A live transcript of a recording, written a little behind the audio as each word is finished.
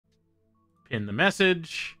pin the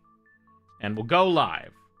message, and we'll go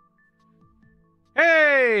live.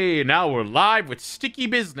 Hey, now we're live with Sticky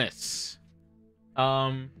Business.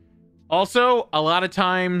 Also, a lot of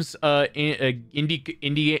times,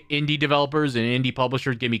 indie developers and indie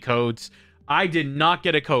publishers give me codes. I did not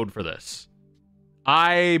get a code for this.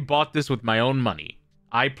 I bought this with my own money.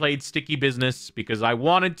 I played Sticky Business because I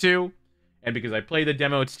wanted to, and because I played the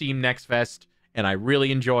demo at Steam Next Fest, and I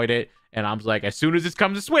really enjoyed it. And I was like, as soon as this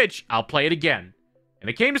comes to Switch, I'll play it again. And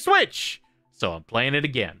it came to Switch, so I'm playing it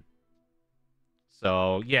again.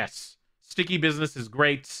 So, yes, Sticky Business is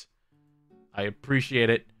great. I appreciate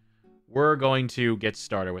it. We're going to get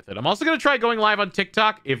started with it. I'm also going to try going live on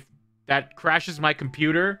TikTok. If that crashes my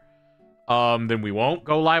computer, then we won't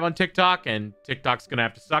go live on TikTok, and TikTok's going to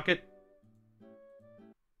have to suck it.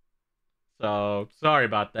 So, sorry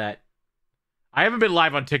about that. I haven't been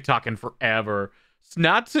live on TikTok in forever. It's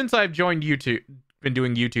not since I've joined YouTube, been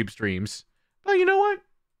doing YouTube streams. But you know what?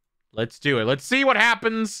 Let's do it. Let's see what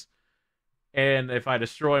happens. And if I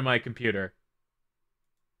destroy my computer.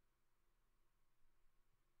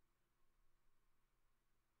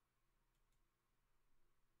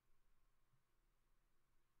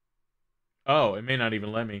 Oh, it may not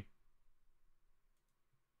even let me.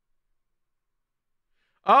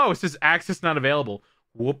 Oh, it says access not available.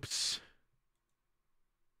 Whoops.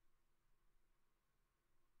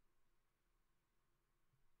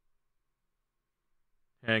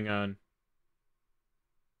 Hang on.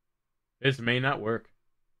 This may not work.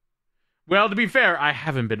 Well, to be fair, I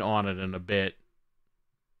haven't been on it in a bit.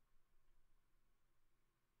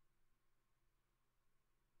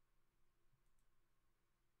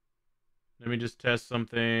 Let me just test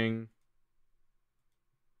something.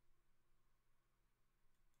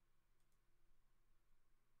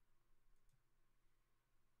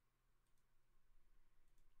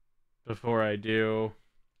 Before I do.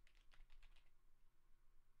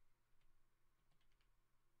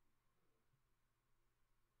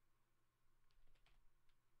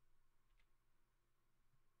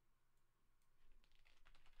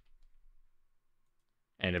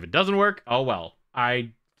 And if it doesn't work, oh well.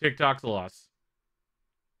 TikTok's a loss.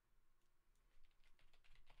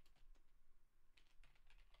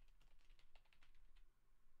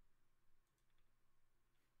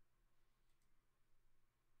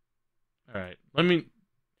 Alright, this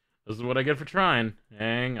is what I get for trying.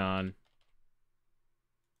 Hang on.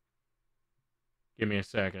 Give me a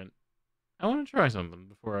second. I want to try something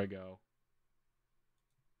before I go.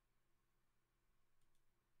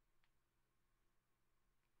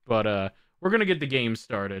 But, we're gonna get the game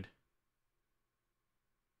started.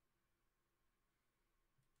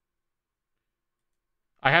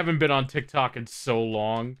 I haven't been on TikTok in so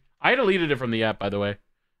long. I deleted it from the app, by the way.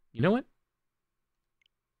 You know what?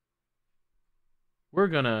 We're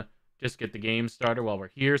gonna just get the game started while we're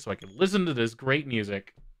here so I can listen to this great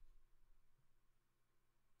music.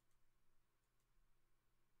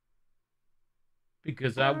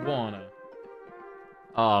 Because I wanna.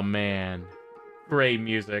 Oh, man. Great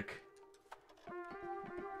music.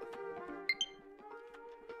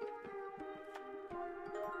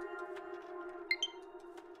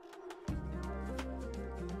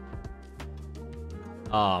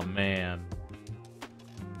 Oh, man.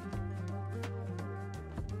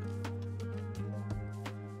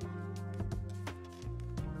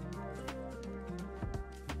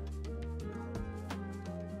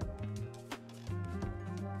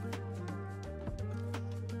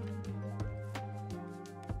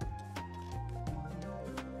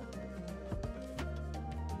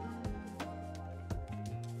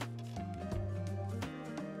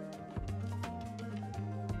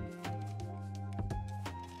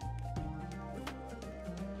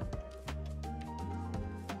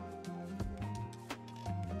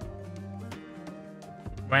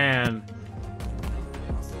 Man.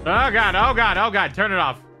 Oh god, oh god, oh god, turn it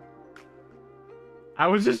off. I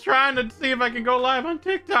was just trying to see if I can go live on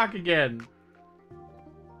TikTok again.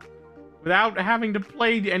 Without having to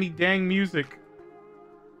play any dang music.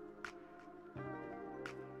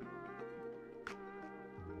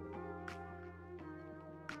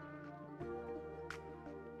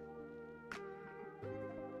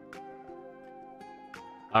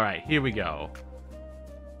 Alright, here we go.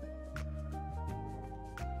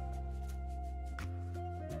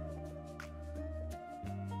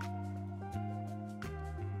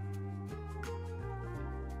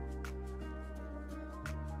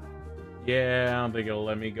 Yeah, I don't think it'll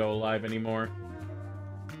let me go live anymore.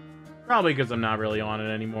 Probably because I'm not really on it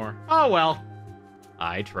anymore. Oh well.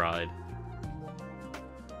 I tried.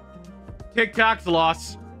 TikTok's a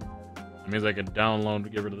loss. That means I could download to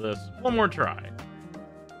get rid of this. One more try.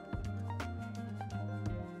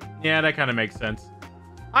 Yeah, that kind of makes sense.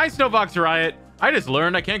 Hi, Snowbox Riot. I just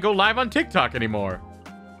learned I can't go live on TikTok anymore.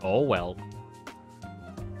 Oh, well.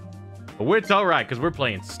 But it's all right, because we're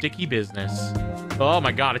playing Sticky Business. Oh,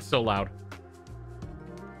 my God, it's so loud.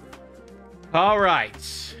 All right.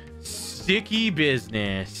 Sticky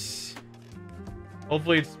Business.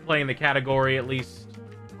 Hopefully it's playing the category at least.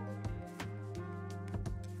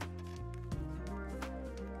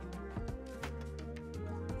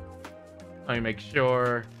 Let me make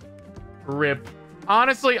sure. RIP.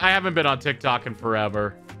 Honestly, I haven't been on TikTok in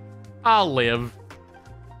forever. I'll live.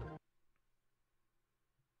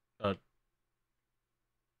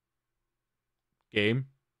 Game.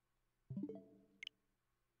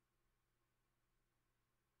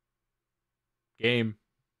 Game.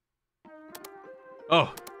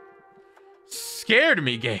 Oh. Scared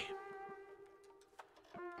me, game.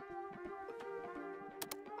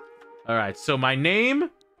 Alright, so my name,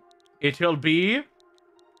 it'll be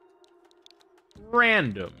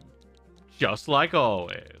random. Just like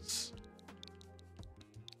always.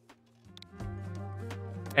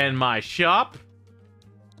 And my shop,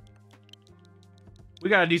 we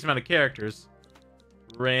got a decent amount of characters.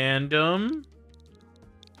 Random.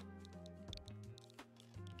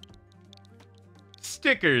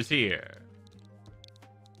 Stickers here.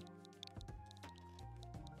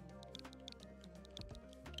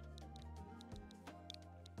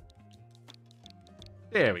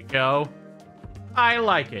 There we go. I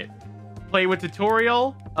like it. Play with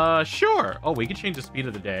tutorial? Sure. Oh, we can change the speed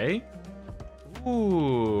of the day.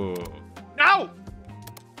 Ooh. No!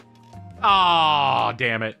 Oh,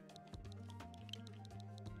 damn it.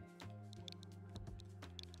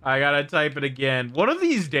 I gotta type it again. One of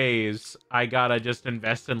these days, I gotta just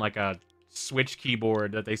invest in like a Switch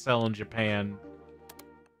keyboard that they sell in Japan.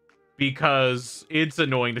 Because it's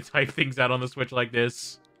annoying to type things out on the Switch like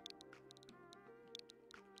this.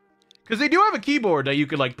 Because they do have a keyboard that you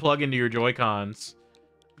could like plug into your Joy-Cons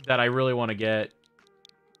that I really want to get.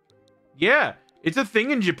 Yeah, it's a thing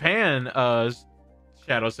in Japan, Shadow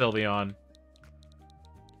Sylveon.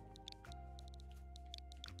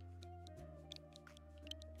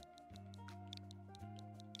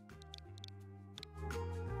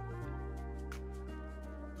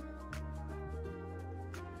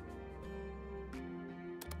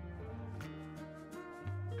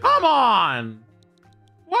 Come on!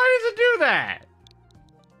 Why does it do that?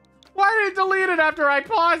 Why did it delete it after I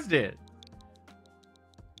paused it?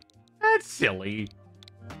 That's silly.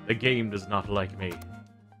 The game does not like me.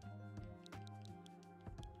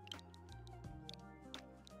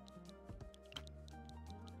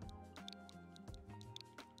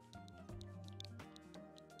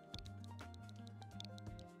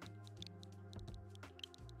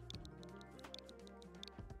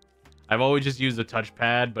 I've always just used a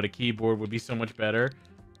touchpad, but a keyboard would be so much better.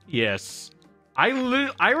 Yes. I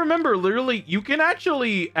remember literally, you can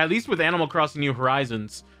actually, at least with Animal Crossing New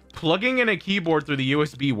Horizons, plugging in a keyboard through the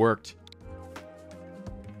USB worked.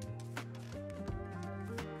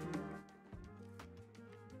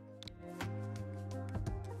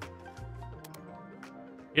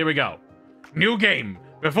 Here we go. New game,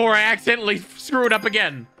 before I accidentally screw it up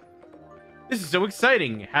again. This is so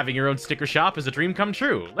exciting. Having your own sticker shop is a dream come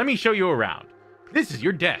true. Let me show you around. This is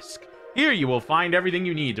your desk. Here you will find everything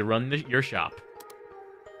you need to run your shop.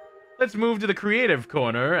 Let's move to the creative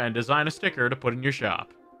corner and design a sticker to put in your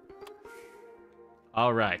shop.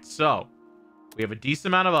 Alright, so we have a decent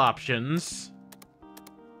amount of options.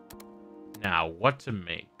 Now, what to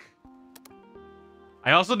make?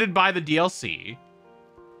 I also did buy the DLC.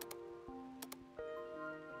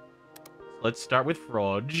 Let's start with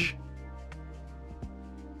Frodge.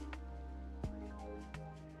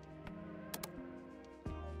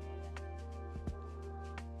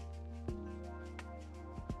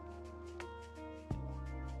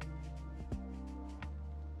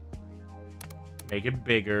 Make it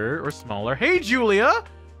bigger or smaller. Hey, Julia!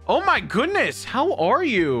 Oh my goodness, how are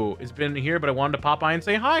you? It's been here, but I wanted to pop by and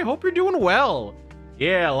say hi. Hope you're doing well.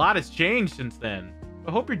 Yeah, a lot has changed since then.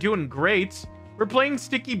 I hope you're doing great. We're playing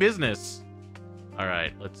Sticky Business. All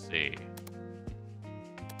right, let's see.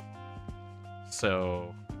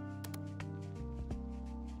 So...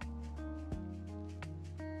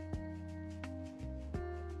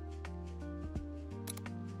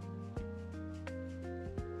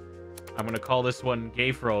 I'm gonna call this one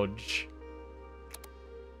Gay Frodge.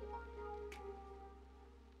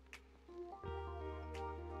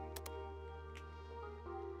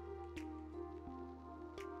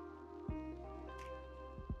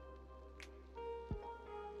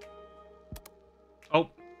 Oh.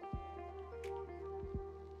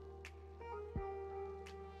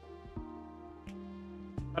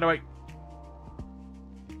 do I...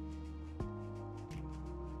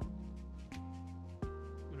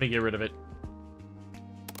 Let me get rid of it.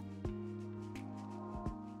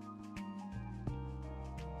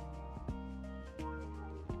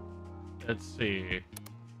 Let's see.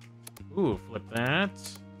 Ooh, flip that.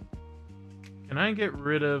 Can I get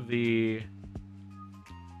rid of the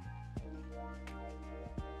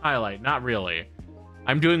highlight? Not really.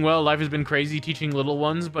 I'm doing well. Life has been crazy teaching little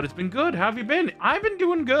ones, but it's been good. How have you been? I've been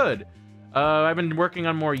doing good. I've been working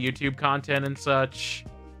on more YouTube content and such,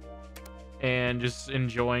 and just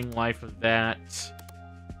enjoying life of that.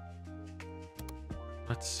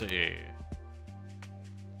 Let's see.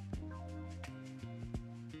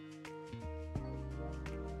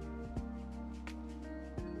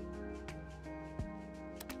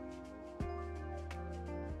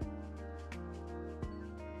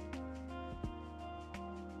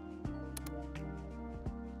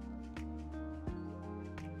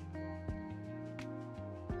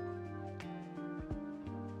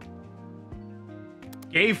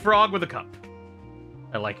 Gay frog with a cup.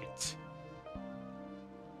 I like it.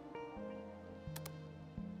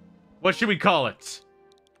 What should we call it?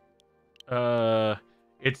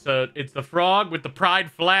 It's the frog with the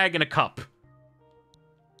pride flag and a cup.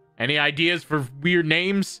 Any ideas for weird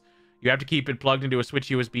names? You have to keep it plugged into a Switch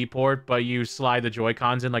USB port, but you slide the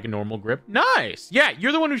Joy-Cons in like a normal grip. Nice! Yeah,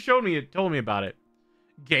 you're the one who told me about it.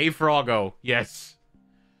 Gay Froggo. Yes.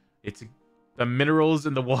 It's the minerals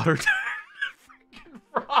in the water.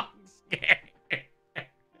 Frogs.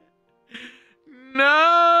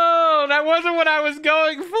 No, that wasn't what I was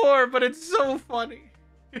going for, but it's so funny.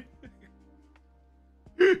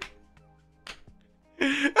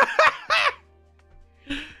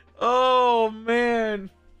 Oh,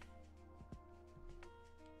 man.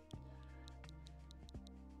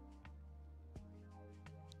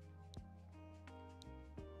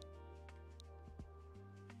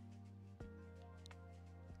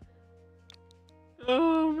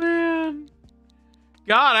 Oh, man.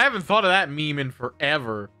 God, I haven't thought of that meme in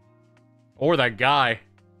forever. Or that guy.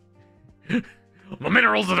 The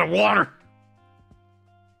minerals in the water.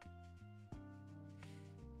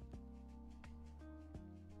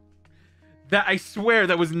 That, I swear,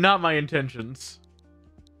 that was not my intentions.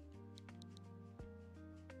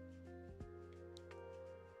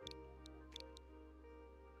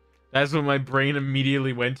 That's what my brain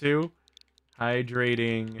immediately went to.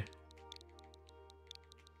 Hydrating.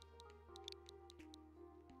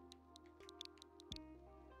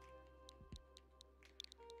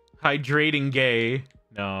 Hydrating gay.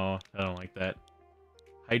 No, I don't like that.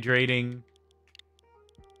 Hydrating.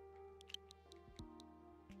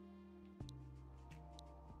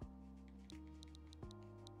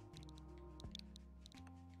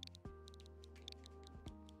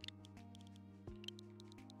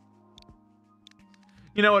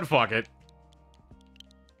 You know what? Fuck it.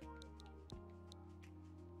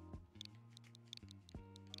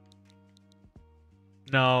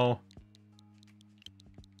 No.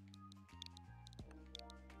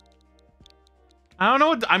 I don't know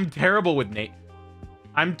what... I'm terrible with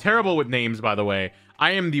I'm terrible with names, by the way.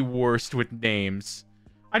 I am the worst with names.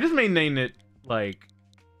 I just may name it, like...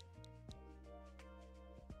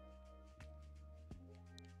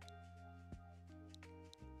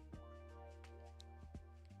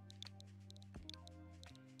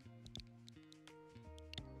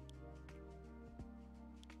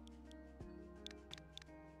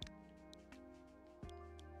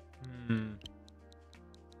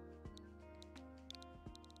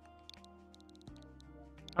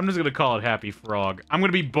 I'm just gonna call it Happy Frog. I'm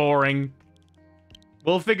gonna be boring.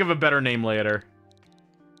 We'll think of a better name later.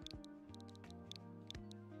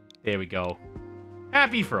 There we go.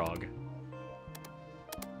 Happy Frog.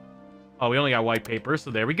 Oh, we only got white paper, so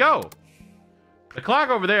there we go. The clock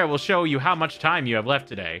over there will show you how much time you have left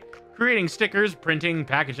today. Creating stickers, printing,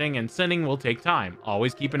 packaging, and sending will take time.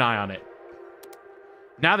 Always keep an eye on it.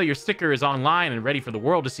 Now that your sticker is online and ready for the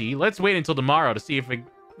world to see, let's wait until tomorrow to see if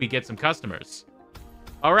we get some customers.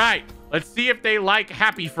 All right, let's see if they like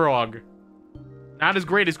Happy Frog. Not as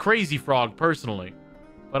great as Crazy Frog, personally,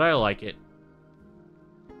 but I like it.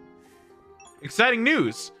 Exciting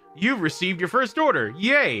news! You've received your first order.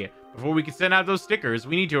 Yay! Before we can send out those stickers,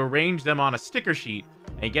 we need to arrange them on a sticker sheet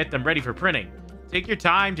and get them ready for printing. Take your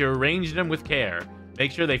time to arrange them with care.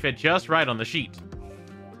 Make sure they fit just right on the sheet.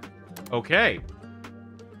 Okay.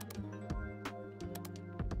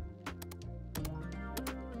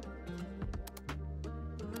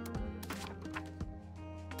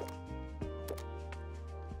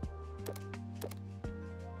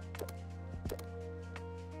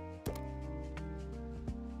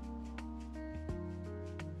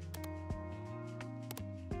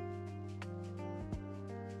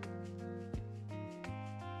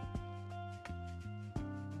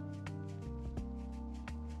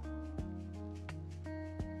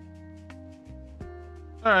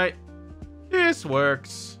 All right. This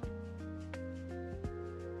works.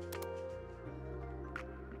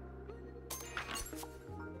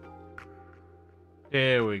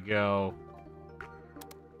 There we go.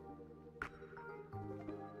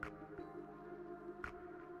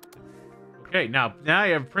 Okay, now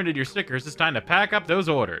you have printed your stickers. It's time to pack up those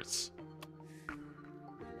orders.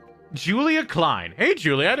 Julia Klein. Hey,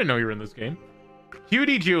 Julia. I didn't know you were in this game.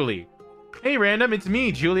 Cutie Julie. Hey, Random. It's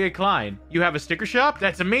me, Julia Klein. You have a sticker shop?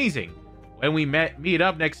 That's amazing. When we meet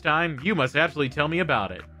up next time, you must absolutely tell me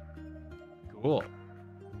about it. Cool.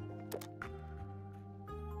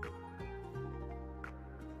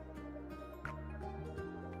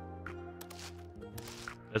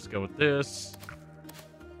 Let's go with this.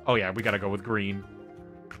 Oh, yeah, we gotta go with green.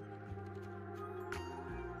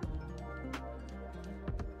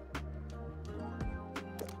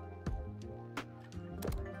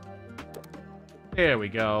 There we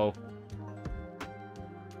go.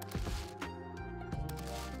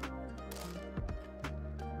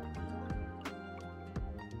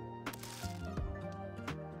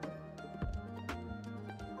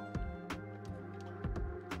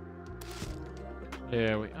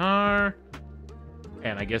 There we are.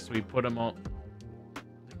 And I guess we put them all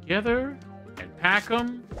together and pack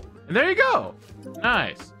them. And there you go.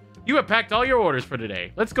 Nice. You have packed all your orders for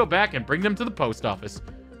today. Let's go back and bring them to the post office.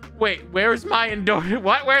 Wait, where's my endorsement?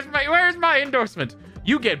 What? Where's my endorsement?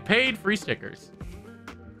 You get paid free stickers.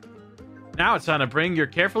 Now it's time to bring your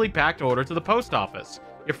carefully packed order to the post office.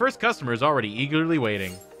 Your first customer is already eagerly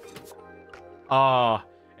waiting.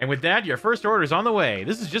 And with that, your first order is on the way.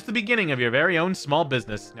 This is just the beginning of your very own small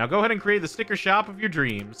business. Now go ahead and create the sticker shop of your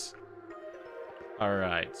dreams. All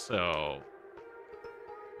right, so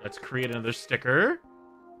let's create another sticker.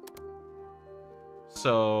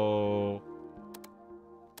 So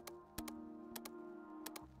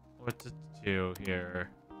what to do here?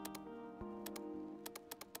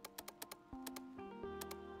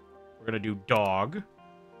 We're gonna do dog.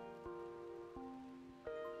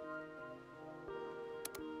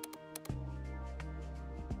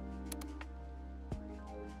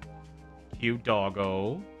 Cute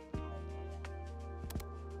doggo.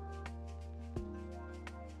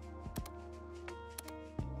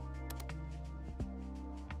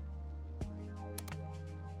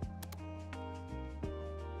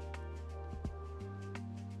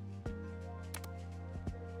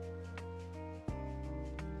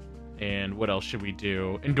 And what else should we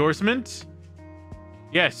do? Endorsement?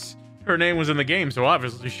 Yes, her name was in the game, so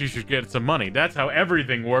obviously she should get some money. That's how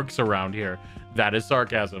everything works around here. That is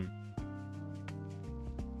sarcasm.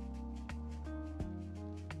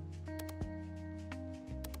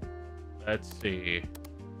 Let's see.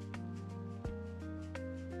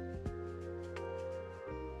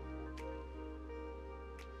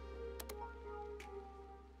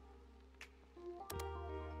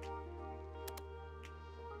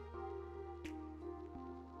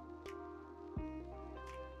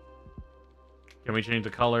 Can we change the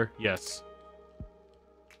color? Yes.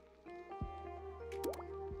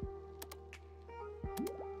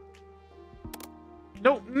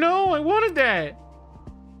 No, I wanted that.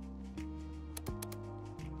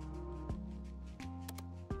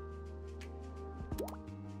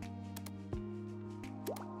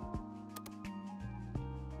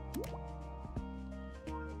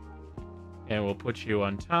 And we'll put you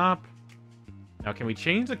on top. Now, can we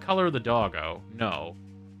change the color of the doggo? No.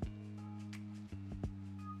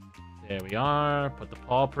 There we are. Put the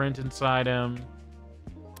paw print inside him.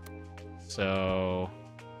 So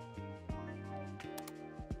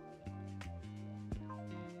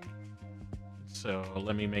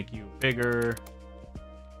let me make you bigger.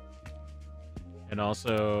 And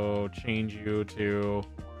also change you to...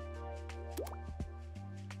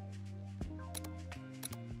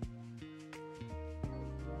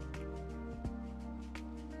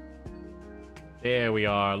 There we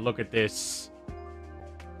are. Look at this.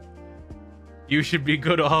 You should be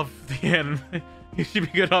good off the Adam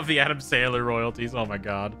Sandler royalties. Oh my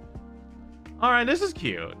god. All right, this is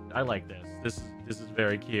cute. I like this. This is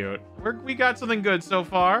very cute. We got something good so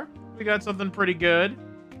far. We got something pretty good.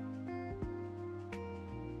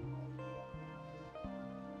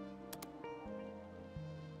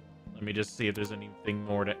 Let me just see if there's anything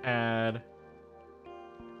more to add.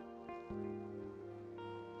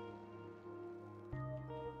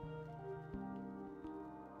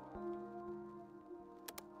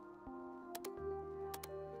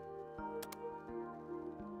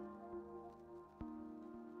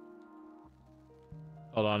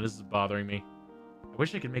 Hold on, this is bothering me. I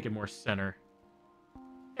wish I could make it more center.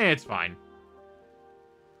 It's fine.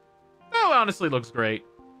 Oh, honestly looks great.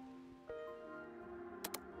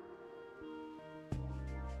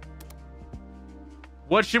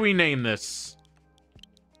 What should we name this?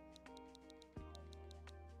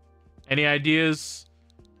 Any ideas?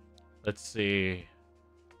 Let's see.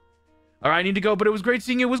 All right, I need to go, but it was great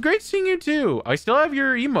seeing you. It was great seeing you too. I still have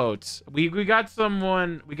your emotes. We got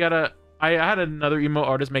someone. I had another emo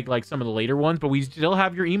artist make like some of the later ones, but we still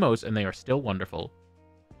have your emotes, and they are still wonderful.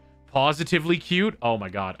 Positively cute. Oh my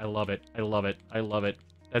god, I love it. I love it. I love it.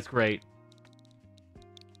 That's great.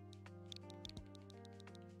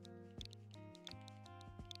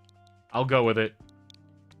 I'll go with it.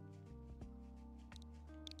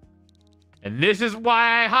 And this is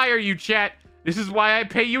why I hire you, chat. This is why I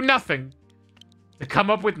pay you nothing. To come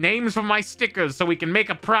up with names for my stickers so we can make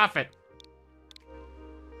a profit.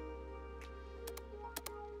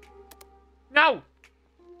 No!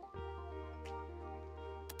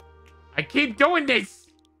 I keep doing this!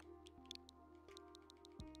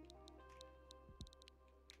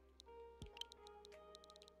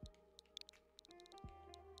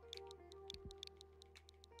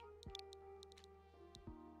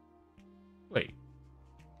 Wait.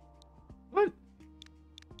 What?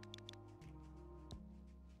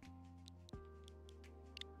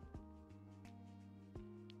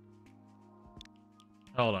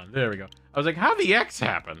 Hold on. There we go. I was like, how'd the X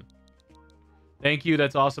happen? Thank you.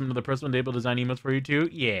 That's awesome. To the person able to design emotes for you too.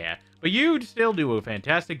 Yeah. But you still do a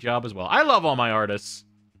fantastic job as well. I love all my artists.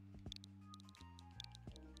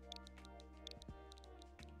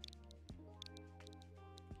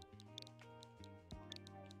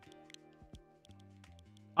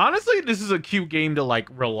 Honestly, this is a cute game to, like,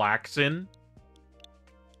 relax in.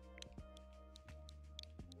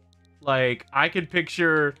 Like, I could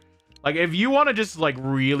picture... Like, if you want to just, like,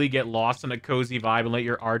 really get lost in a cozy vibe and let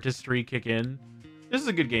your artistry kick in, this is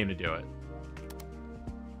a good game to do it.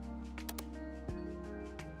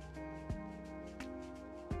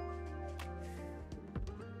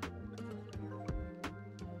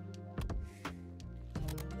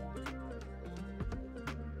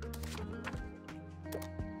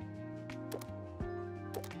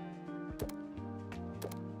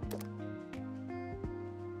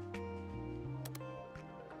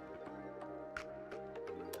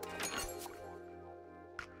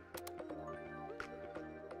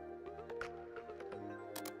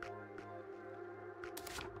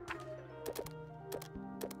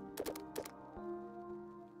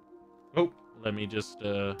 Oh, let me just,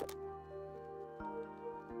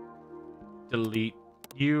 delete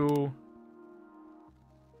you.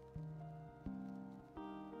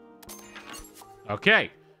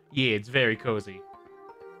 Okay. Yeah, it's very cozy.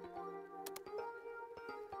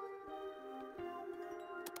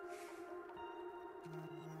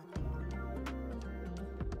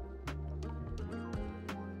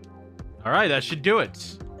 All right, that should do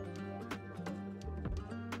it.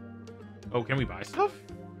 Oh, can we buy stuff?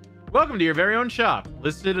 Welcome to your very own shop.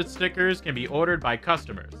 Listed stickers can be ordered by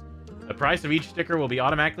customers. The price of each sticker will be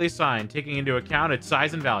automatically assigned, taking into account its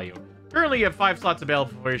size and value. Currently, you have 5 slots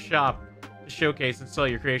available for your shop to showcase and sell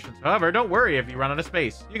your creations. However, don't worry if you run out of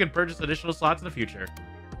space. You can purchase additional slots in the future.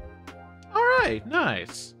 All right,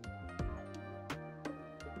 nice.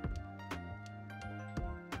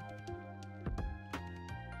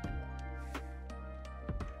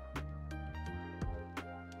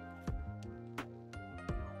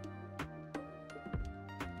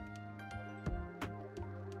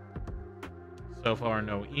 So far,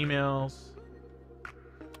 no emails.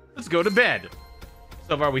 Let's go to bed.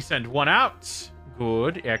 So far, we sent 1 out.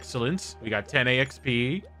 Good. Excellent. We got 10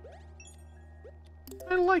 AXP.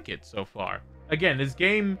 I like it so far. Again, this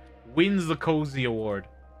game wins the Cozy Award.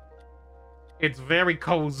 It's very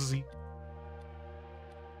cozy.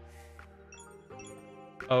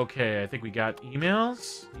 Okay, I think we got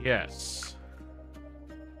emails. Yes.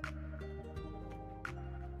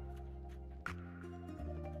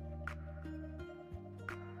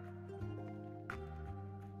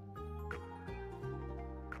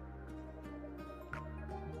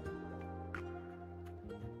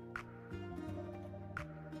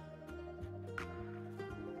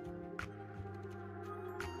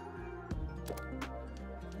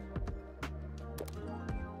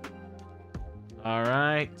 All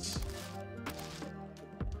right.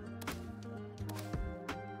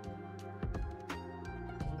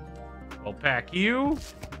 We'll pack you.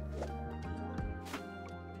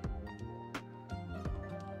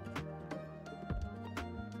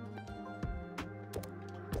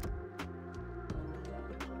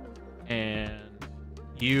 And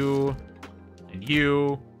you. And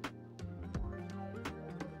you.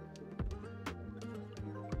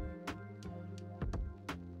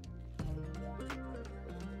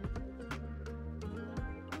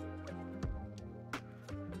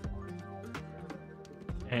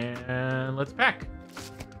 And let's pack.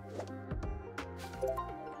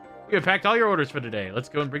 You have packed all your orders for today. Let's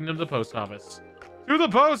go and bring them to the post office. To the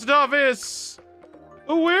post office!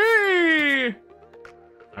 Away!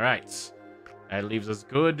 All right. That leaves us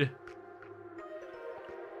good.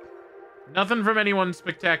 Nothing from anyone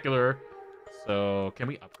spectacular. So, can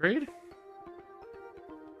we upgrade?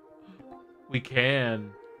 We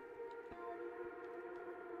can.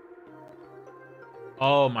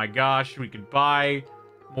 Oh my gosh, we could buy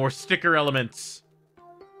more sticker elements.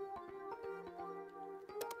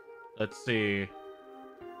 Let's see.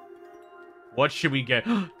 What should we get?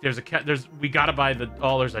 There's a cat. We gotta buy the.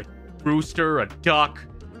 Oh, there's a rooster, a duck,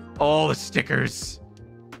 all the stickers.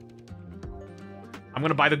 I'm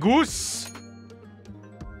gonna buy the goose.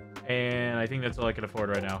 And I think that's all I can afford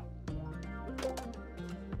right now.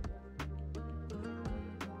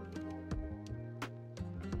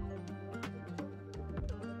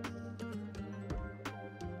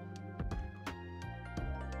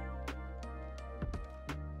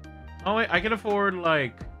 Oh, wait, I can afford,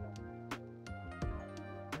 like...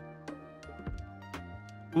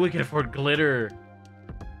 Ooh, I can afford glitter.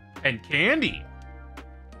 And candy.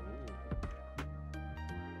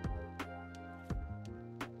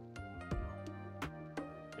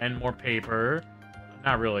 And more paper.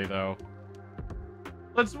 Not really, though.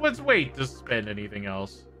 Let's wait to spend anything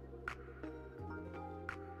else.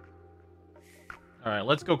 Alright,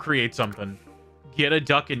 let's go create something. Get a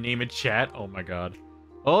duck and name it Chat. Oh my god.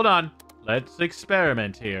 Hold on. Let's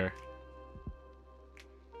experiment here.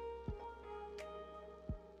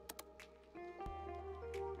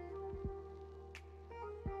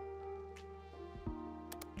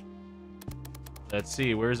 Let's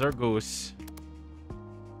see. Where's our goose?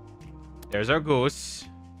 There's our goose.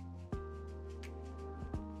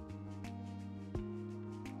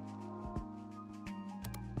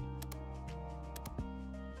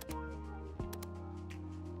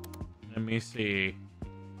 Let me see.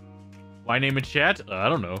 Why name it Chat? I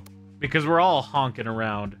don't know. Because we're all honking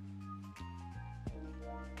around.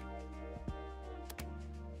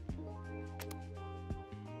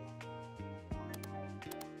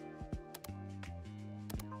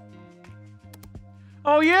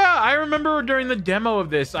 Oh yeah, I remember during the demo of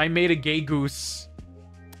this, I made a gay goose.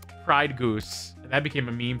 Pride goose. And that became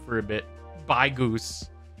a meme for a bit. Bi goose.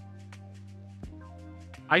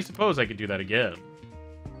 I suppose I could do that again.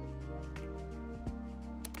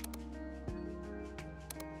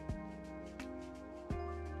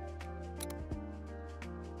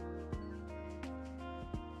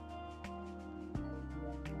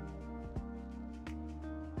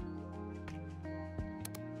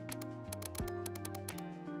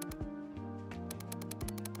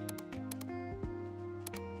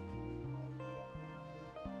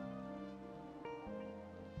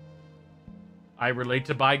 I relate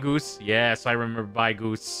to Bi Goose. Yes, I remember Bi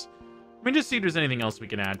Goose. Let me just see if there's anything else we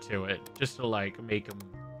can add to it. Just to, like, make him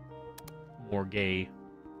more gay.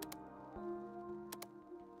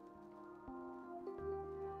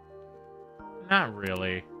 Not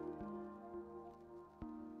really.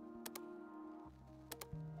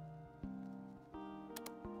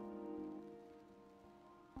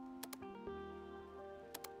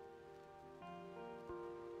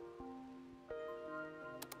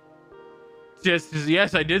 Just,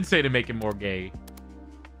 yes, I did say to make him more gay.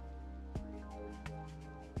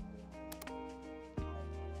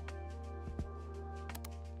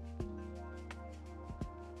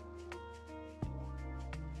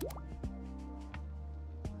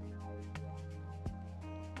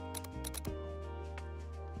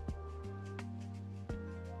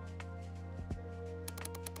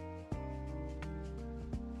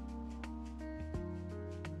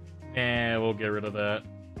 Eh, we'll get rid of that.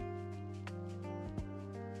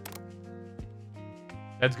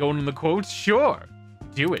 That's going in the quotes? Sure.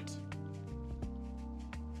 Do it.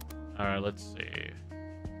 Alright, let's see.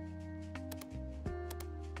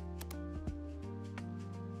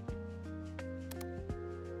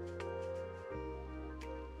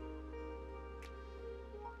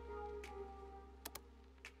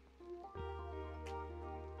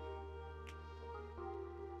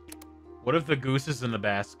 What if the goose is in the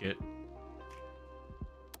basket?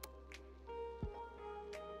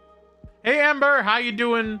 Hey, Amber, how you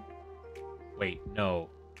doing? Wait, no.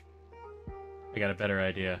 I got a better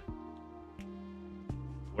idea.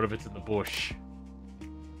 What if it's in the bush?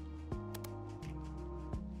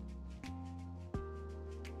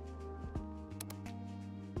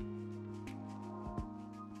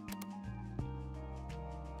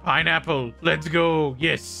 Pineapple, let's go.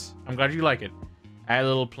 Yes, I'm glad you like it. Add a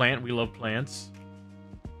little plant. We love plants.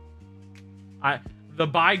 The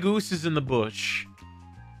Bi Goose is in the bush.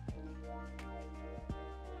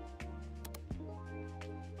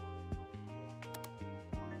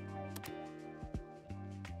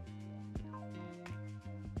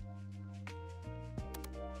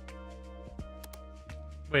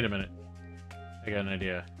 Wait a minute. I got an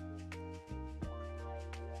idea.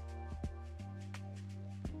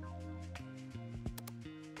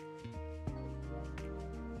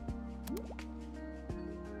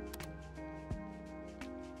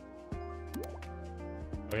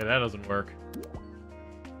 Okay, that doesn't work.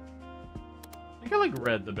 I think I like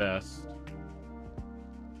red the best.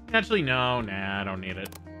 Actually, no. Nah, I don't need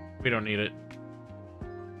it. We don't need it.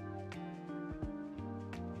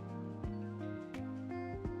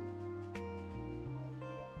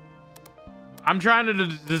 I'm trying to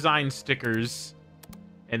design stickers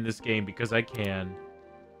in this game because I can.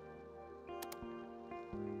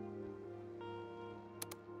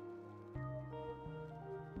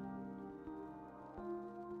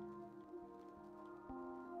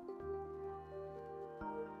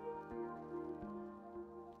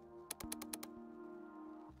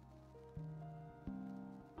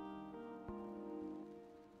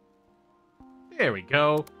 There we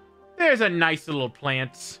go. There's a nice little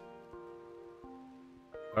plant.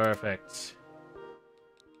 Perfect.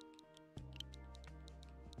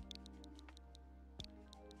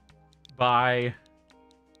 Bye.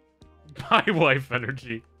 Bye, wife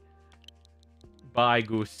energy. Bye,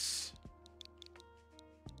 goose.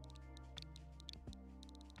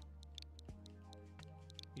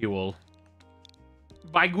 You will.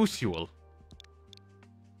 Bye, goose, you will.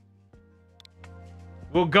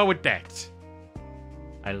 We'll go with that.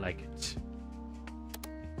 I like it.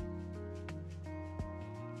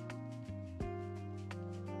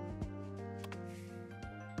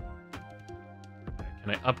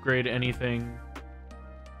 Can I upgrade anything?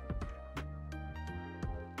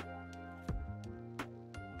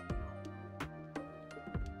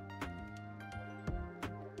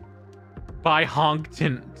 By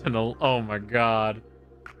Honktunnel. Oh my god.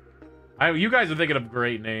 You guys are thinking of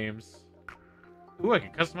great names. Ooh, I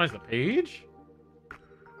can customize the page?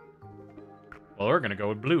 Well, we're gonna go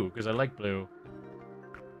with blue, because I like blue.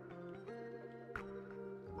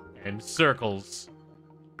 And circles.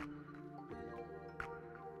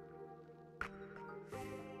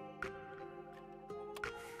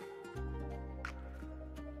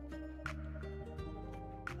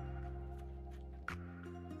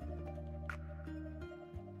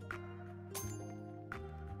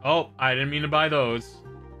 Oh, I didn't mean to buy those.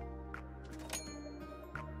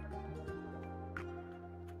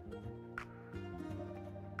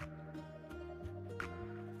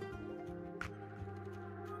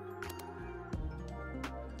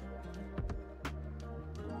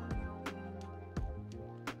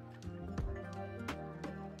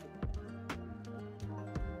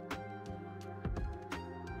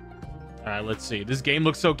 Alright, let's see. This game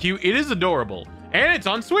looks so cute. It is adorable. And it's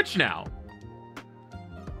on Switch now.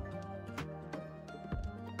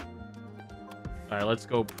 Alright, let's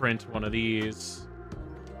go print one of these.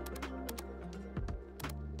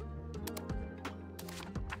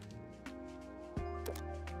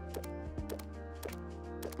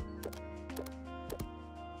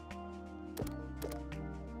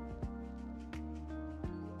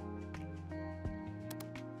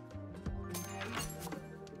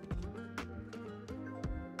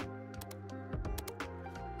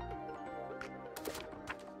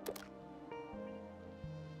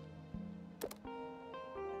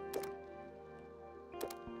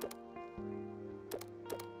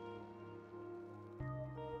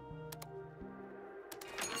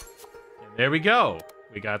 There we go.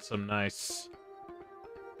 We got some nice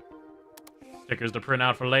stickers to print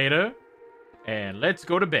out for later. And let's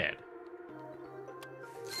go to bed.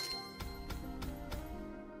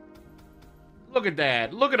 Look at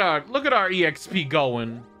that. Look at our EXP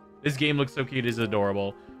going. This game looks so cute. It's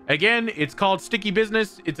adorable. Again, it's called Sticky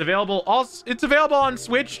Business. It's available on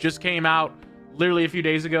Switch. Just came out literally a few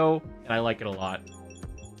days ago, and I like it a lot.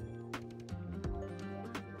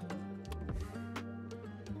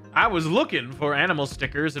 I was looking for animal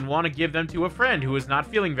stickers and want to give them to a friend who is not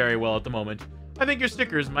feeling very well at the moment. I think your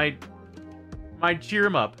stickers might cheer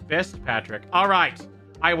him up. Best, Patrick. All right.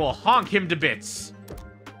 I will honk him to bits.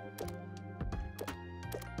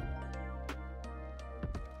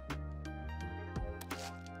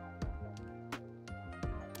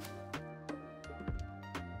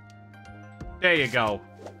 There you go.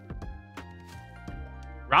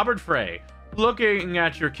 Robert Frey. Looking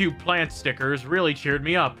at your cute plant stickers really cheered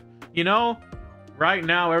me up. You know, right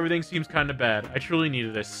now everything seems kind of bad. I truly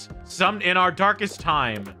needed this. In our darkest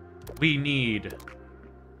time, we need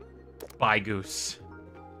Bygoose.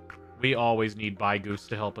 We always need Bygoose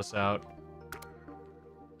to help us out.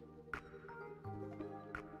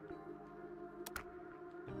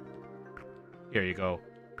 Here you go.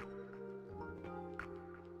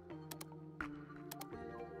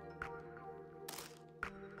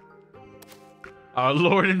 Our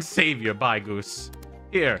Lord and Savior. Bye, Goose.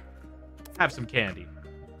 Here, have some candy.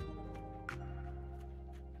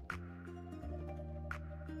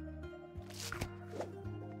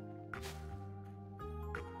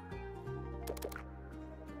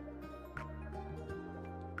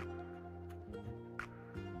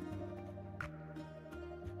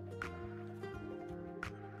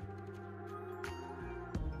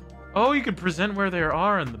 Oh, you can present where they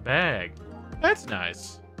are in the bag. That's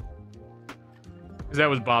nice. Because that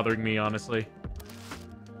was bothering me, honestly.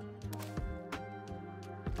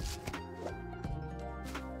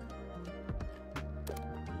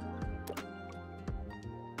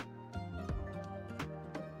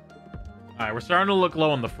 Alright, we're starting to look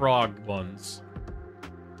low on the frog ones.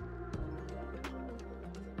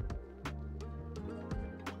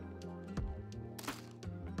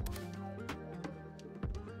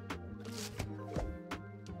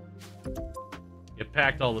 Get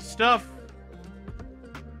packed all the stuff.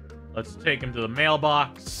 Let's take him to the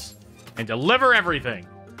mailbox and deliver everything.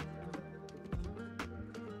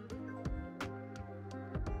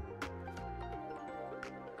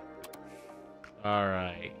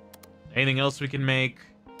 Alright. Anything else we can make?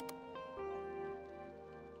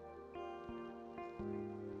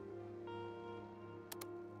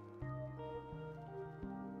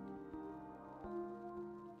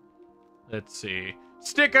 Let's see.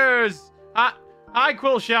 Stickers! Hi,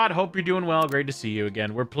 Quillshot. Hope you're doing well. Great to see you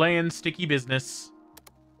again. We're playing Sticky Business.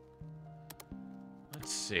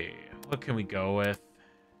 Let's see. What can we go with?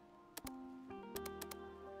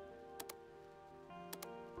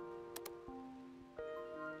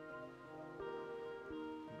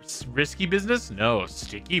 Risky business? No,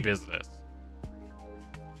 sticky business.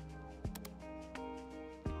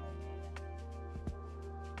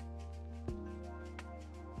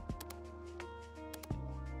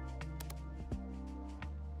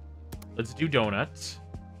 Let's do donuts.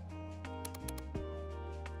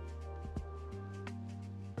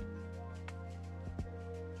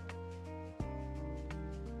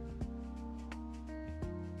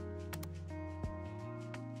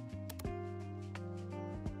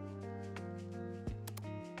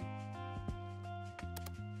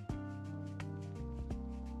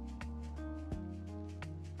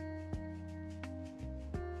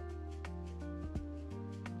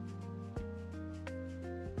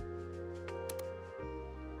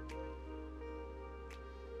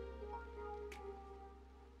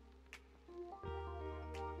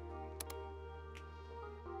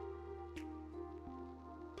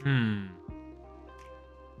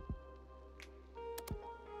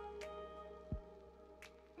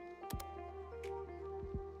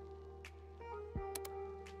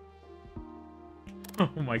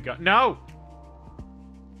 Oh my god. No!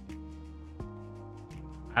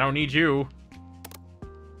 I don't need you.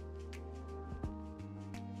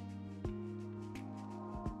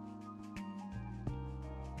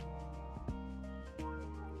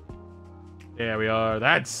 There we are.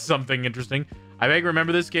 That's something interesting. I vaguely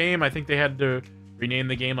remember this game. I think they had to rename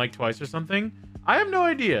the game like twice or something. I have no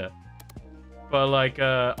idea. But like,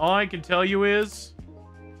 all I can tell you is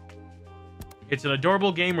it's an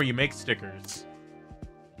adorable game where you make stickers.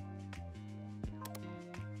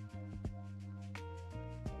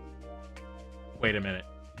 Wait a minute.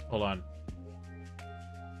 Hold on.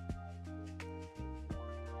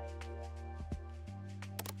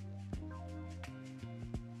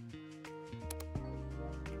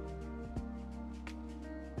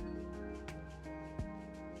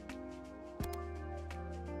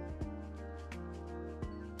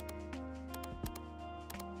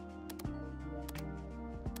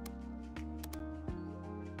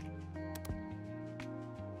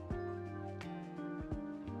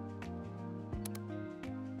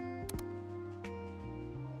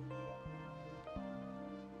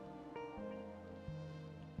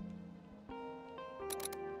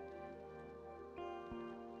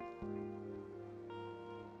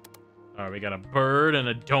 Alright, we got a bird and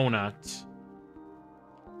a donut.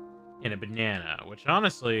 And a banana, which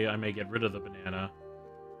honestly, I may get rid of the banana.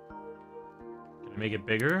 Can I make it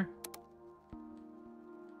bigger?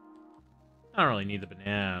 I don't really need the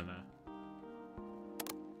banana.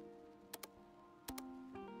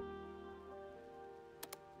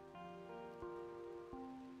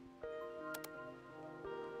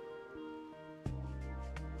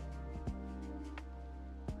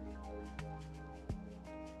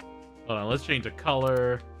 Hold on, let's change the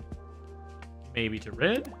color. Maybe to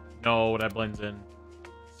red? No, that blends in.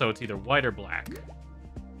 So it's either white or black.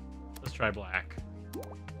 Let's try black.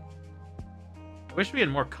 I wish we had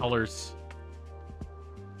more colors.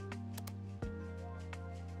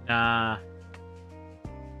 Nah.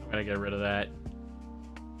 I'm gonna get rid of that.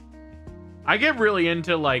 I get really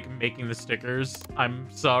into, like, making the stickers. I'm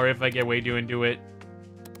sorry if I get way too into it.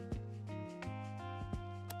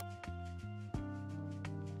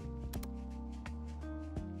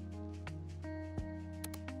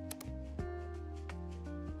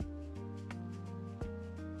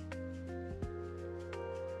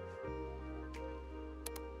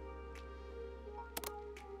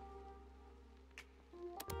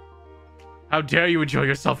 How dare you enjoy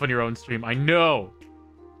yourself on your own stream? I know.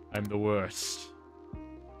 I'm the worst.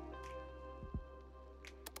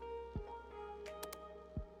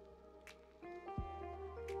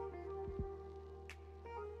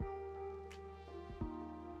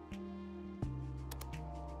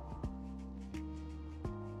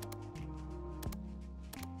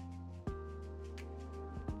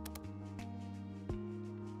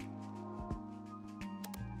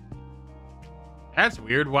 That's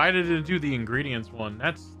weird. Why did it do the ingredients one?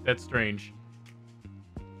 That's strange.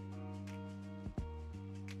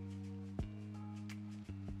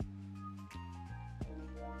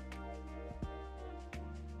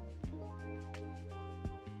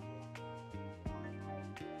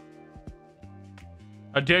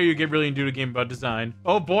 How dare you get really into a game about design?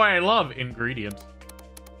 Oh boy, I love ingredients.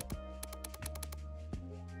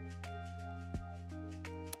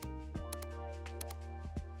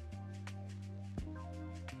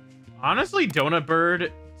 Honestly, Donut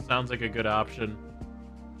Bird sounds like a good option.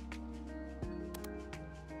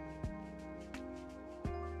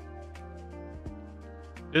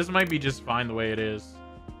 This might be just fine the way it is.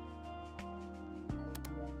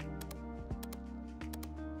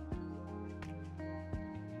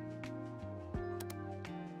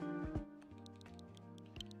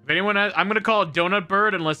 If anyone has, I'm gonna call it Donut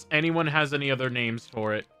Bird unless anyone has any other names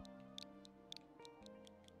for it.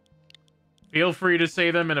 Feel free to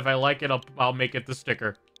say them, and if I like it, I'll make it the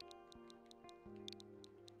sticker.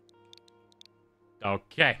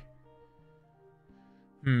 Okay.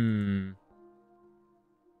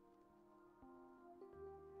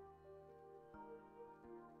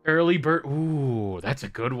 Early bird. Ooh, that's a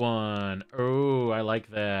good one. Ooh, I like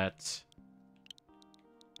that.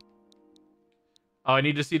 Oh, I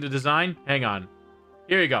need to see the design? Hang on.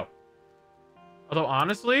 Here you go. Although,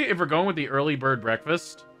 honestly, if we're going with the early bird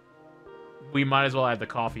breakfast, we might as well add the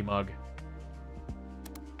coffee mug.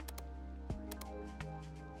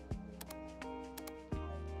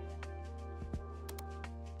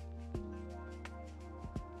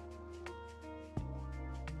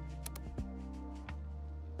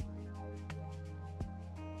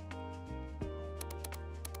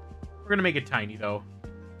 We're gonna make it tiny, though.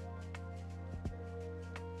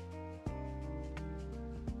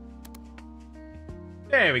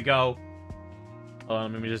 There we go. Hold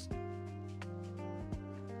on, let me just...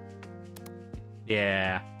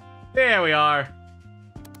 Yeah. There we are.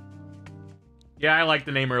 Yeah, I like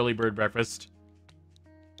the name Early Bird Breakfast.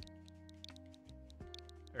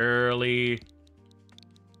 Early.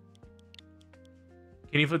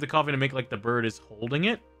 Can you flip the coffee to make like the bird is holding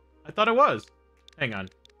it? I thought it was. Hang on.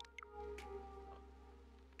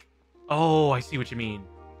 Oh, I see what you mean.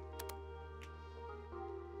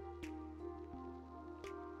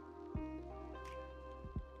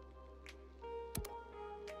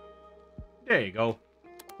 There you go.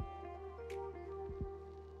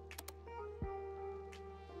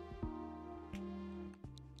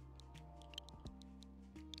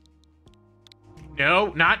 No,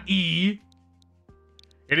 not E.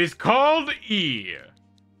 It is called E.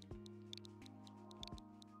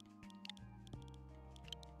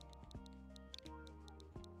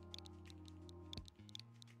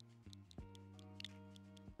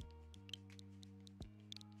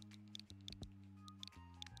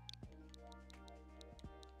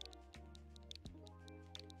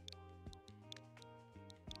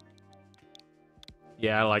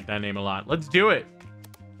 Yeah, I like that name a lot. Let's do it.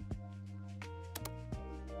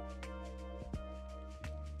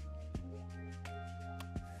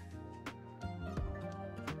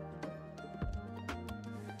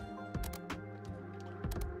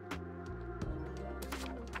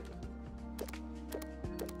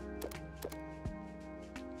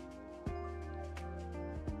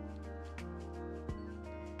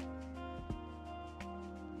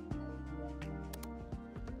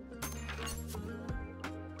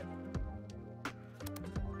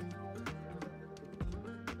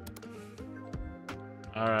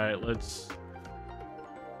 All right, let's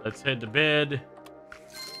head to bed.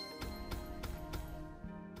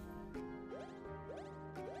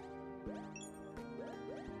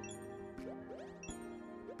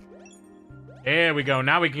 There we go.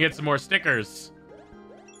 Now we can get some more stickers.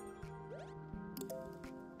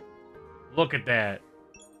 Look at that.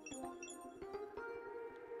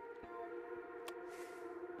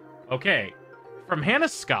 Okay. From Hannah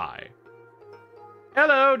Sky.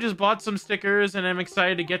 Hello, just bought some stickers and I'm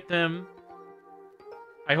excited to get them.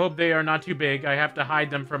 I hope they are not too big. I have to hide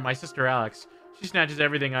them from my sister Alex. She snatches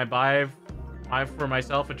everything I buy for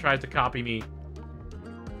myself and tries to copy me.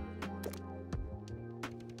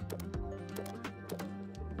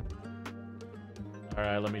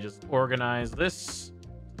 Alright, let me just organize this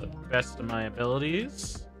to the best of my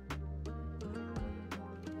abilities.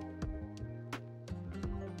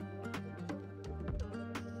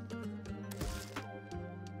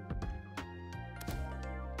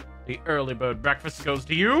 The early bird breakfast goes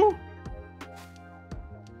to you.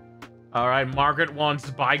 Alright, Margaret wants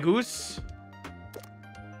Bygoose.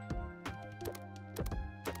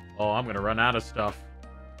 Oh, I'm gonna run out of stuff.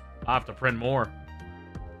 I'll have to print more.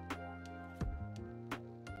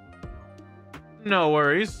 No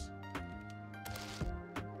worries.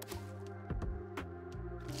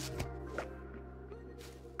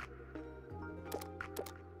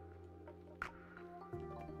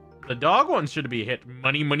 The dog one should be hit.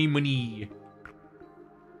 Money, money, money.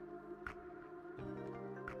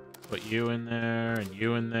 Put you in there, and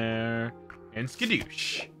you in there. And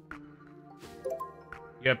skadoosh.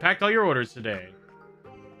 You have packed all your orders today.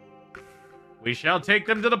 We shall take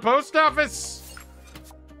them to the post office.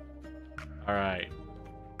 Alright.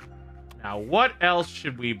 Now, what else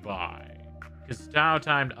should we buy? Because it's now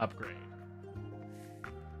time to upgrade.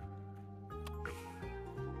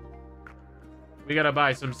 We gotta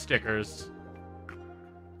buy some stickers.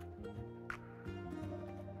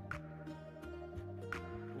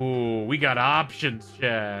 Ooh, we got options,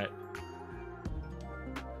 chat.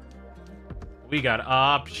 We got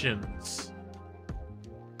options.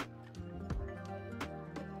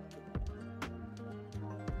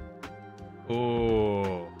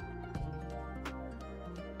 Ooh.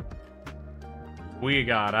 We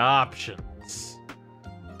got options.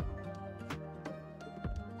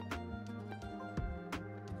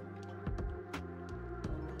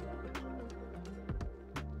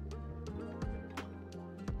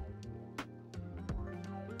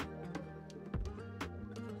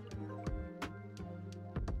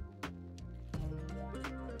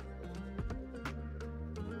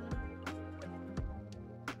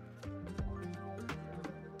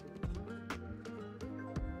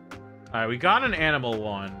 Alright, we got an animal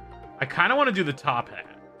one. I kind of want to do the top hat.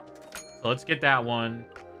 So let's get that one.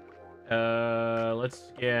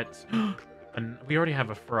 Let's get... we already have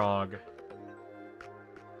a frog.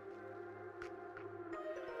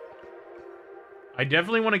 I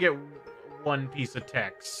definitely want to get one piece of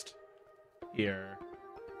text here.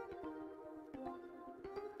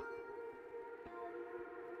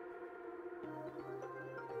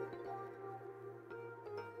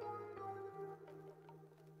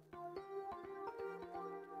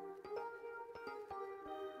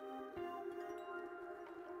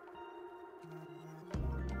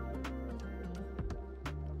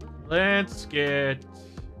 Let's get...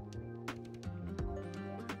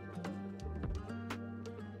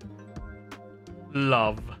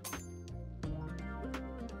 love.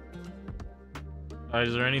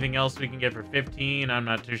 Is there anything else we can get for 15? I'm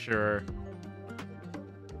not too sure.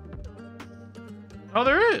 Oh,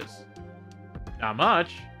 there is. Not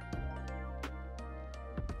much.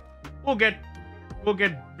 We'll get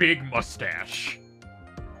big mustache.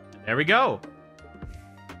 There we go.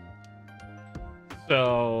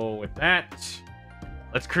 So, with that,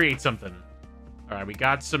 let's create something. All right, we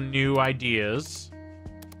got some new ideas.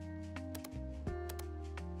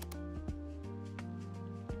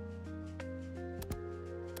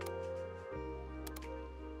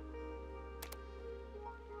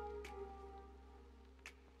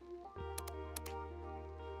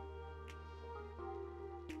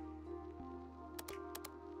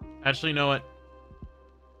 Actually, you know what?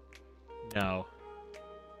 No.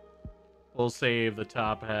 We'll save the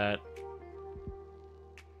top hat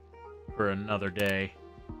for another day.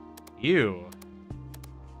 Ew.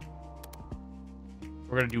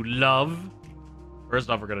 We're gonna do love. First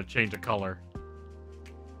off, we're gonna change the color.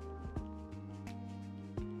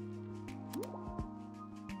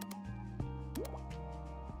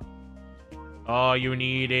 All you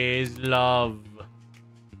need is love.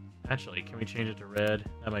 Actually, can we change it to red?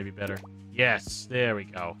 That might be better. Yes, there we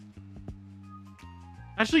go.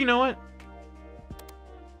 Actually, you know what?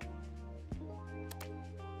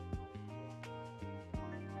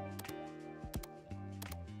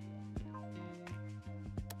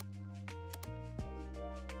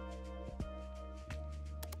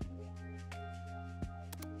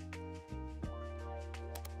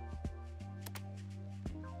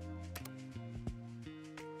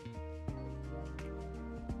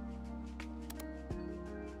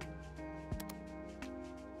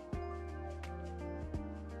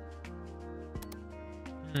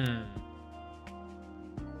 Hmm.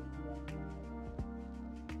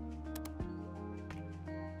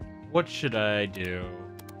 What should I do?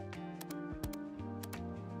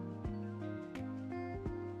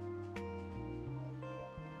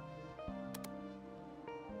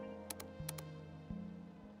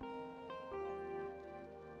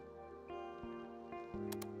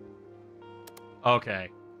 Okay.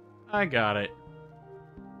 I got it.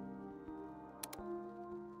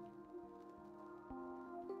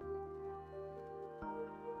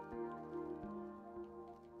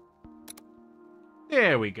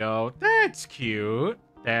 There we go. That's cute.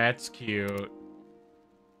 That's cute.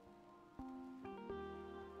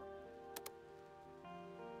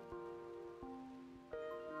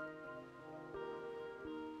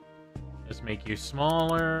 Let's make you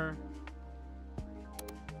smaller.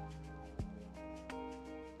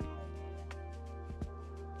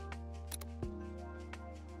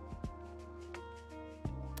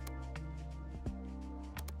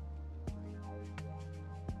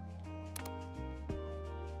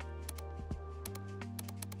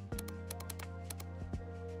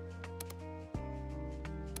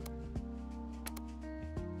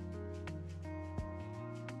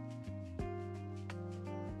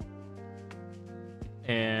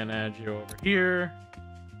 And add you over here.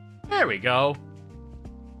 There we go.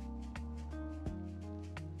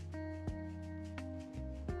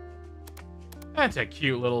 That's a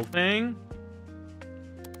cute little thing.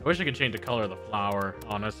 I wish I could change the color of the flower,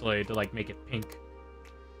 honestly, to, like, make it pink.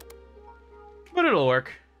 But it'll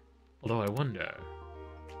work. Although I wonder...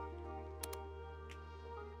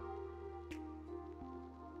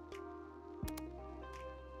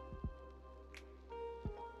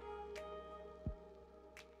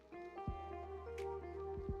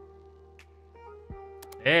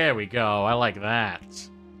 There we go. I like that.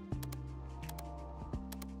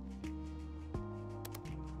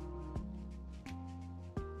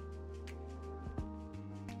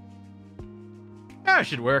 That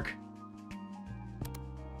should work.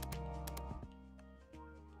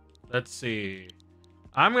 Let's see.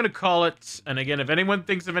 I'm gonna call it, and again, if anyone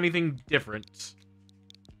thinks of anything different...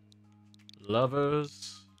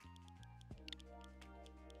 Lovers...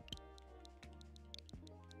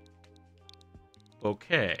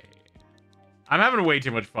 Okay. I'm having way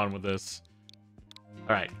too much fun with this.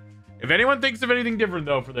 Alright. If anyone thinks of anything different,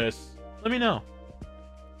 though, for this, let me know.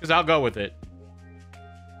 Because I'll go with it.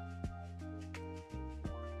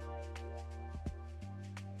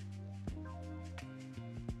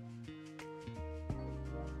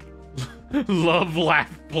 Love,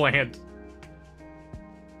 laugh, plant.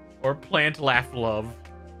 Or plant, laugh, love.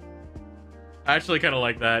 I actually kind of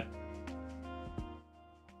like that.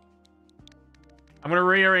 I'm gonna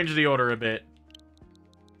rearrange the order a bit.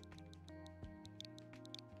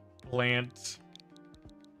 Plant.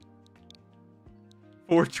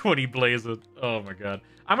 420 Blazer. Oh my god.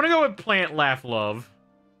 I'm gonna go with plant, laugh, love.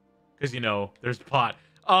 Because, you know, there's pot.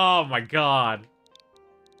 Oh my god.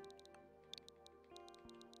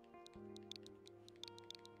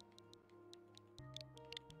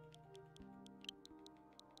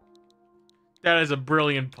 That is a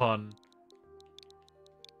brilliant pun.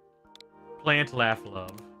 Plant, laugh,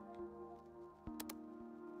 love.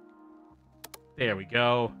 There we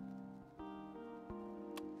go.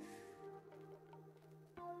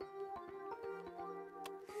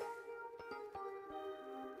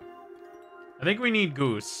 I think we need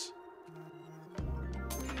goose.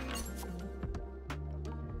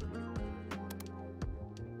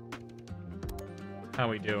 How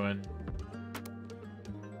we doing?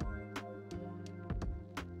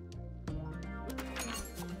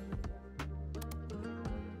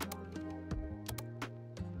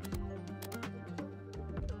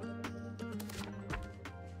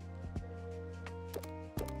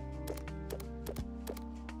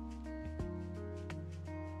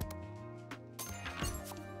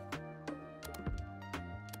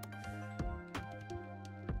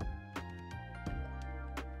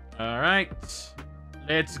 Alright.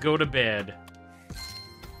 Let's go to bed.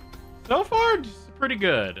 So far, just pretty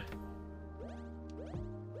good.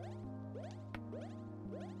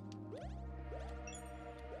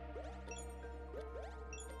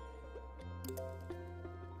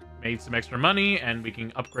 Made some extra money, and we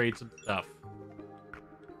can upgrade some stuff.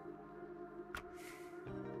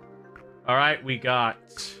 Alright, we got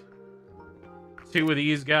 2 of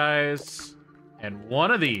these guys, and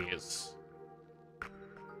 1 of these.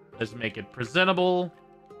 Let's make it presentable.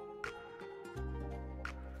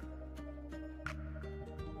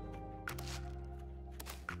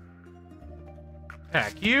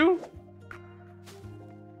 Pack you.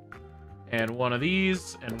 And 1 of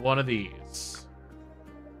these, and 1 of these.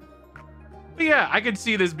 But yeah, I could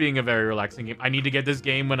see this being a very relaxing game. I need to get this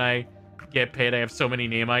game when I get paid. I have so many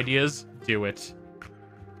name ideas. Do it.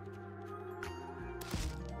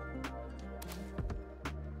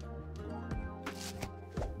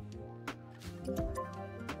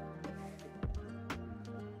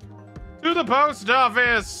 To the post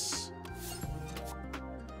office!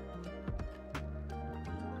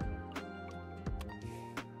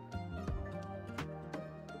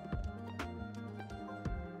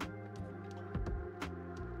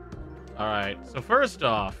 Alright, so first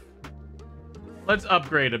off, let's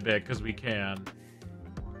upgrade a bit, because we can.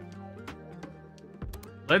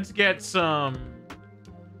 Let's get some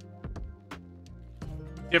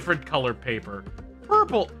different color paper.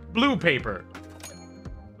 Blue paper.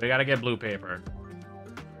 We gotta get blue paper.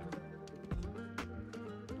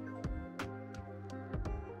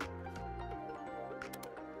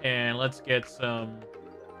 And let's get some...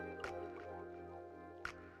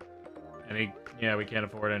 Yeah, we can't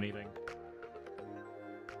afford anything.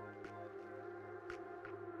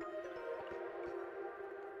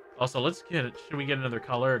 Also, let's get it. Should we get another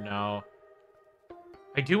color? No.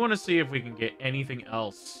 I do want to see if we can get anything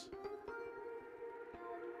else.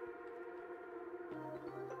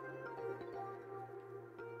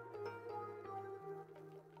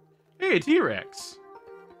 Hey, a T-Rex.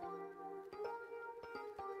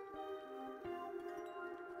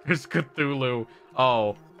 There's Cthulhu.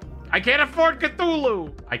 Oh. I can't afford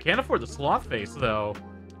Cthulhu! I can't afford the sloth face, though.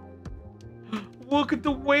 Look at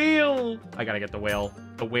the whale! I gotta get the whale.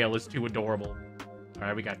 The whale is too adorable.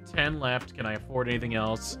 Alright, we got 10 left. Can I afford anything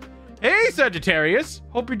else? Hey, Sagittarius!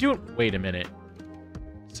 Hope you're doing... Wait a minute.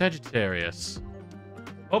 Sagittarius.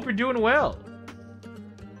 Hope you're doing well.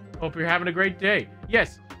 Hope you're having a great day.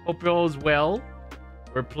 Yes, hope all is well.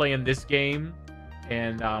 We're playing this game,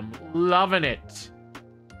 and I'm loving it.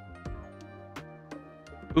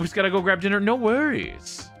 Oops, gotta go grab dinner. No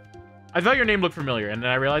worries. I thought your name looked familiar, and then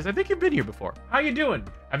I realized I think you've been here before. How you doing?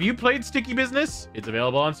 Have you played Sticky Business? It's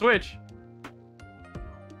available on Switch.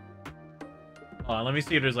 Hold on, let me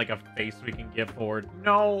see if there's like a face we can get forward.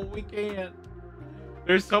 No, we can't.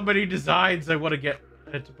 There's so many designs I want to get,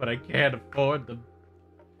 but I can't afford them.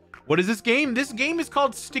 What is this game? This game is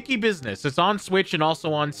called Sticky Business. It's on Switch and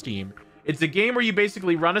also on Steam. It's a game where you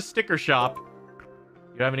basically run a sticker shop.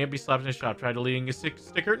 You have an empty slabs in a shop. Try deleting a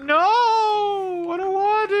sticker. No! I don't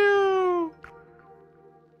want to!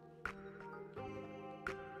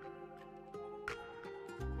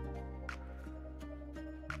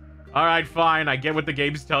 Alright, fine. I get what the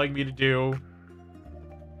game's telling me to do.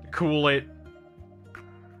 Cool it.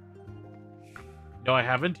 No, I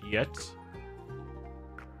haven't yet.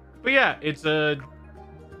 But yeah, it's a...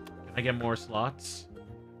 Can I get more slots?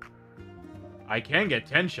 I can get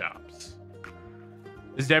 10 shops.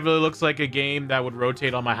 This definitely looks like a game that would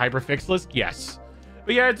rotate on my hyperfix list. Yes.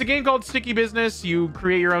 But yeah, it's a game called Sticky Business. You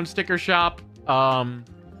create your own sticker shop.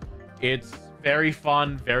 It's very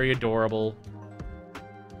fun, very adorable.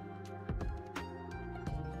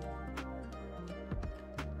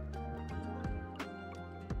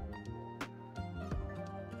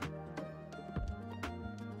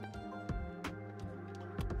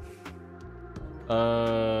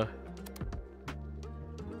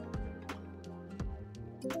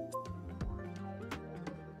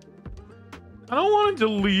 I don't want to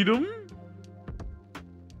delete them.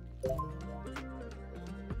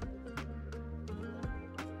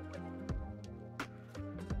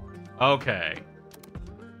 Okay.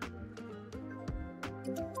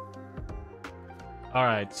 All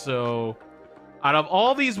right, so out of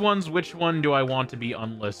all these ones, which one do I want to be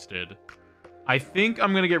unlisted? I think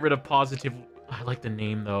I'm going to get rid of Positive. I like the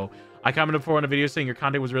name, though. I commented before on a video saying your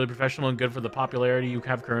content was really professional and good for the popularity you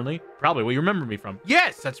have currently. Probably what you remember me from.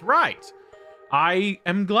 Yes, that's right. I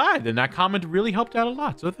am glad, and that comment really helped out a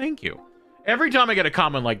lot, so thank you. Every time I get a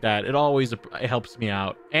comment like that, it always helps me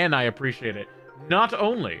out, and I appreciate it. Not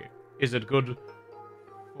only is it good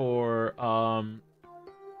for,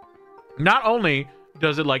 not only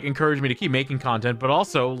does it, like, encourage me to keep making content, but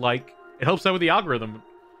also, like, it helps out with the algorithm.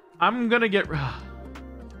 I'm gonna get rid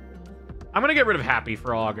of Happy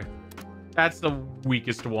Frog. That's the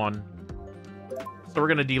weakest one. So we're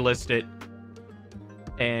gonna delist it.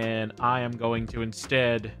 And I am going to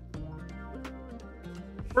instead...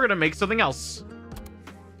 We're gonna make something else.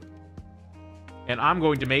 And I'm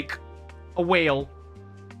going to make a whale.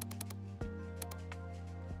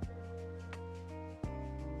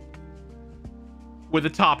 With a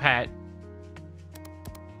top hat.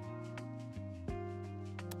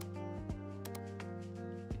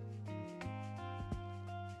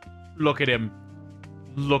 Look at him.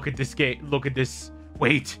 Look at this game. Look at this.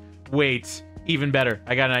 Wait. Even better.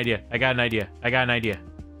 I got an idea. I got an idea. I got an idea.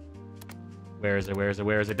 Where is it? Where is it?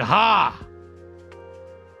 Where is it? Ha!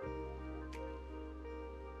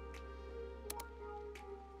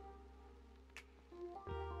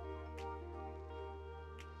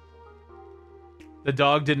 The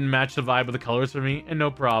dog didn't match the vibe of the colors for me, and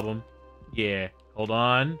no problem. Yeah. Hold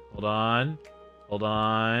on. Hold on. Hold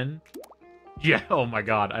on. Yeah. Oh my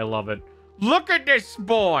god. I love it. Look at this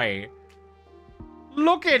boy.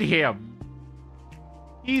 Look at him.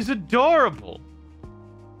 He's adorable.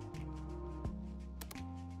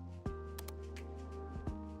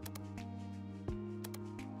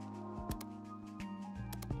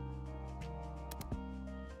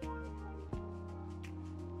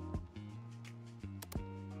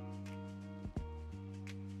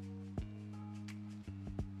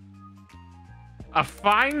 A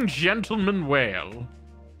fine gentleman whale.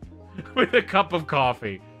 With a cup of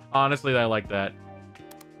coffee. Honestly, I like that.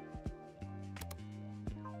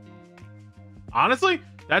 Honestly,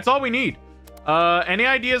 that's all we need. Any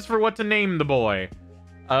ideas for what to name the boy?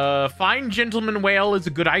 Fine gentleman whale is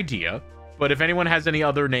a good idea. But if anyone has any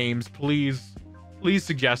other names, please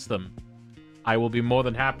suggest them. I will be more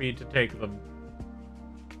than happy to take them.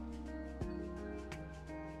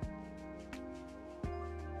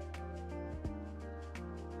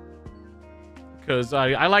 Because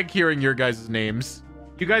I like hearing your guys' names.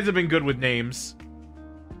 You guys have been good with names.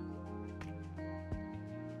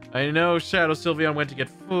 I know Shadow Sylveon went to get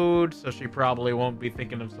food, so she probably won't be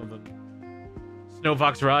thinking of something.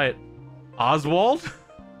 Snowfox Riot. Oswald?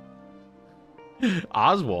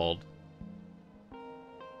 Oswald.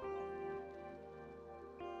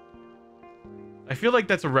 I feel like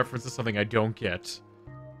that's a reference to something I don't get.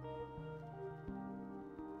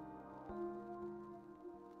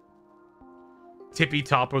 Tippy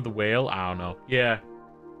Top of the Whale? I don't know. Yeah.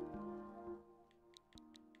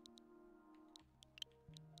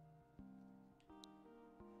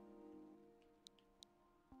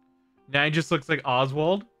 Now he just looks like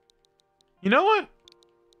Oswald. You know what?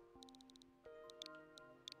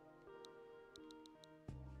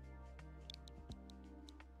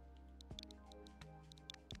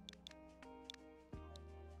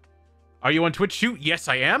 Are you on Twitch? Shoot, yes,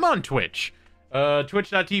 I am on Twitch.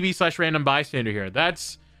 Twitch.tv/random bystander here. I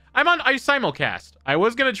simulcast. I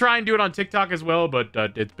was gonna try and do it on TikTok as well, but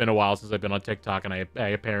it's been a while since I've been on TikTok, and I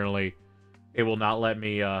apparently it will not let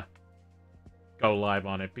me go live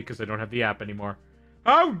on it because I don't have the app anymore.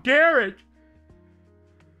 How dare it!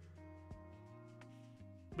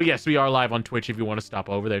 But yes, we are live on Twitch if you want to stop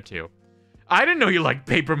over there too. I didn't know you liked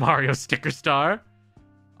Paper Mario Sticker Star.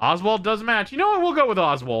 Oswald does match. You know what? We'll go with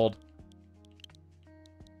Oswald.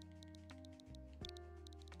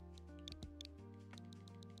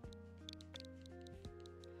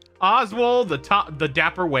 Oswald, the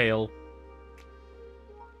dapper whale.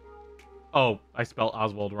 Oh, I spelled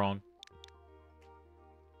Oswald wrong.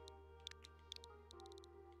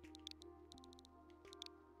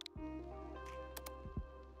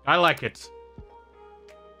 I like it.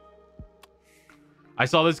 I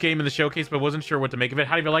saw this game in the showcase, but wasn't sure what to make of it.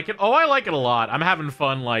 How do you like it? Oh, I like it a lot. I'm having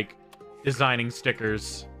fun, like, designing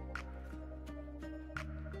stickers.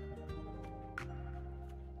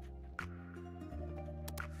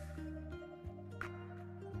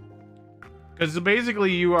 Because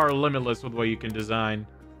basically you are limitless with what you can design.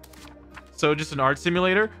 So just an art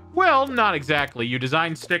simulator? Well, not exactly. You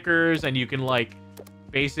design stickers and you can like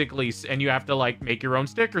basically, and you have to like make your own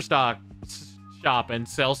sticker shop and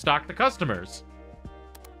sell stock to customers.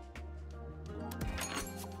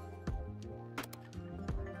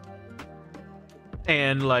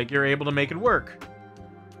 And like you're able to make it work.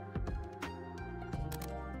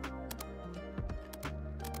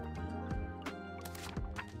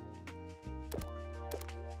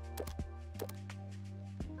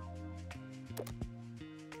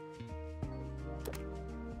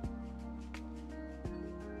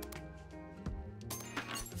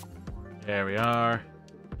 There we are.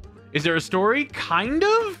 Is there a story? Kind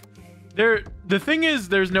of? The thing is,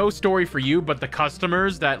 there's no story for you, but the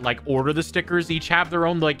customers that, like, order the stickers each have their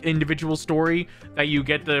own, like, individual story that you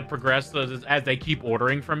get to progress as they keep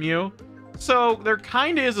ordering from you. So, there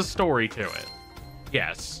kind of is a story to it.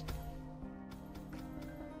 Yes.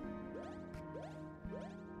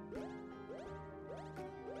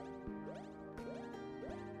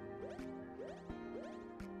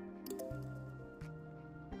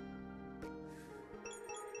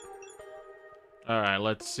 Alright,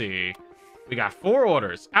 let's see. We got 4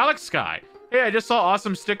 orders. Alex Sky. Hey, I just saw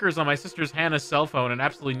awesome stickers on my sister's Hannah's cell phone and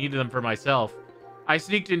absolutely needed them for myself. I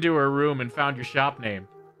sneaked into her room and found your shop name.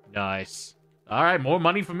 Nice. Alright, more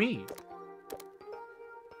money for me.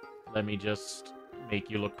 Let me just make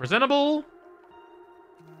you look presentable.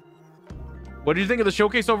 What did you think of the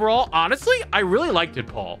showcase overall? Honestly, I really liked it,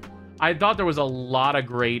 Paul. I thought there was a lot of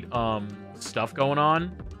great stuff going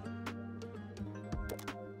on.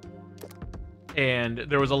 And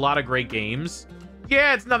there was a lot of great games.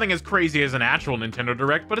 Yeah, it's nothing as crazy as an actual Nintendo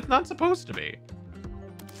Direct, but it's not supposed to be.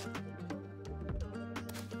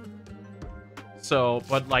 So,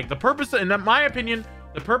 but like the purpose, in my opinion,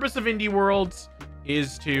 the purpose of Indie Worlds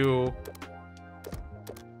is to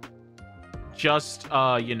just,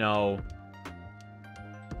 you know,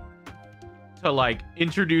 to like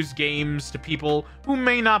introduce games to people who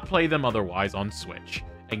may not play them otherwise on Switch.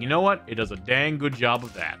 And you know what? It does a dang good job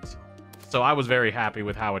of that. So I was very happy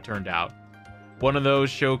with how it turned out. One of those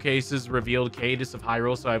showcases revealed Cadus of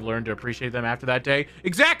Hyrule, so I've learned to appreciate them after that day.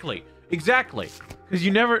 Exactly! Exactly!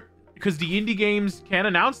 Because because the indie games can't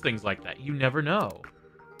announce things like that. You never know.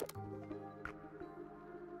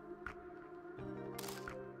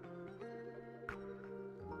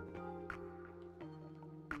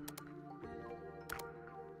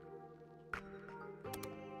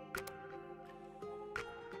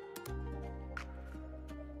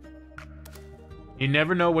 You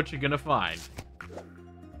never know what you're gonna find.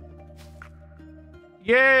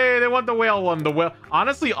 Yay, they want the whale one. The whale.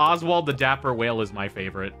 Honestly, Oswald the Dapper Whale is my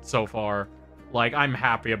favorite so far. Like, I'm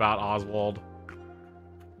happy about Oswald.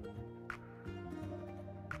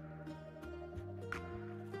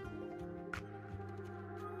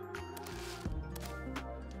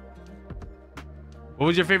 What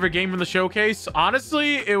was your favorite game from the showcase?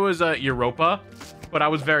 Honestly, it was Europa, but I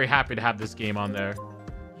was very happy to have this game on there.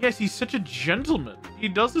 Yes, he's such a gentleman. He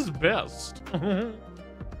does his best. Let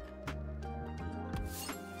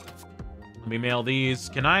me mail these.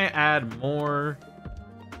 Can I add more?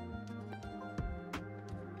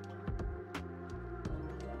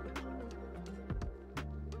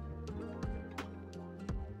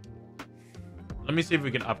 Let me see if we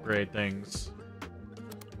can upgrade things.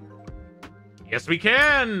 Yes, we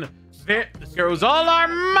can! There goes all our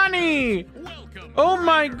money! Oh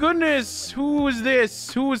my goodness! Who is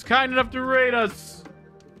this? Who was kind enough to raid us?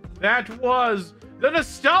 That was the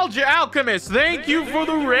Nostalgia Alchemist! Thank you for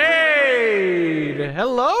the raid!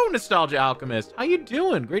 Hello, Nostalgia Alchemist! How you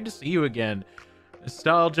doing? Great to see you again.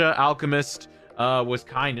 Nostalgia Alchemist was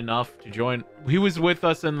kind enough to join. He was with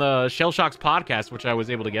us in the Shell Shocks podcast, which I was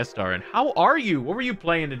able to guest star in. How are you? What were you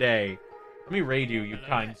playing today? Let me raid you, you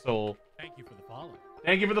kind soul. Thank you for the follow.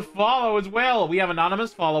 Thank you for the follow as well. We have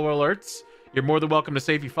anonymous follower alerts. You're more than welcome to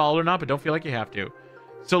say if you followed or not, but don't feel like you have to.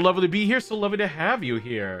 So lovely to be here. So lovely to have you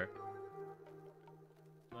here.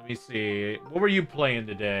 Let me see. What were you playing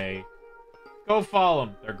today? Go follow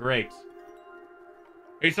them. They're great.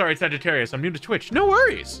 Hey, sorry, it's Sagittarius. I'm new to Twitch. No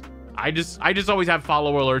worries. I just always have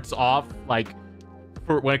follower alerts off, like,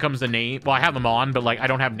 for when it comes to name. Well, I have them on, but like I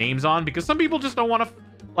don't have names on because some people just don't want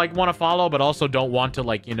to follow, but also don't want to,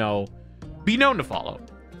 like, you know, be known to follow.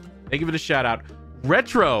 Thank you for the shout out.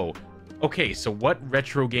 Retro. Okay, so what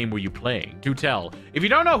retro game were you playing? Do tell. If you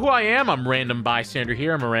don't know who I am, I'm Random Bystander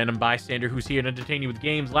here. I'm a random bystander who's here to entertain you with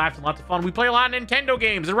games, laughs, and lots of fun. We play a lot of Nintendo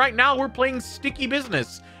games, and right now we're playing Sticky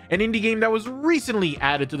Business, an indie game that was recently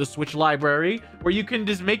added to the Switch library, where you can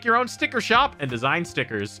just make your own sticker shop and design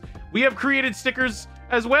stickers. We have created stickers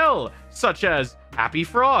as well, such as Happy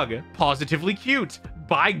Frog, Positively Cute,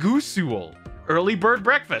 By Gooseul, Early Bird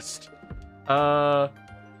Breakfast,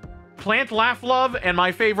 Plant Laugh Love, and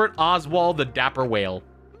my favorite, Oswald the Dapper Whale.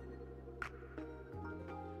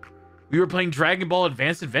 We were playing Dragon Ball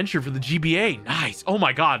Advanced Adventure for the GBA. Nice. Oh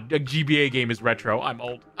my god, a GBA game is retro. I'm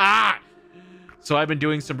old. Ah! So I've been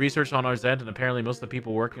doing some research on RZ, and apparently most of the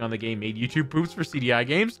people working on the game made YouTube proofs for CDI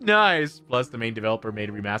games. Nice. Plus, the main developer made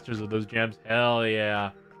remasters of those gems. Hell yeah.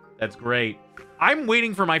 That's great. I'm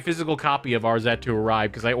waiting for my physical copy of RZ to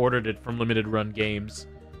arrive because I ordered it from Limited Run Games.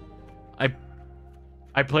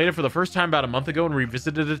 I played it for the first time about a month ago and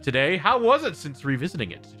revisited it today. How was it since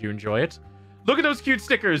revisiting it? Did you enjoy it? Look at those cute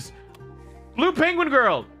stickers. Blue Penguin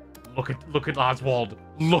Girl. Look at Oswald.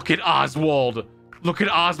 Look at Oswald. Look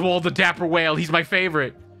at Oswald the Dapper Whale. He's my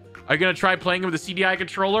favorite. Are you going to try playing with the CDI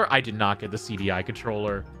controller? I did not get the CDI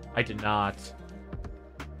controller. I did not.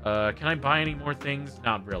 Can I buy any more things?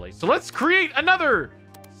 Not really. So let's create another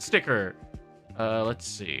sticker. Let's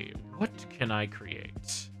see. What can I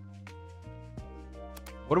create?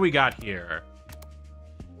 What do we got here?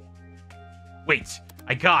 Wait,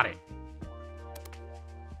 I got it.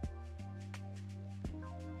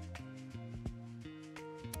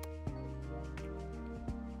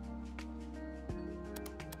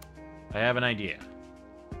 I have an idea.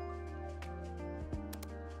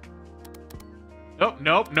 Nope,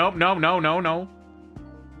 nope, nope, no, no, no, no.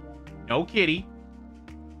 No kitty.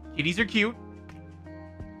 Kitties are cute.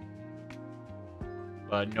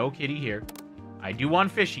 But no kitty here. I do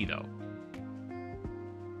want fishy, though.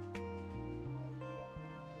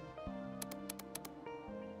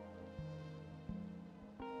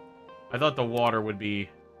 I thought the water would be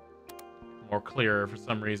more clearer for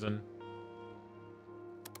some reason.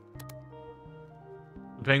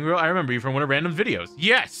 Blue Penguin Girl, I remember you from one of Random's videos.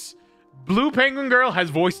 Yes! Blue Penguin Girl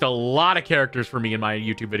has voiced a lot of characters for me in my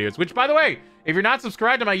YouTube videos, which, by the way, if you're not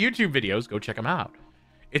subscribed to my YouTube videos, go check them out.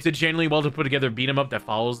 It's a genuinely well put together beat 'em up that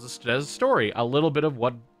follows the story. A little bit of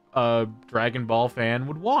what a Dragon Ball fan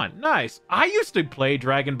would want. Nice. I used to play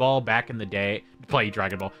Dragon Ball back in the day. I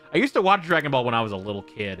used to watch Dragon Ball when I was a little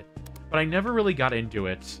kid, but I never really got into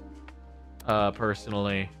it,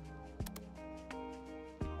 personally.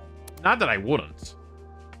 Not that I wouldn't.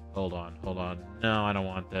 Hold on. No, I don't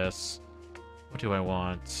want this. What do I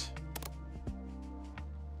want?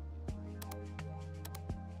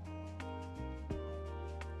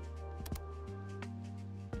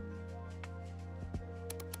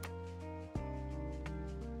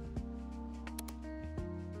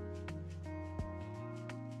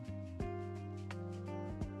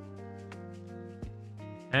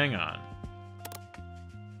 Hang on.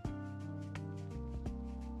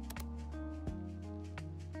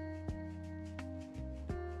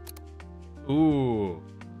 Ooh,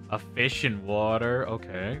 a fish in water.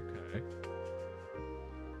 Okay.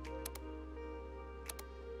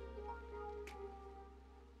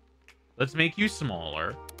 Let's make you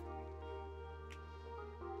smaller.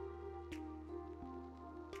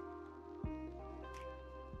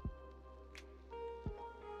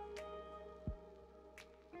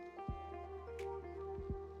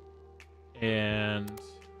 And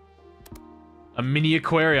a mini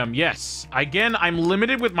aquarium. Yes. Again, I'm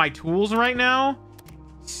limited with my tools right now,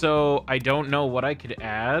 so I don't know what I could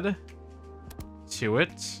add to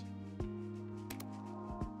it.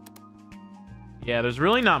 Yeah, there's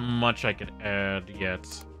really not much I could add yet.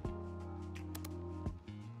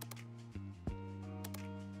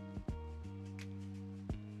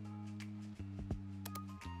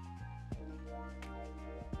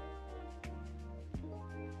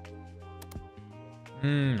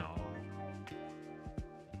 No.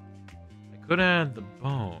 I could add the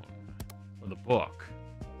bone or the book.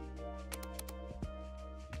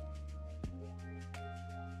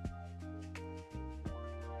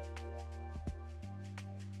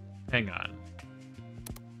 Hang on.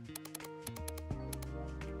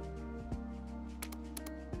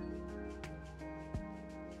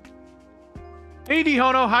 Hey,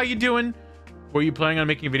 Dihono, how you doing? Were you planning on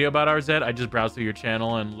making a video about RZ? I just browsed through your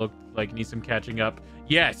channel and looked like need some catching up.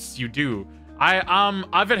 Yes, you do.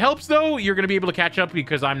 If it helps though, you're gonna be able to catch up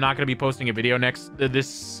because I'm not gonna be posting a video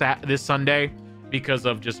this Sunday because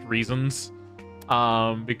of just reasons.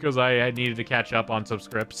 Because I needed to catch up on some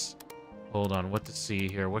scripts. Hold on, what to see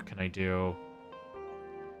here? What can I do?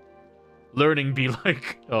 Learning be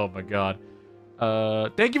like. Oh my god.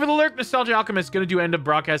 Thank you for the lurk, Nostalgia Alchemist. Gonna do end of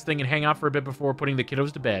broadcast thing and hang out for a bit before putting the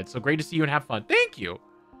kiddos to bed. So great to see you and have fun. Thank you.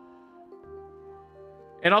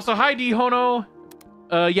 And also, hi, Dihono.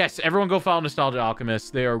 Yes, everyone go follow Nostalgia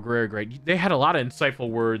Alchemist. They are very great. They had a lot of insightful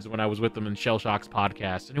words when I was with them in Shell Shock's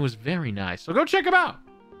podcast, and it was very nice. So go check them out.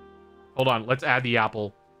 Hold on, let's add the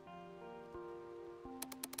apple.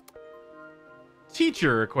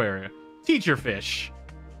 Teacher aquarium. Teacher fish.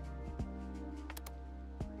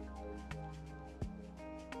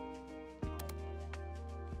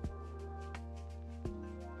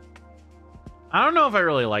 I don't know if I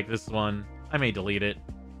really like this one. I may delete it.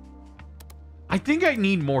 I think I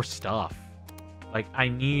need more stuff. Like, I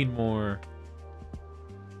need more...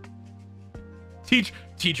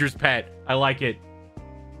 Teacher's pet. I like it.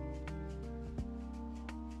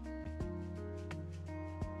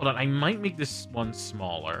 Hold on, I might make this one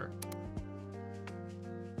smaller.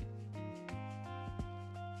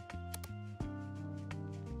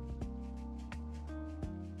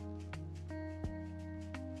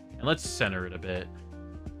 And let's center it a bit.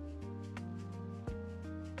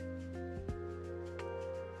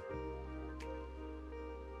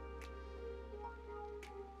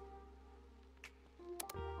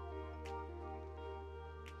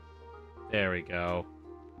 There we go.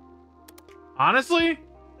 Honestly?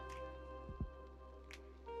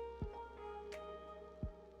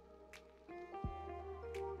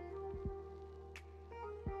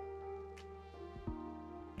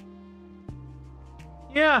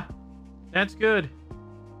 Yeah, that's good.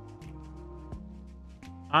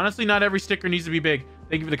 Honestly, not every sticker needs to be big.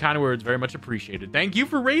 Thank you for the kind words. Very much appreciated. Thank you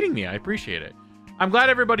for rating me. I appreciate it. I'm glad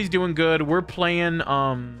everybody's doing good. We're playing,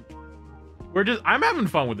 I'm having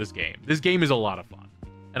fun with this game. This game is a lot of fun.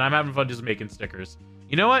 And I'm having fun just making stickers.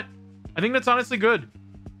 You know what? I think that's honestly good.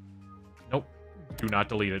 Nope. Do not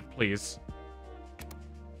delete it, please.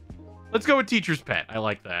 Let's go with Teacher's Pet. I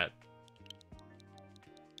like that.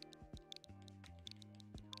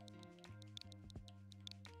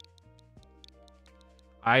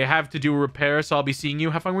 I have to do a repair, so I'll be seeing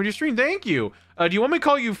you. Have fun with your stream. Thank you. Do you want me to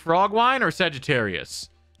call you Frogwine or Sagittarius?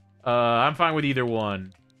 I'm fine with either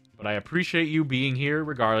one. But I appreciate you being here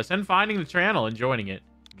regardless. And finding the channel and joining it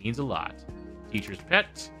means a lot. Teacher's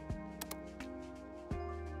Pet.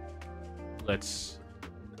 Let's...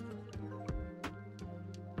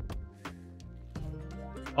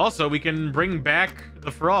 Also, we can bring back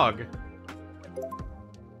the frog.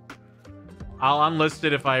 I'll unlist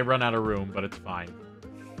it if I run out of room, but it's fine.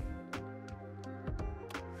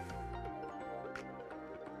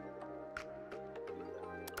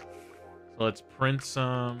 So let's print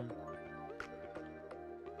some.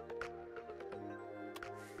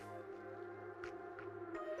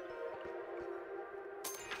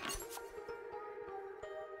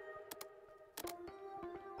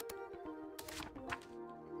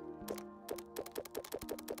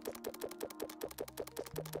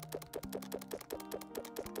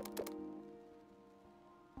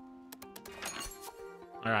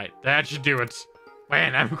 Alright, that should do it.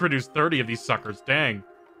 Man, I've produced 30 of these suckers. Dang.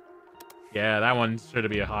 Yeah, that one's sure to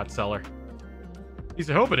be a hot seller. At least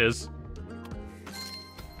I hope it is.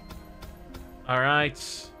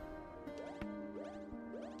 Alright.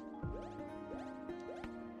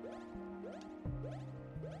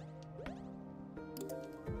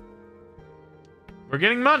 We're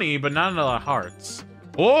getting money, but not a lot of hearts.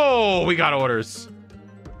 Whoa, we got orders.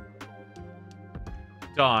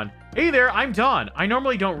 Dawn. Hey there, I'm Dawn. I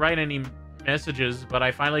normally don't write any messages, but I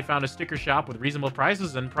finally found a sticker shop with reasonable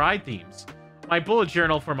prices and pride themes. My bullet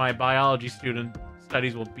journal for my biology student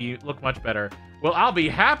studies will look much better. Well, I'll be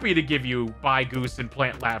happy to give you Buy Goose and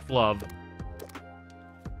Plant Laugh Love.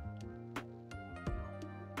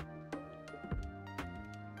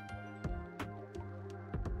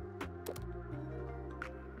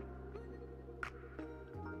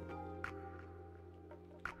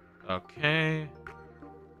 Okay.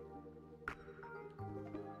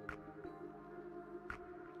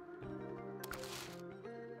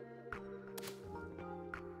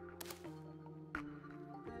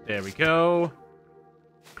 There we go.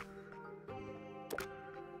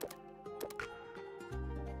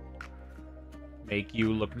 Make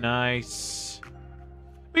you look nice.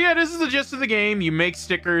 But yeah, this is the gist of the game. You make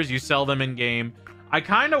stickers, you sell them in game. I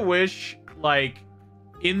kind of wish, like,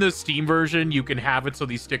 in the Steam version, you can have it so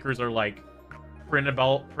these stickers are, like,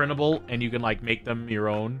 printable, and you can, like, make them your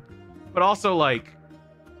own. But also, like,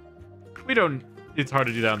 it's hard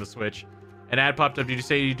to do that on the Switch. An ad popped up. Did you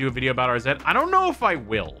say you do a video about RZ? I don't know if I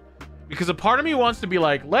will. Because a part of me wants to be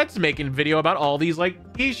like, let's make a video about all these,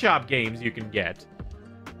 like, eShop games you can get.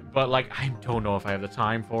 But, like, I don't know if I have the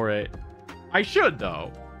time for it. I should,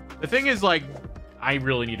 though. The thing is, like, I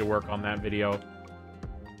really need to work on that video.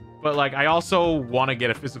 But, like, I also want to get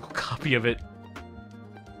a physical copy of it.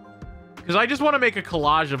 Because I just want to make a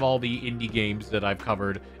collage of all the indie games that I've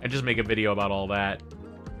covered. And just make a video about all that.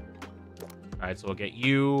 Alright, so we'll get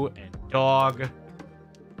you and dog.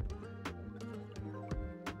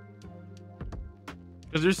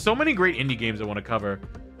 Because there's so many great indie games I want to cover.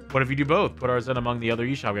 What if you do both? Put RZ among the other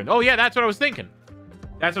eShop games. Oh, yeah, that's what I was thinking.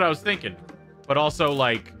 That's what I was thinking. But also,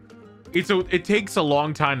 like, it takes a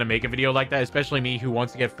long time to make a video like that, especially me who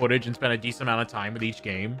wants to get footage and spend a decent amount of time with each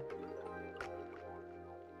game.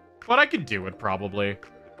 But I could do it, probably.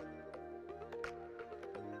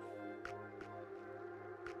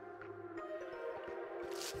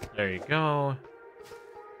 There you go.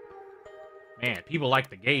 Man, people like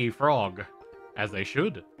the gay frog. As they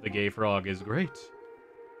should. The gay frog is great.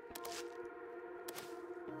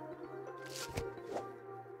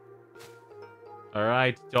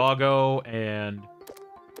 Alright, doggo and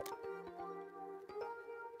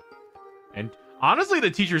honestly, the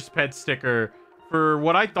Teacher's Pet sticker, for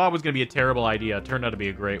what I thought was going to be a terrible idea, turned out to be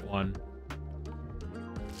a great one.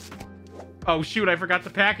 Oh shoot, I forgot to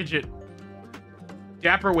package it.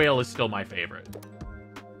 Dapper Whale is still my favorite.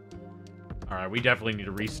 Alright, we definitely need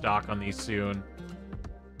to restock on these soon.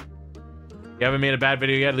 You haven't made a bad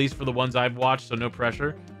video yet, at least for the ones I've watched, so no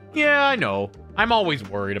pressure. Yeah, I know. I'm always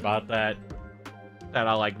worried about that. That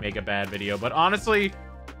I'll, like, make a bad video. But honestly,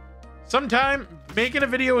 sometime making a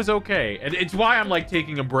video is okay. And it's why I'm, like,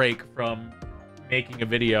 taking a break from making a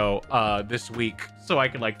video this week. So I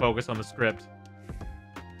can, like, focus on the script.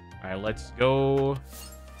 Alright, let's go.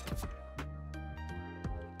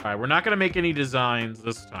 Alright, we're not going to make any designs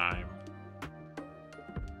this time.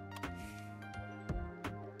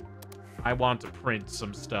 I want to print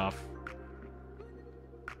some stuff.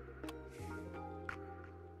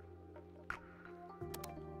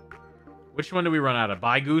 Which one do we run out of?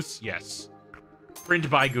 Bygoose? Yes. Print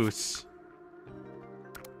Bygoose.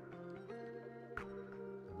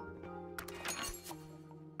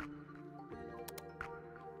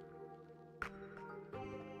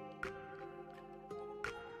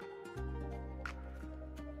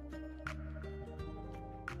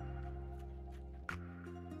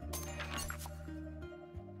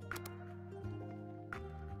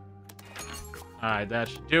 Alright, that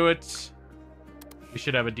should do it. We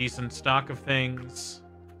should have a decent stock of things.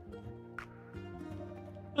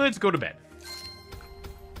 Let's go to bed.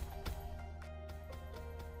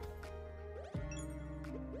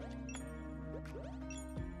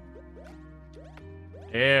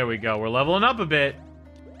 There we go. We're leveling up a bit.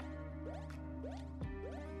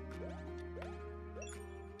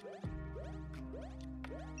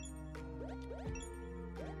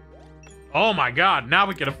 Oh my god, now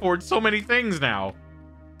we can afford so many things now.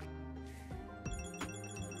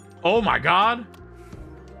 Oh my god.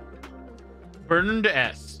 Burned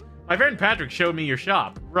S. My friend Patrick showed me your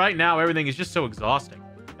shop. Right now, everything is just so exhausting.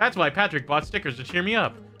 That's why Patrick bought stickers to cheer me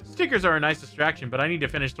up. Stickers are a nice distraction, but I need to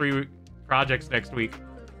finish 3 projects next week.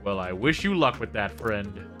 Well, I wish you luck with that,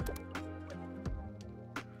 friend.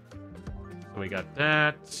 So we got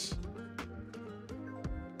that.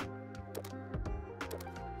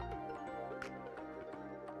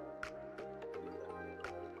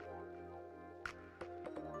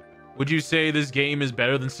 Would you say this game is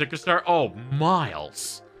better than Sticker Star? Oh,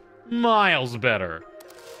 miles. Miles better.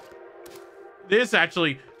 This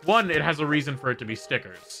actually, one, it has a reason for it to be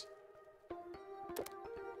stickers.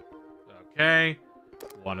 Okay.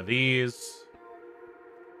 One of these.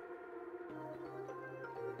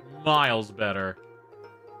 Miles better.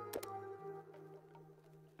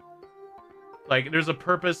 Like, there's a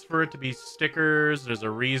purpose for it to be stickers. There's a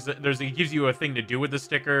reason. It gives you a thing to do with the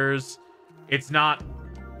stickers. It's not...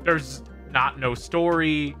 There's no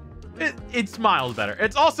story. It's miles better.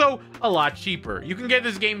 It's also a lot cheaper. You can get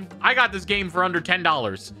this game... I got this game for under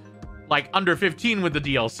 $10. Like, under $15 with the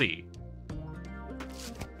DLC.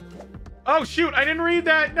 Oh, shoot. I didn't read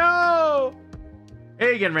that. No!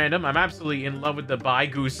 Hey again, Random. I'm absolutely in love with the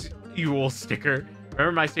Bygoose Yule sticker.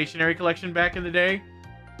 Remember my stationery collection back in the day?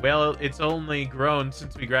 Well, it's only grown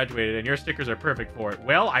since we graduated, and your stickers are perfect for it.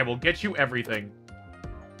 Well, I will get you everything.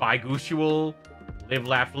 Bygoose Yule... Live,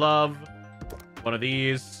 laugh, love. One of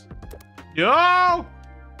these. No!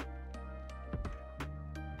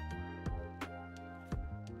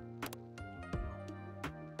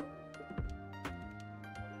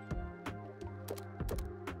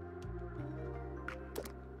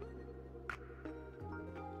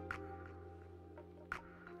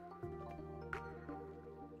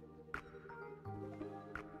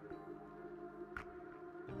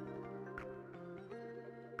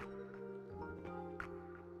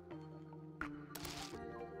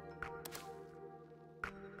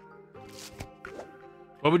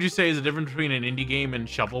 What would you say is the difference between an indie game and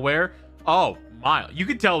shovelware? Oh, you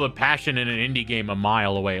could tell the passion in an indie game a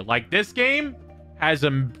mile away. Like, this game has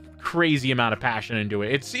a crazy amount of passion into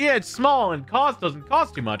it. It's small and doesn't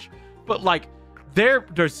cost too much, but like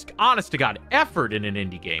there's honest to God effort in an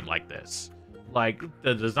indie game like this. Like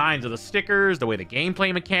the designs of the stickers, the way the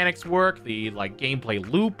gameplay mechanics work, the like gameplay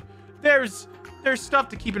loop. There's stuff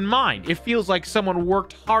to keep in mind. It feels like someone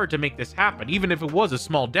worked hard to make this happen, even if it was a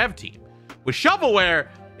small dev team. With shovelware,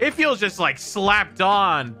 it feels just like slapped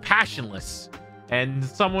on, passionless. And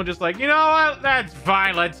someone just like, you know what? That's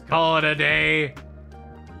fine. Let's call it a day.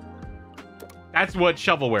 That's what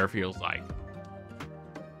shovelware feels like.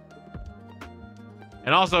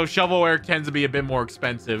 And also, shovelware tends to be a bit more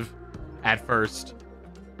expensive at first.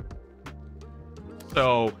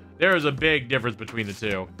 So, there is a big difference between the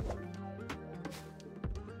two.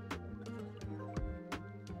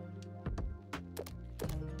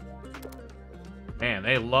 Man,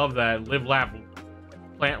 they love that live, laugh,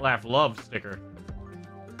 plant, laugh, love sticker.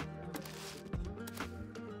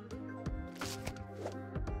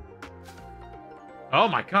 Oh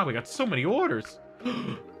my god, we got so many orders.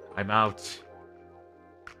 I'm out.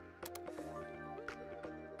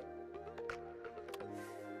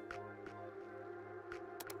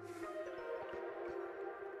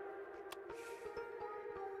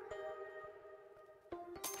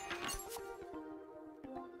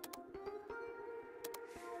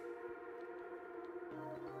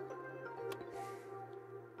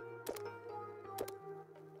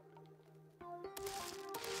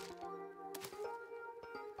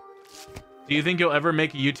 Do you think you'll ever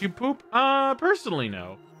make a YouTube poop? Personally,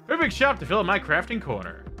 no. Perfect shop to fill up my crafting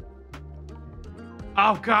corner.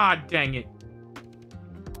 Oh, God dang it.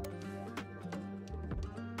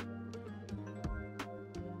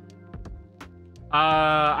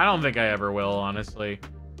 I don't think I ever will, honestly.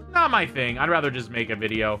 Not my thing. I'd rather just make a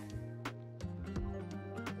video.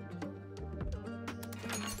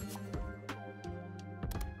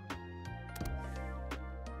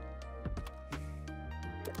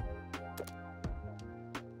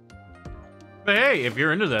 But hey, if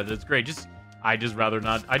you're into that, that's great. I'd just rather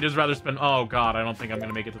not. I'd just rather spend... Oh, God, I don't think I'm going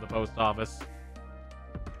to make it to the post office.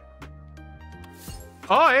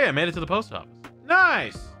 Oh, hey, I made it to the post office.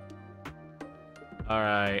 Nice!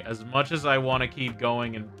 Alright, as much as I want to keep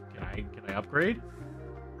going, and can I upgrade?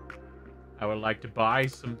 I would like to buy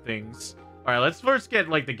some things. Alright, let's first get,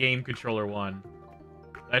 like, the game controller one.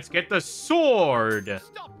 Let's get the sword!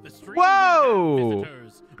 Whoa!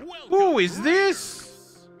 Who is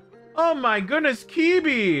this? Oh my goodness,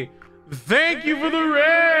 Kibi! Thank you for the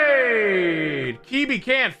raid! Kibi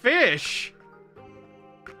can't fish!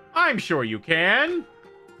 I'm sure you can!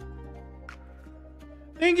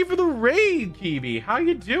 Thank you for the raid, Kibi! How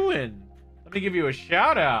you doing? Let me give you a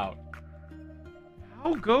shout out.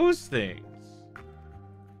 How goes things?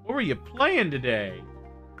 What were you playing today?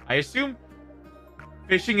 I assume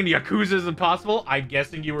fishing in Yakuza is impossible. I'm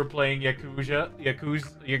guessing you were playing Yakuza.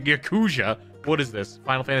 What is this?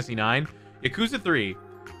 Final Fantasy IX? Yakuza 3.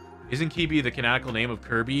 Isn't Kibi the canonical name of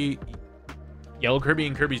Kirby? Yellow Kirby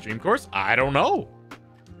and Kirby's Dream Course? I don't know.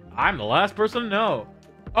 I'm the last person to know.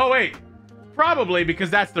 Oh, wait. Probably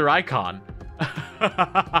because that's their icon.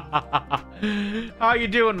 How you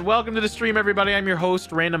doing? Welcome to the stream, everybody. I'm your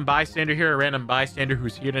host, Random Bystander here. A random bystander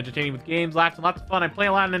who's here to entertain you with games, laughs, and lots of fun. I play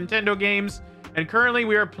a lot of Nintendo games. And currently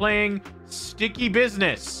we are playing Sticky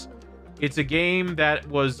Business. It's a game that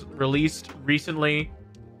was released recently,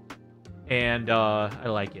 and I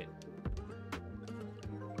like it.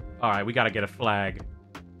 Alright, we gotta get a flag.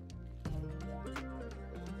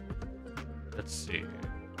 Let's see.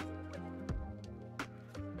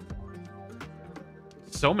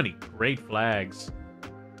 So many great flags.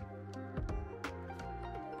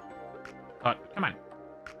 Come on.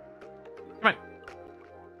 Come on.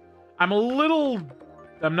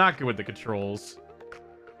 I'm not good with the controls.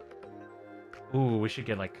 Ooh, we should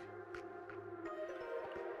get, like...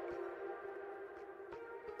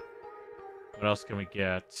 What else can we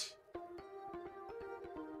get?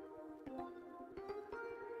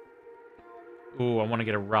 Ooh, I want to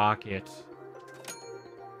get a rocket.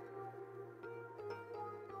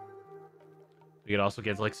 We could also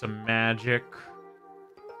get, like, some magic.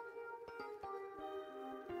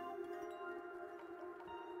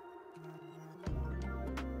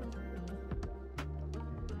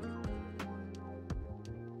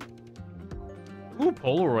 Ooh,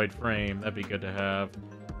 Polaroid frame. That'd be good to have.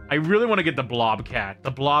 I really want to get the Blobcat.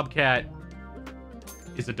 The Blobcat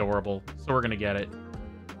is adorable, so we're gonna get it.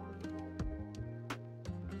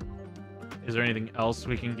 Is there anything else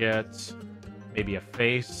we can get? Maybe a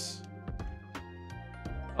face?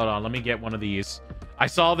 Hold on, let me get one of these. I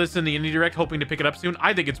saw this in the Indie Direct, hoping to pick it up soon.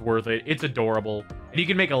 I think it's worth it. It's adorable. And you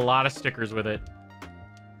can make a lot of stickers with it.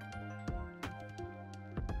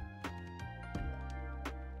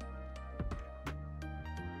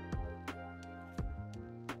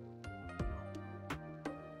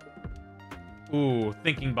 Ooh,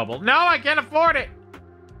 thinking bubble. No, I can't afford it!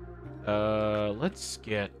 Let's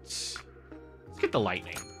get the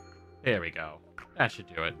lightning. There we go. That should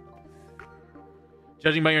do it.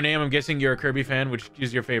 Judging by your name, I'm guessing you're a Kirby fan. Which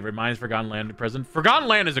is your favorite? Mine's Forgotten Land at present. Forgotten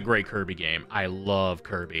Land is a great Kirby game. I love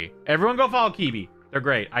Kirby. Everyone go follow Kibi. They're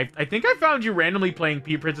great. I think I found you randomly playing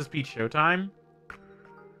Princess Peach Showtime.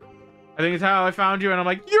 I think it's how I found you, and I'm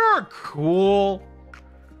like, you're cool.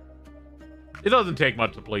 It doesn't take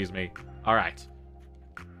much to please me. All right.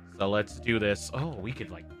 So let's do this. Oh, we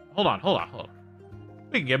could, like... Hold on.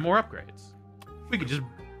 We can get more upgrades. We could just...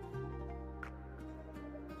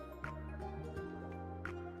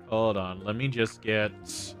 Hold on. Let me just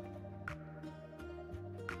get...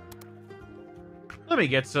 Let me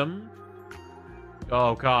get some...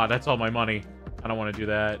 Oh, God. That's all my money. I don't want to do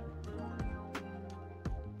that.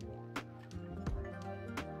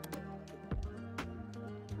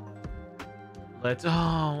 Let's...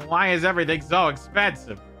 Oh, why is everything so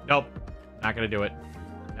expensive? Nope. Not gonna do it.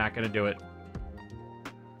 Not gonna do it.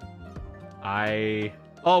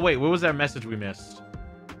 Oh, wait. What was that message we missed?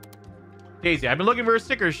 Daisy, I've been looking for a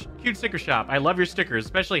cute sticker shop. I love your stickers,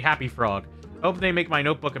 especially Happy Frog. Hope they make my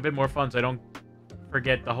notebook a bit more fun so I don't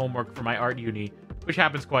forget the homework for my art uni, which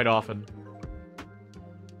happens quite often.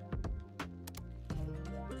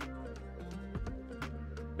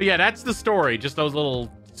 But yeah, that's the story. Just those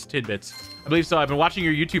little tidbits. I believe so. I've been watching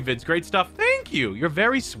your YouTube vids. Great stuff. Thank thank you. You're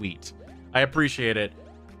very sweet. I appreciate it.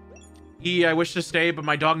 I wish to stay, but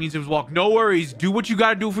my dog needs his walk. No worries. Do what you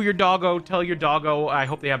gotta do for your doggo. Tell your doggo I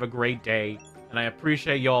hope they have a great day. And I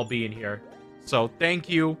appreciate y'all being here. So, thank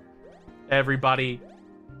you, everybody.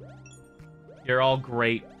 You're all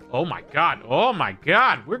great. Oh my god. Oh my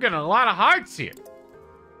god. We're getting a lot of hearts here.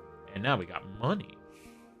 And now we got money.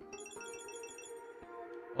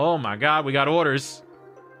 Oh my god, we got orders.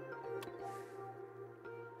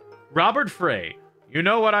 Robert Frey. You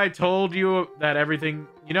know what I told you that everything...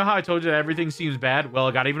 You know how I told you that everything seems bad? Well,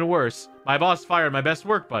 it got even worse. My boss fired my best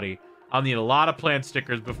work buddy. I'll need a lot of plant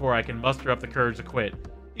stickers before I can muster up the courage to quit.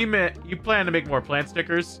 You plan to make more plant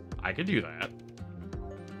stickers? I could do that.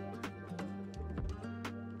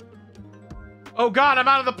 Oh god, I'm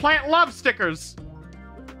out of the plant love stickers!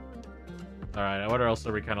 Alright, what else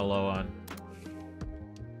are we kind of low on?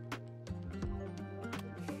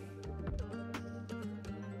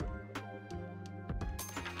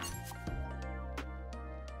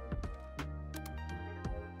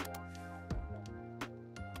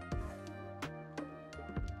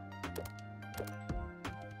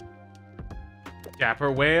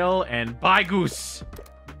 Dapper Whale and Bye Goose.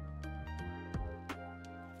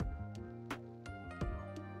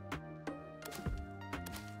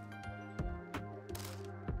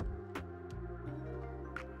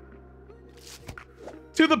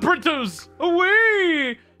 To the printers!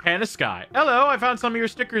 Away! Hannah Sky. Hello, I found some of your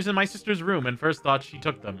stickers in my sister's room and first thought she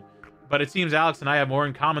took them. But it seems Alex and I have more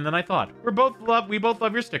in common than I thought. We both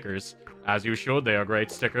love your stickers. As you should, they are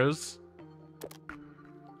great stickers.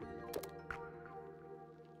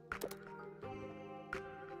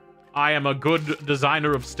 I am a good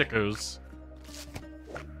designer of stickers.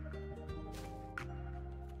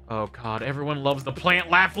 Oh god, everyone loves the plant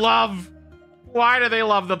laugh love! Why do they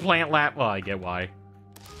love the plant laugh? Well, I get why.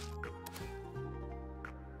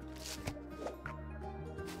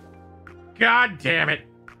 God damn it!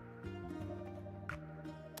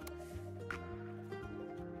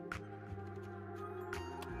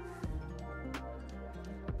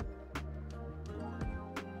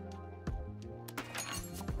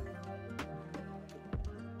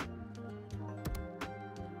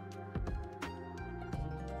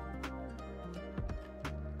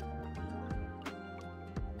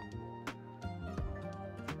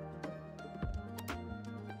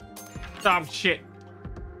 Oh, shit.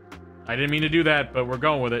 I didn't mean to do that, but we're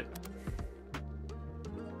going with it.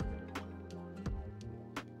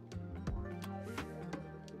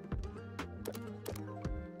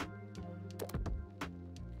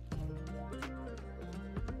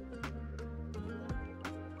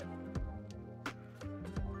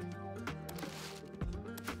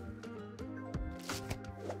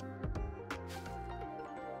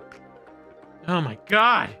 Oh my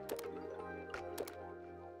god.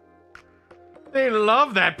 They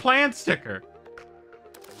love that plant sticker.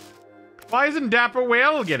 Why isn't Dapper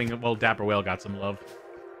Whale getting it? Well, Dapper Whale got some love.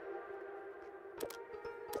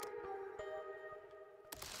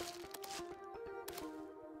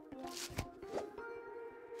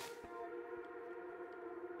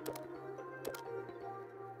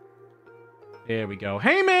 There we go.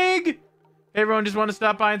 Hey, Meg! Hey, everyone, just want to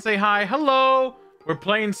stop by and say hi. Hello! We're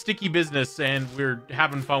playing Sticky Business, and we're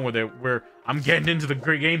having fun with it. I'm getting into the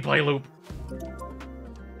gameplay loop.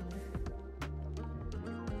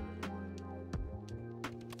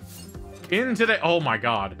 Oh my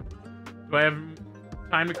god. Do I have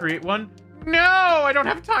time to create one? No! I don't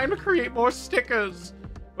have time to create more stickers.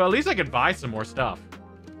 Well, at least I can buy some more stuff.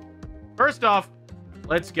 First off,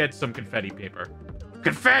 let's get some confetti paper.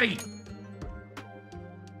 Confetti!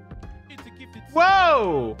 It's a gifted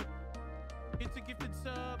Whoa! It's a gifted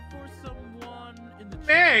sub for someone in the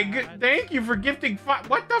Meg, chat. thank you for gifting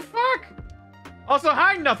what the fuck? Also,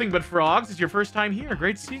 hi, Nothing But Frogs. It's your first time here.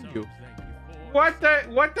 Great seeing you. What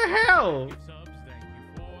the hell?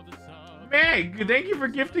 Meg, thank you for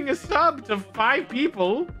gifting a sub to 5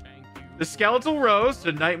 people. The Skeletal Rose,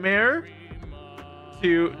 to Nightmare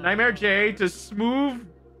J, to Smooth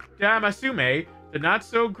Damasume, to Not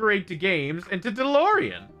So Great to Games, and to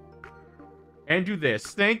DeLorean. And do this.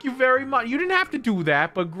 Thank you very much. You didn't have to do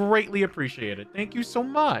that, but greatly appreciate it. Thank you so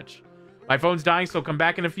much. My phone's dying, so come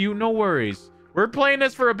back in a few. No worries. We're playing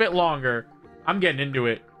this for a bit longer. I'm getting into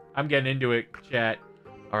it. Chat.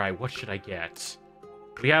 All right, what should I get?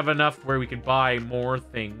 We have enough where we can buy more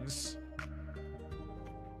things.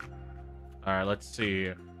 All right, let's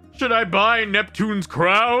see. Should I buy Neptune's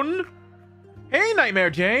crown? Hey, Nightmare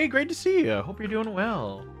J. Great to see you. Hope you're doing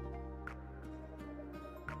well.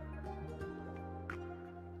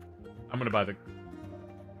 I'm gonna buy the...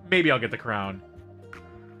 Maybe I'll get the crown.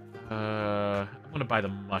 I'm gonna buy the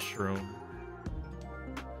mushroom.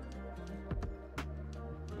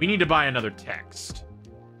 We need to buy another text.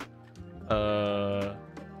 Hi,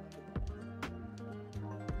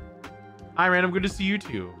 Random. Good to see you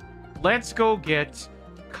too. Let's go get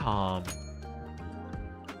calm.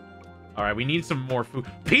 All right, we need some more food.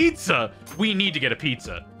 Pizza! We need to get a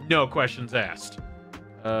pizza. No questions asked.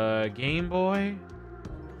 Game Boy?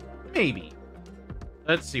 Maybe.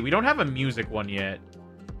 Let's see. We don't have a music one yet.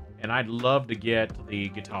 And I'd love to get the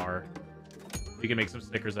guitar. We can make some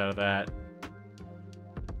stickers out of that.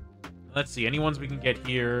 Let's see. Any ones we can get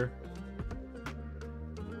here?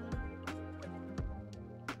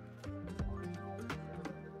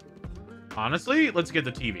 Honestly, let's get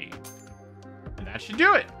the TV. And that should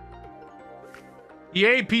do it.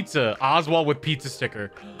 Yay, pizza. Oswald with pizza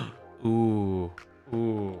sticker. Ooh.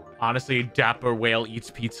 Ooh. Honestly, Dapper Whale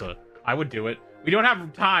eats pizza. I would do it. We don't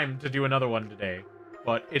have time to do another one today.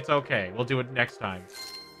 But it's okay. We'll do it next time.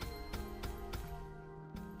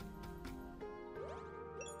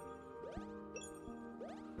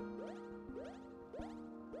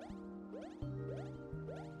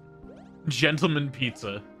 Gentleman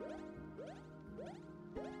pizza.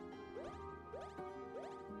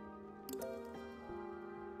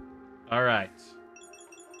 All right.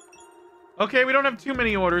 Okay, we don't have too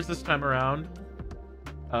many orders this time around.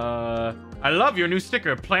 I love your new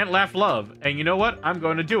sticker, Plant Laugh Love. And you know what? I'm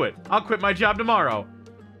going to do it. I'll quit my job tomorrow.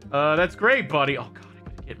 That's great, buddy. Oh, God, I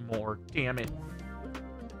gotta get more. Damn it.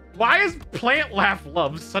 Why is Plant Laugh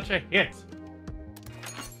Love such a hit?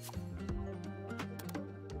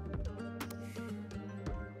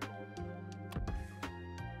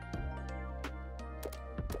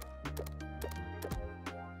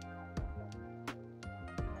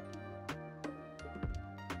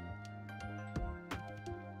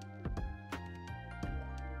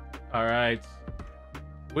 All right.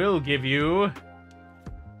 We'll give you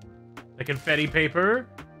the confetti paper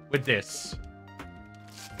with this.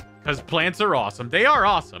 Because plants are awesome. They are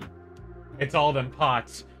awesome. It's all them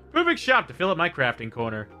pots. Perfect shop to fill up my crafting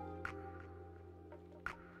corner.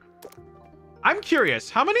 I'm curious,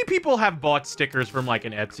 how many people have bought stickers from like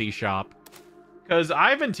an Etsy shop? Because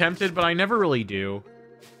I've been tempted, but I never really do.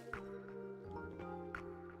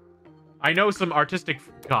 I know some artistic...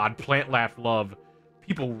 God, Plant Laugh Love.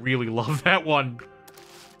 People really love that one.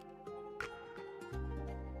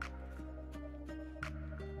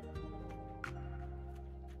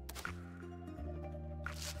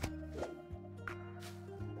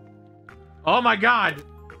 Oh my God.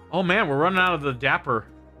 Oh man, we're running out of the Dapper.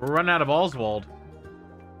 We're running out of Oswald.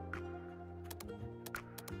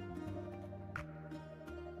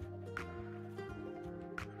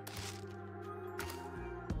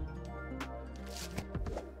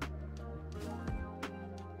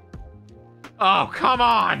 Oh, come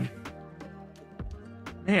on!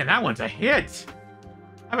 Man, that one's a hit!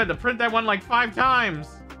 I've had to print that one like 5 times!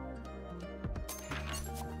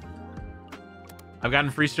 I've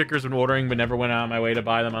gotten free stickers when ordering, but never went out of my way to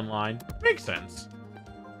buy them online. Makes sense.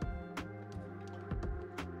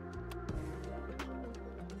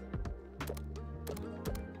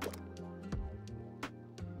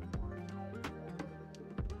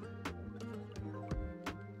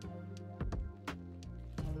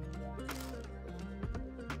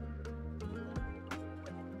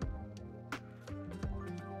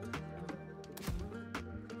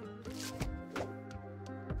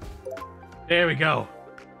 There we go.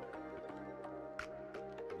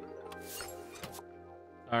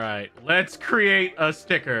 All right, let's create a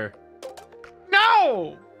sticker.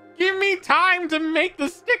 No! Give me time to make the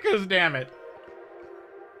stickers, damn it.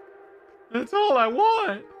 That's all I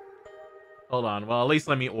want. Hold on. Well, at least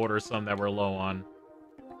let me order some that we're low on.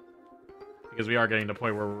 Because we are getting to the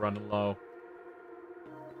point where we're running low.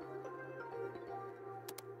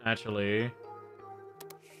 Actually,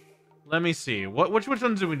 let me see. Which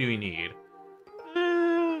ones do we need?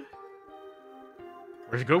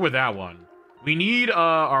 We're good with that one. We need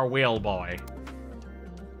our whale boy.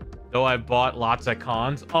 Though I bought lots at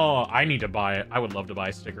cons. Oh, I need to buy it. I would love to buy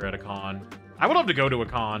a sticker at a con. I would love to go to a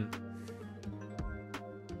con.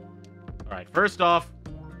 All right, first off,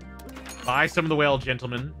 buy some of the whale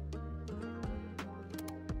gentlemen.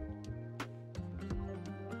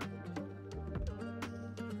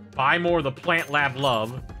 Buy more of the Plant Lab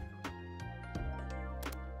Love.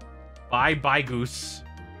 Buy Goose.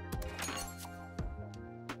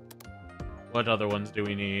 What other ones do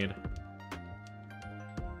we need?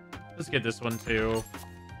 Let's get this one too.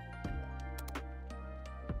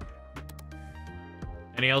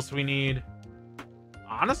 Any else we need?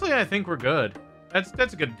 Honestly, I think we're good. That's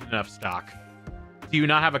a good enough stock. Do you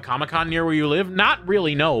not have a Comic-Con near where you live? Not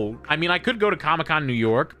really, no. I mean, I could go to Comic-Con New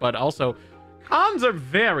York, but also cons are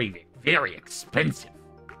very, very expensive.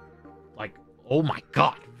 Oh my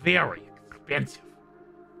god, very expensive.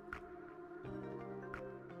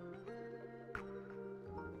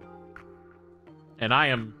 And I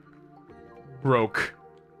am broke.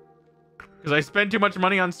 Because I spend too much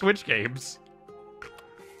money on Switch games.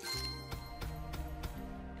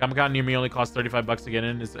 Comic-Con near me only costs 35 bucks to get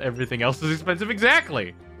in. Everything else is expensive.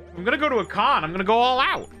 Exactly. I'm gonna go to a con. I'm gonna go all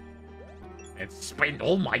out. And spend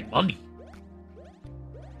all my money.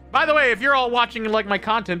 By the way, if you're all watching and like my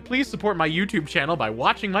content, please support my YouTube channel by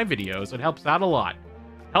watching my videos. It helps out a lot.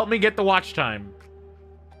 Help me get the watch time.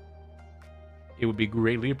 It would be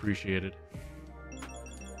greatly appreciated.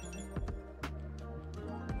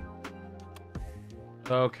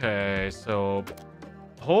 Okay, so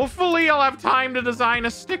hopefully I'll have time to design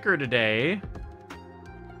a sticker today.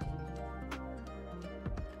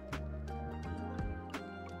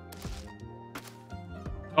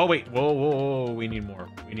 Oh, wait. Whoa, whoa, whoa. We need more.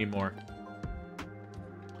 We need more.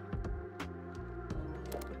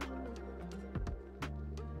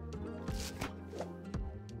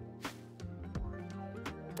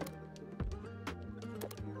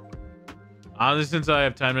 Honestly, since I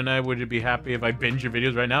have time tonight, would you be happy if I binge your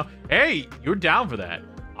videos right now? Hey, you're down for that.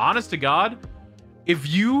 Honest to God,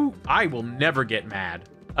 I will never get mad.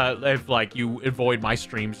 If, like, you avoid my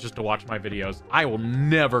streams just to watch my videos. I will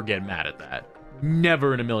never get mad at that.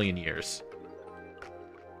 Never in a million years.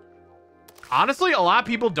 Honestly, a lot of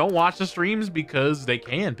people don't watch the streams because they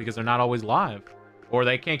can't, because they're not always live. Or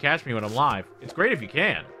they can't catch me when I'm live. It's great if you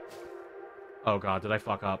can. Oh god, did I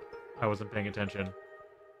fuck up? I wasn't paying attention.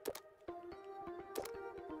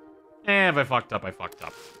 If I fucked up, I fucked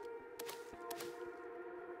up.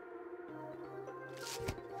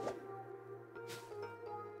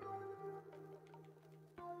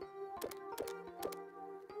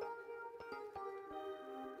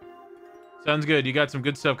 Sounds good. You got some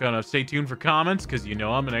good stuff coming up. Stay tuned for comments, because you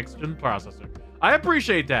know I'm an excellent processor. I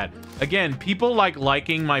appreciate that. Again, people like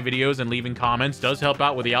liking my videos and leaving comments does help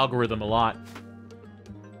out with the algorithm a lot.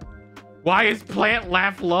 Why is Plant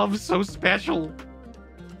Laugh Love so special?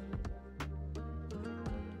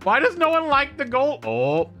 Why does no one like the gold?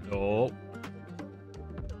 Oh, no.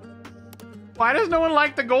 Why does no one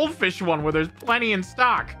like the goldfish one where there's plenty in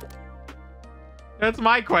stock? That's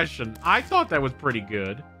my question. I thought that was pretty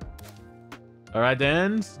good. All right,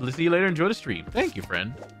 then. Let's see you later. Enjoy the stream. Thank you,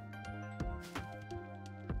 friend.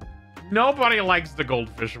 Nobody likes the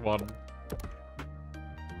goldfish one.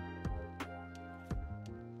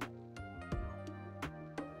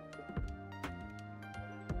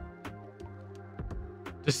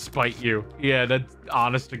 Despite you. Yeah, that's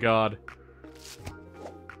honest to God.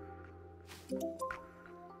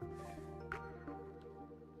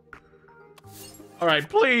 All right,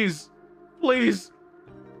 please. Please.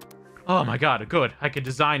 Oh my god, good. I could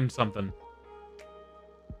design something.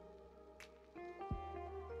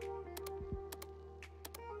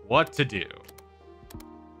 What to do?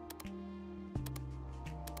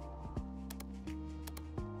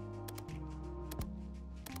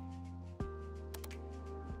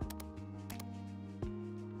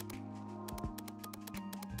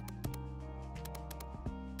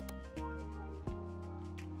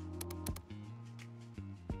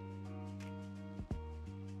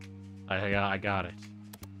 I got it.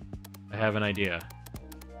 I have an idea.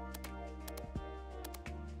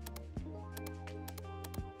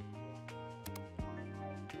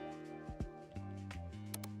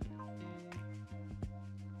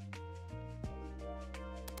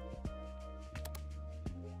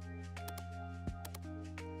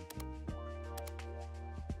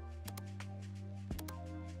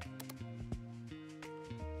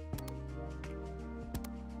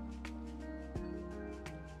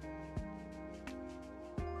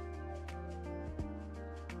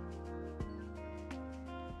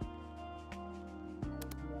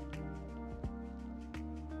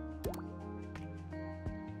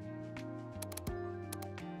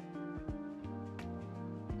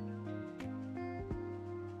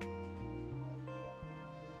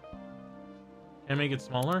 Can I make it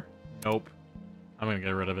smaller? Nope. I'm gonna get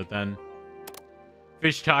rid of it then.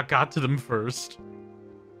 Fish Talk got to them first.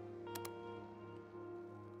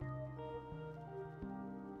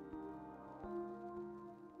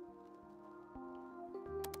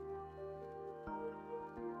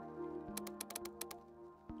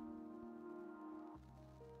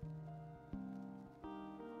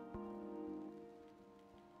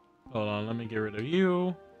 Hold on, let me get rid of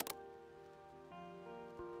you.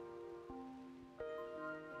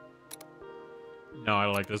 No, I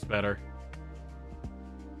like this better.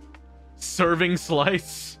 Serving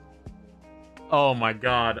slice. Oh my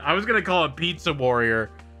god. I was gonna call it Pizza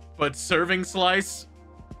Warrior, but serving slice?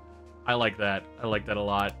 I like that. I like that a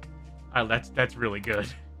lot. That's really good.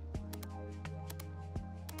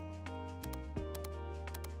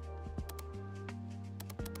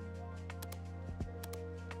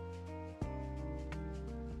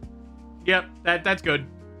 Yep, that's good.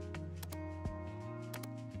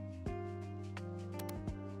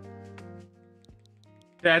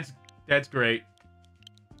 That's great.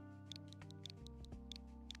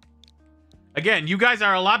 Again, you guys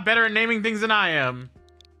are a lot better at naming things than I am.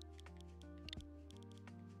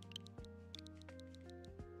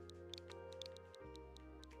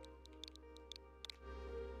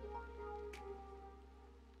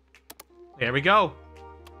 There we go.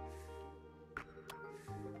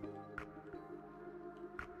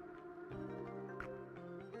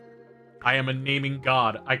 I am a naming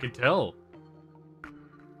god. I could tell.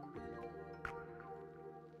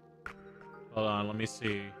 Hold on, let me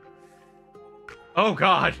see. Oh,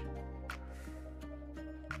 God.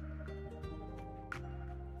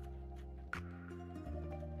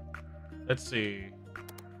 Let's see.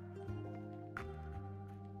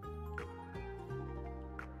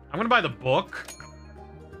 I'm gonna buy the book.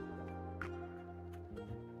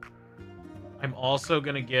 I'm also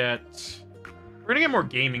gonna get... We're gonna get more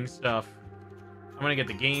gaming stuff. I'm gonna get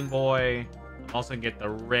the Game Boy. I'm also gonna get the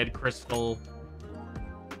red crystal.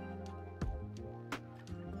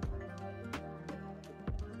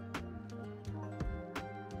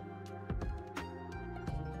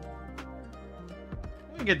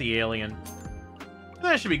 I'm gonna get the alien.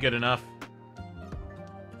 That should be good enough.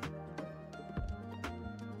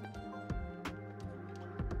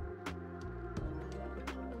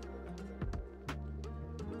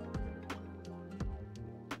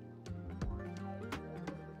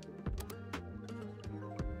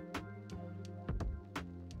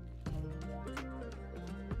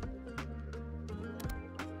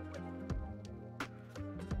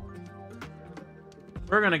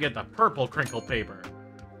 We're gonna get the purple crinkle paper.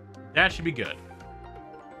 That should be good.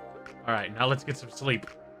 Alright, now let's get some sleep.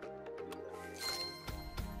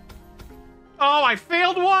 Oh, I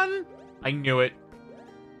failed one? I knew it.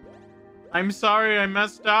 I'm sorry, I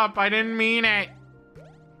messed up. I didn't mean it.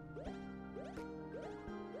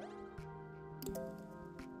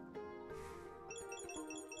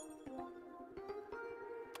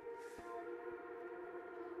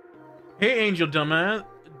 Hey, Angel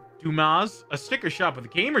Dumas, a sticker shop with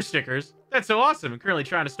gamer stickers? That's so awesome. I'm currently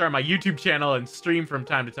trying to start my YouTube channel and stream from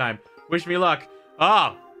time to time. Wish me luck.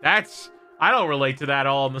 Oh, that's... I don't relate to that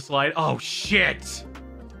all in the slide. Oh, shit.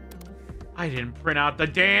 I didn't print out the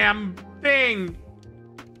damn thing.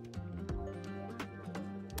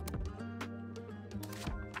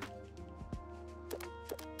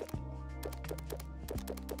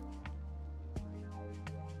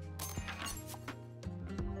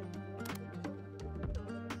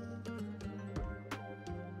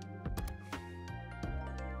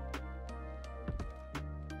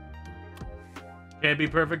 Can't be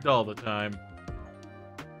perfect all the time.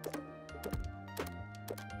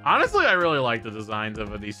 Honestly, I really like the designs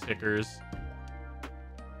of these stickers.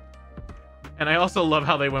 And I also love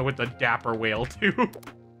how they went with the dapper whale, too.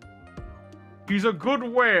 He's a good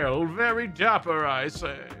whale, very dapper, I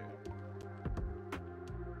say.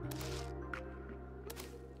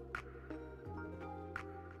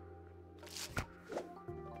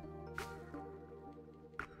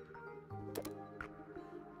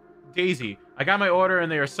 Daisy, I got my order and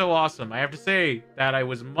they are so awesome. I have to say that I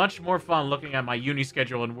was much more fun looking at my uni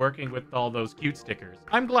schedule and working with all those cute stickers.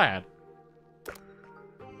 I'm glad.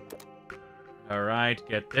 Alright,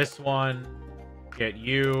 get this one. Get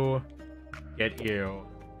you. Get you.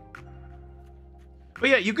 But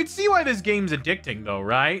yeah, you could see why this game's addicting though,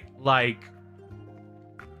 right? Like,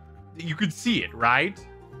 you could see it, right?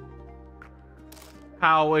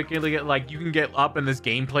 How it can get, like, you can get up in this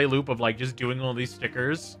gameplay loop of like just doing all these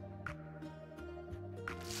stickers.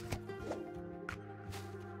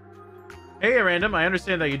 Hey, Random, I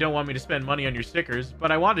understand that you don't want me to spend money on your stickers,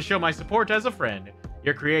 but I want to show my support as a friend.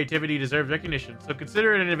 Your creativity deserves recognition, so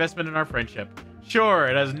consider it an investment in our friendship. Sure,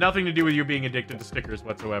 it has nothing to do with you being addicted to stickers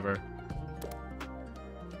whatsoever.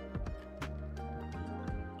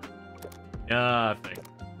 Nothing.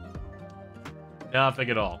 Nothing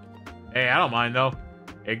at all. Hey, I don't mind, though.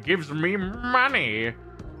 It gives me money.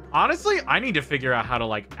 Honestly, I need to figure out how to,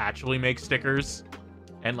 like, actually make stickers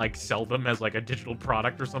and, like, sell them as, like, a digital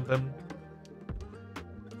product or something.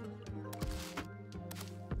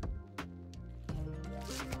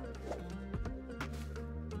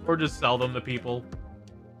 Or just sell them to people.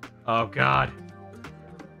 Oh, God.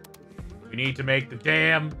 We need to make the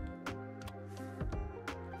damn...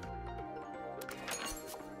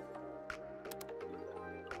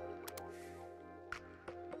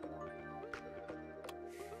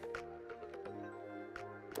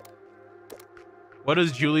 What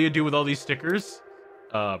does Julia do with all these stickers?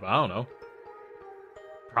 I don't know.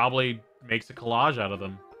 Probably makes a collage out of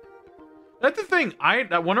them. That's the thing. One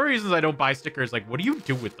of the reasons I don't buy stickers, like, what do you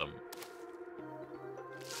do with them?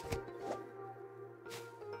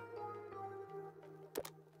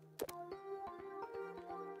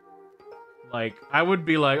 Like, I would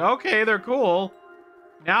be like, okay, they're cool.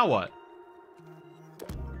 Now what?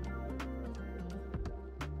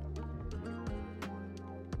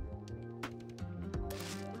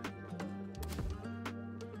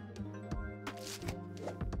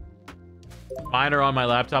 Mine are on my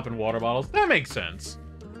laptop and water bottles. That makes sense.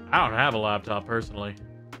 I don't have a laptop personally.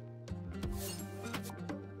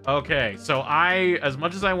 Okay, so as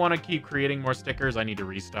much as I want to keep creating more stickers, I need to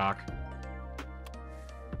restock.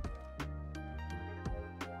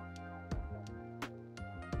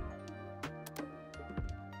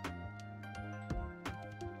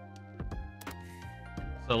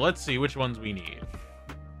 So let's see which ones we need.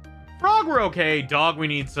 Frog, we're okay. Dog, we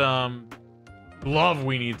need some. Glove,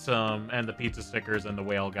 we need some. And the pizza stickers and the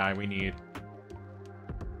whale guy we need.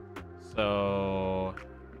 So...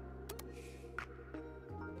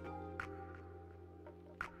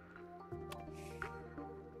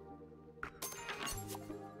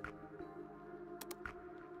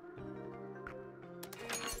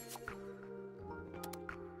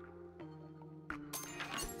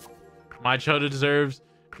 My childhood deserves.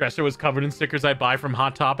 Dresser was covered in stickers I buy from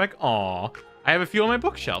Hot Topic. Aw. I have a few on my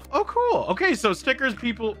bookshelf. Oh, cool. Okay, so stickers,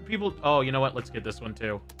 people... Oh, you know what? Let's get this one,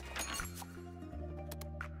 too.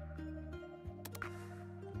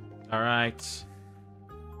 All right.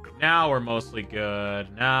 Now we're mostly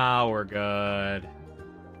good. Now we're good.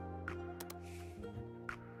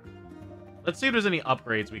 Let's see if there's any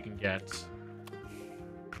upgrades we can get.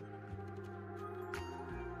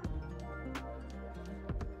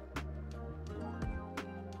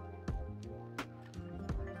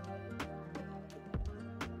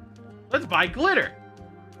 Let's buy glitter.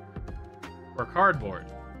 Or cardboard.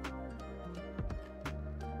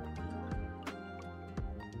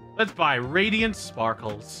 Let's buy Radiant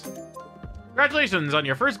Sparkles. Congratulations on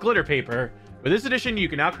your first glitter paper. With this edition, you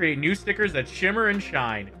can now create new stickers that shimmer and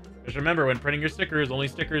shine. Just remember, when printing your stickers, only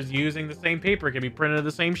stickers using the same paper can be printed on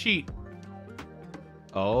the same sheet.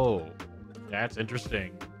 Oh, that's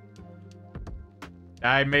interesting.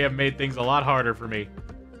 I may have made things a lot harder for me.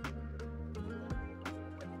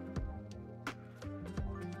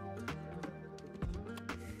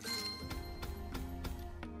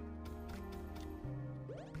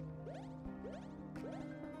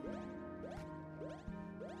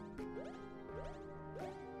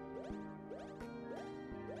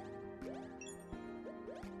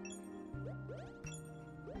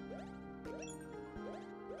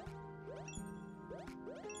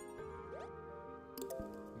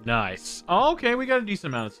 Nice. Oh, okay, we got a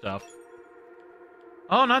decent amount of stuff.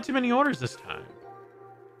 Oh, not too many orders this time.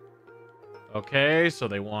 Okay, so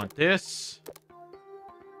they want this.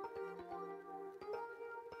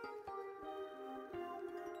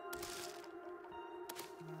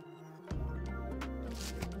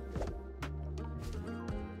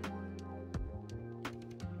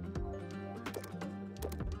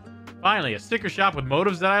 Finally, a sticker shop with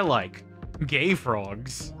motives that I like. Gay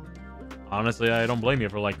frogs. Honestly, I don't blame you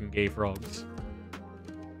for liking gay frogs.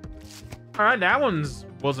 Alright, that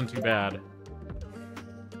wasn't too bad.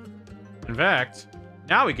 In fact,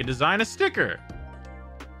 now we can design a sticker.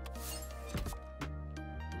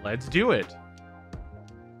 Let's do it.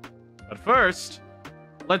 But first,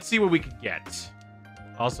 let's see what we could get.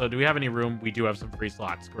 Also, do we have any room? We do have some free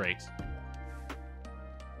slots. Great. So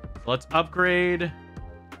let's upgrade.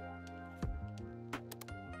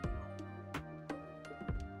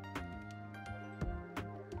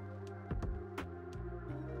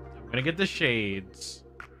 I'm gonna get the shades.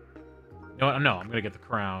 No, I'm gonna get the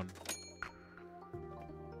crown.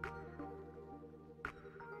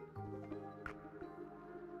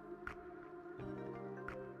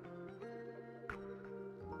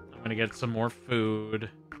 I'm gonna get some more food.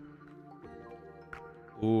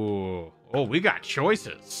 Ooh. Oh, we got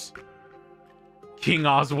choices. King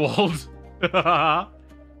Oswald. I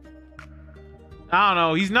don't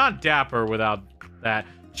know. He's not dapper without that.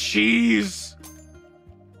 Cheese.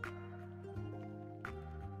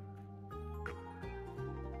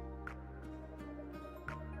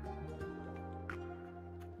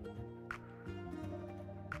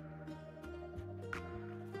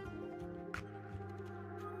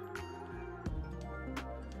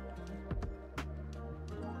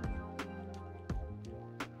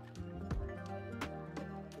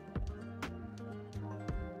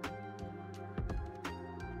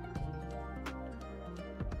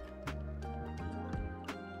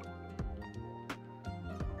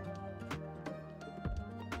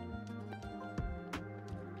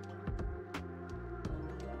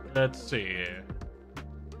 Let's see.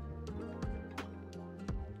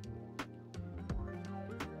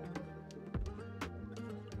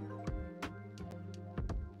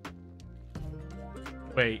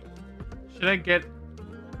 Wait. Should I get...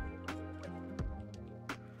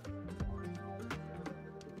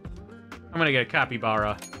 I'm gonna get a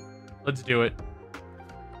capybara. Let's do it.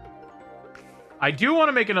 I do want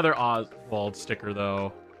to make another Oswald sticker,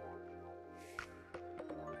 though.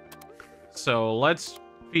 So let's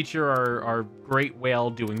feature our great whale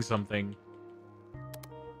doing something.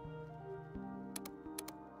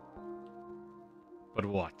 But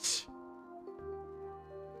what?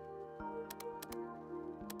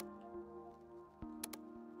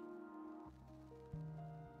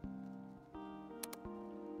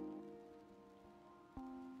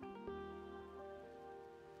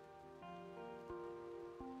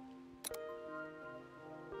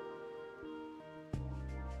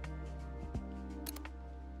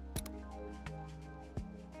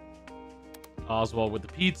 Oswald with the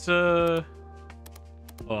pizza.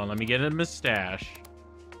 Hold on, let me get a mustache.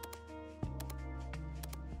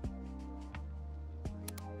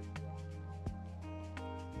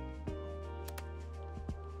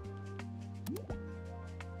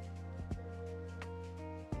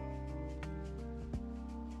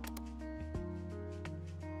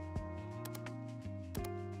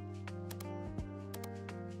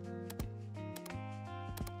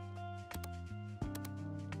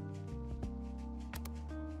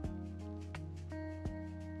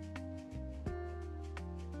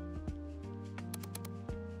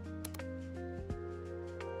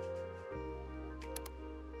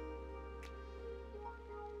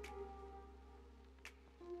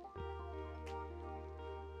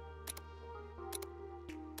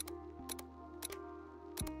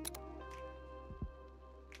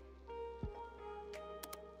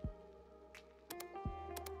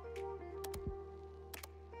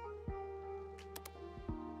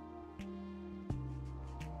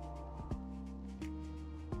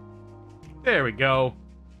 There we go.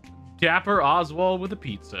 Dapper Oswald with a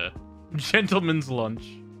pizza. Gentleman's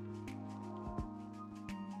lunch.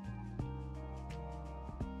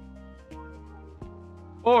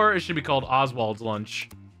 Or it should be called Oswald's lunch.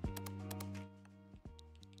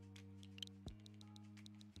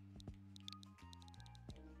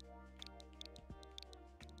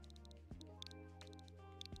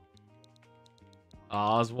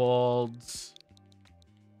 Oswald's.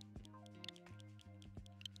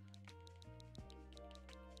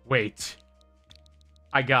 Wait.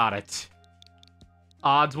 I got it.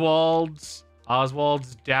 Oswald's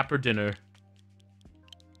Dapper Dinner.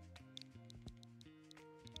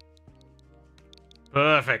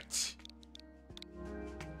 Perfect.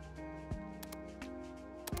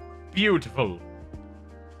 Beautiful.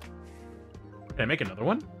 Can I make another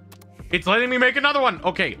one? It's letting me make another one.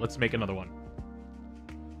 Okay, let's make another one.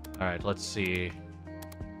 All right, let's see.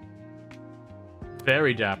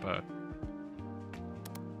 Very dapper.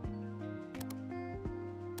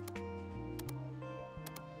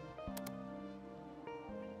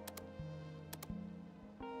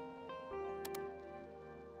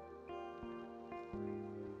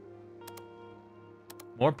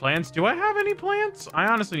 More plants? Do I have any plants? I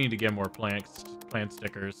honestly need to get more plant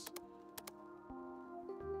stickers.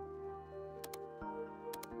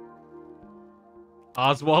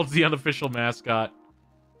 Oswald's the unofficial mascot.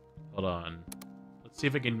 Hold on. Let's see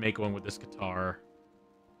if I can make one with this guitar.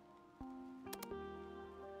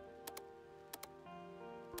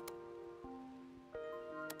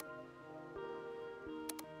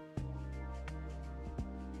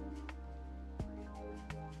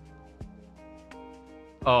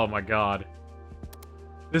 Oh my god.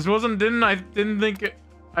 This wasn't, I didn't think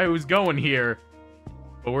I was going here.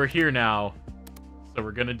 But we're here now. So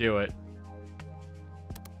we're gonna do it.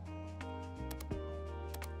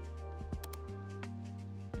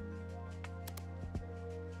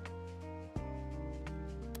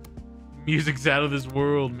 Music's out of this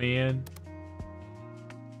world, man.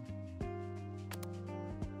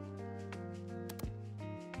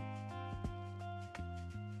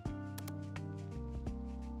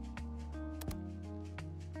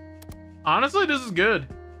 Honestly, this is good.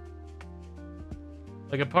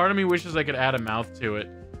 Like, a part of me wishes I could add a mouth to it.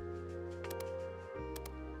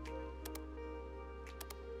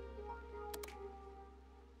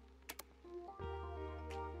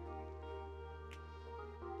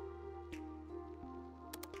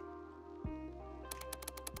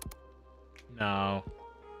 No.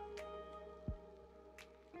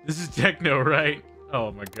 This is techno, right?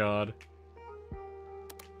 Oh my god.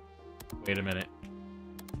 Wait a minute.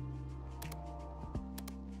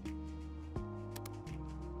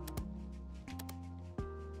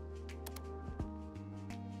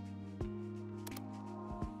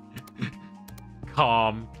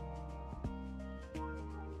 Calm.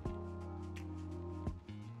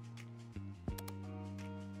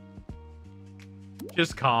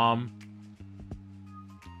 Just calm.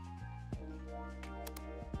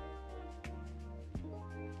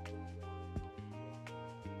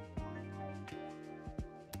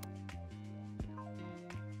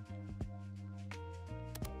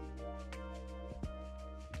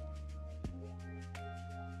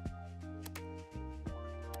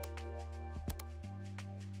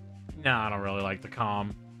 No, I don't really like the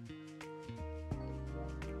calm.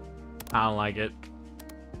 I don't like it.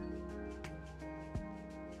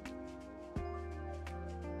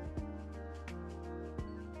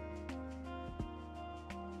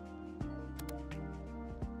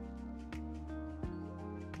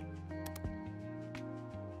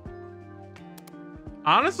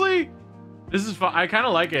 Honestly, this is fun. I kind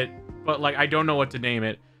of like it, but like I don't know what to name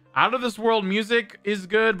it. Out of This World music is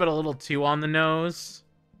good, but a little too on the nose.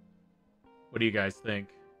 What do you guys think?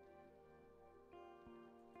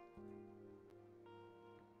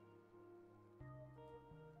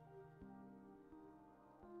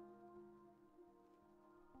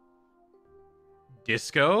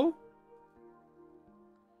 Disco?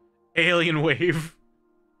 Alien Wave.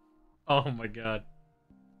 Oh my god.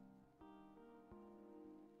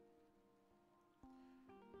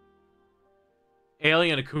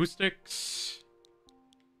 Alien Acoustics.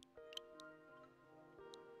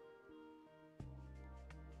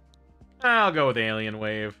 I'll go with Alien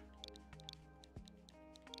Wave.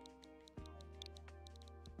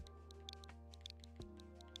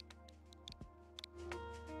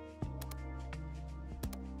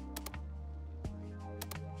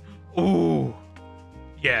 Ooh.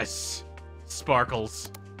 Yes.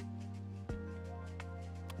 Sparkles.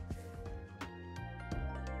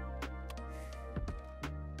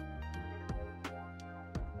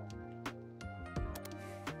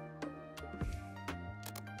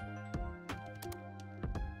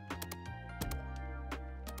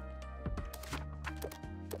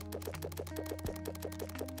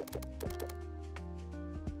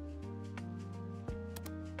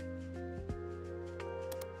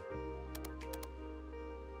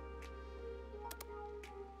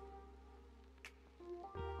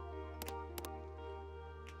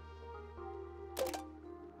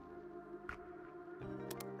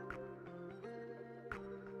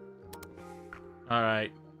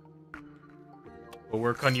 Alright. We'll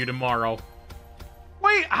work on you tomorrow.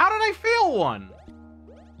 Wait, how did I fail one?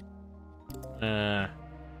 I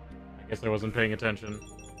guess I wasn't paying attention.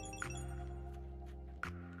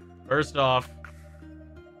 First off.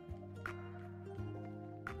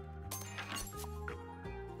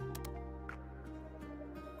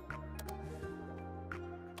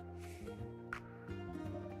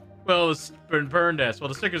 Well, it's burned us. Well,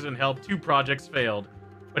 the stickers didn't help. 2 projects failed.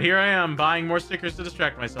 But here I am, buying more stickers to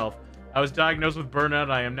distract myself. I was diagnosed with burnout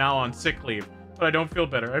and I am now on sick leave. But I don't feel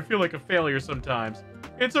better. I feel like a failure sometimes.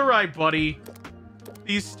 It's alright, buddy.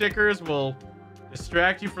 These stickers will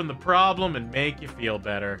distract you from the problem and make you feel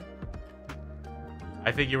better.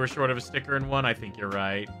 I think you were short of a sticker in one. I think you're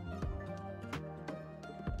right.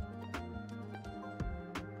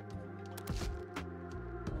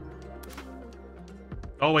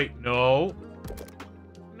 Oh, wait. No.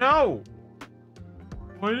 No!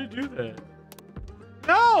 Why did it do that?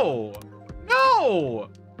 No! No!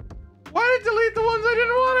 Why did it delete the ones I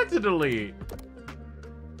didn't want it to delete?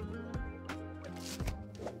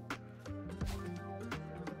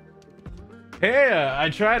 Hey,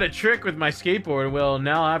 I tried a trick with my skateboard. Well,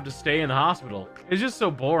 now I have to stay in the hospital. It's just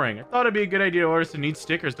so boring. I thought it'd be a good idea to order some neat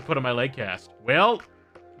stickers to put on my leg cast. Well,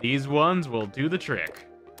 these ones will do the trick.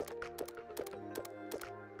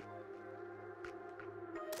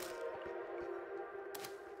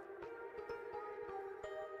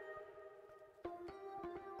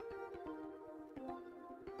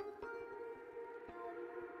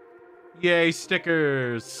 Yay,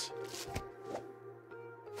 stickers!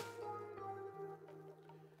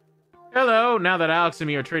 Hello! Now that Alex and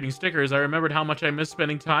me are trading stickers, I remembered how much I missed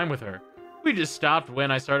spending time with her. We just stopped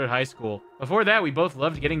when I started high school. Before that, we both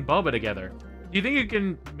loved getting boba together. Do you think you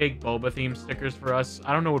can make boba-themed stickers for us?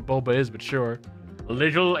 I don't know what boba is, but sure.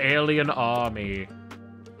 Little Alien Army.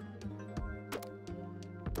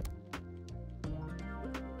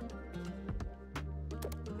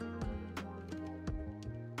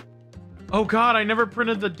 Oh god, I never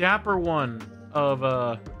printed the Dapper one of,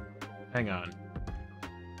 hang on.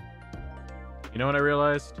 You know what I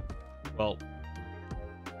realized? Well...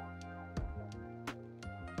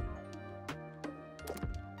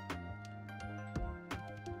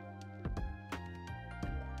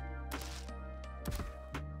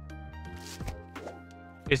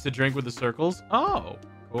 Is the drink with the circles? Oh,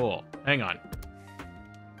 cool. Hang on.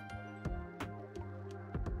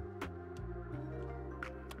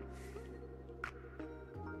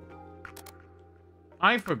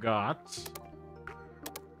 I forgot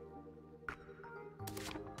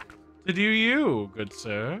to do you, good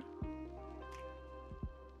sir.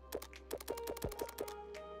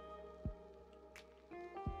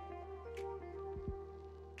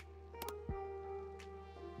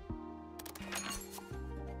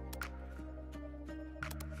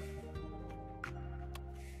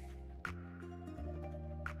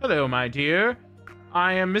 Hello, my dear.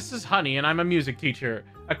 I am Mrs. Honey, and I'm a music teacher.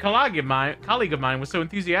 A colleague of mine was so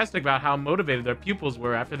enthusiastic about how motivated their pupils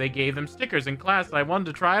were after they gave them stickers in class that I wanted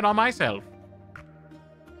to try it on myself.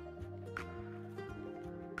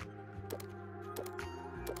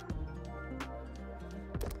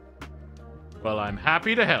 Well, I'm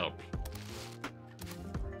happy to help.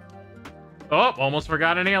 Oh, almost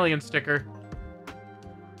forgot an alien sticker.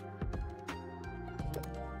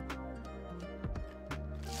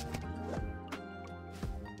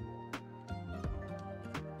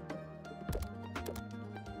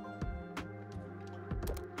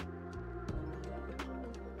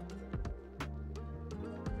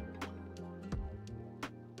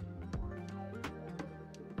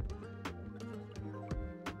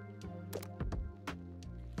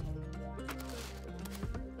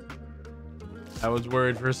 I was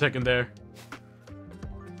worried for a second there.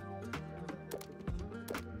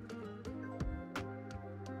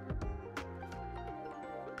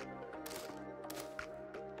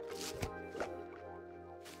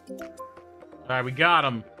 Alright, we got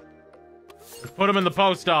him. Let's put him in the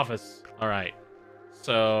post office. Alright.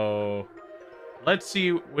 So, let's see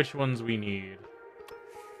which ones we need.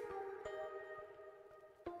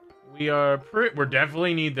 We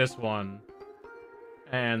definitely need this one.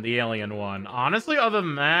 And the alien one. Honestly, other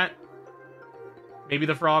than that, maybe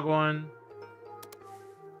the frog one.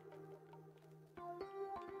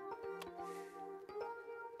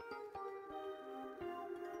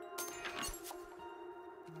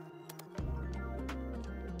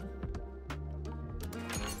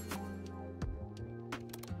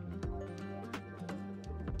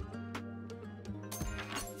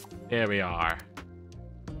 There we are.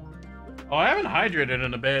 Oh, I haven't hydrated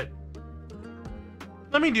in a bit.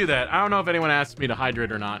 Let me do that. I don't know if anyone asked me to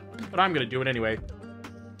hydrate or not, but I'm gonna do it anyway.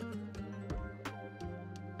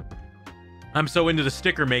 I'm so into the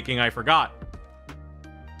sticker making, I forgot.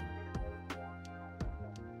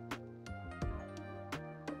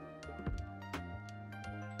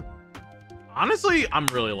 Honestly, I'm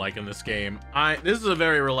really liking this game. This is a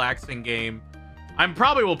very relaxing game. I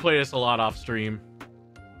probably will play this a lot off stream.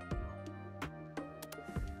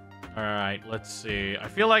 Alright, let's see. I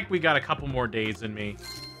feel like we got a couple more days in me.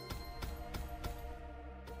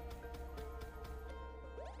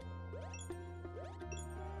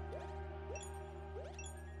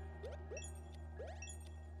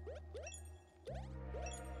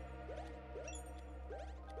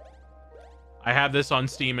 I have this on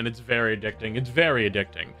Steam and it's very addicting. It's very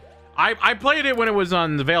addicting. I played it when it was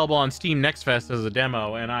available on Steam Next Fest as a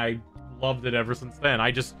demo, and I loved it ever since then. I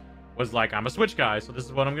just was like, I'm a Switch guy, so this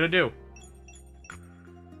is what I'm gonna do.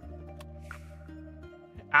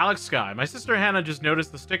 Alex Sky. My sister Hannah just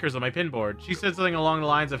noticed the stickers on my pinboard. She said something along the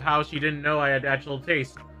lines of how she didn't know I had actual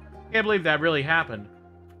taste. Can't believe that really happened.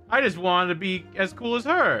 I just wanted to be as cool as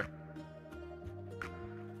her.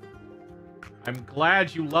 I'm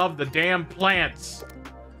glad you love the damn plants.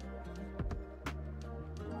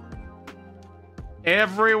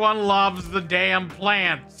 Everyone loves the damn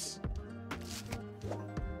plants.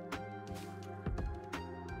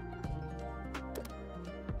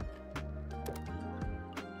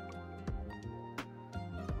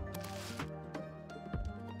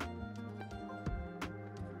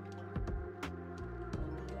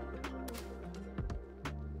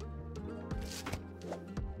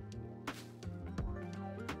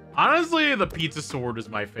 Honestly, the pizza sword is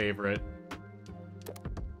my favorite.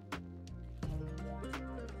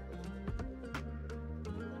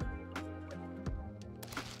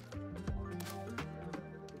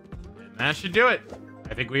 And that should do it.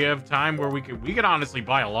 I think we have time where we could honestly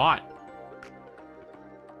buy a lot.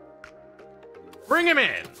 Bring him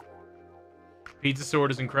in. Pizza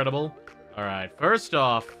sword is incredible. All right, first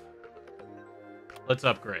off, let's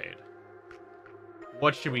upgrade.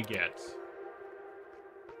 What should we get?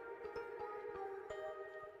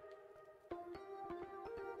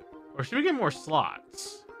 Or should we get more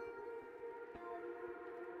slots?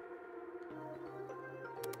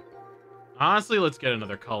 Honestly, let's get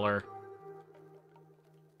another color.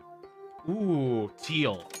 Ooh,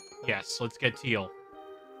 teal. Yes, let's get teal.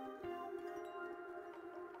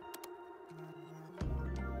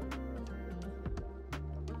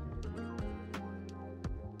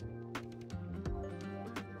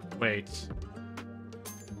 Wait.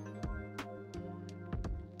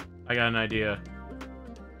 I got an idea.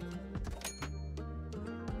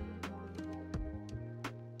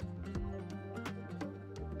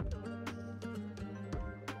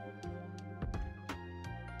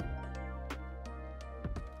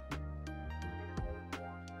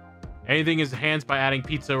 Anything is enhanced by adding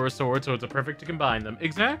pizza or a sword, so it's a perfect to combine them.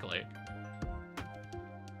 Exactly.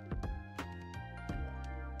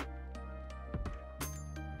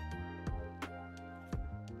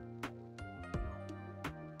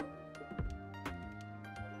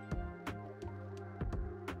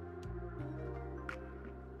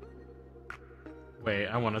 Wait,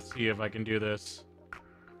 I want to see if I can do this.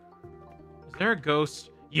 Is there a ghost?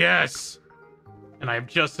 Yes! And I have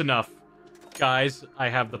just enough. Guys, I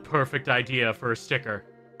have the perfect idea for a sticker.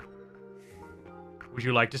 Would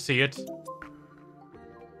you like to see it?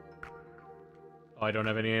 Oh, I don't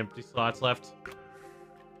have any empty slots left.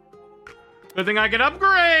 Good thing I can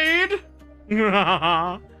upgrade!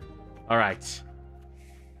 Alright.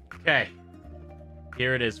 Okay.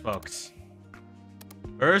 Here it is, folks.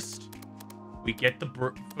 First, we get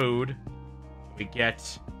the food. We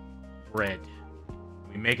get bread.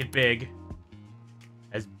 We make it big.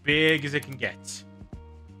 As big as it can get.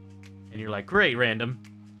 And you're like, great, random.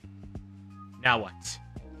 Now what?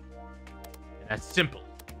 And that's simple.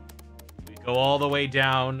 We go all the way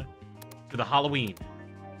down to the Halloween.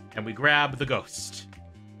 And we grab the ghost.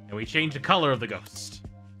 And we change the color of the ghost.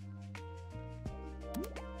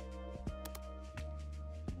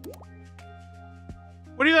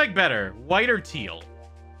 What do you like better? White or teal?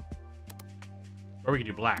 Or we can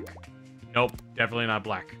do black. Nope, definitely not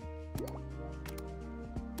black.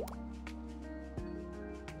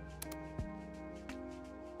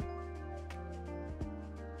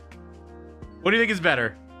 What do you think is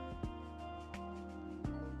better?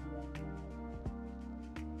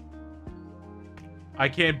 I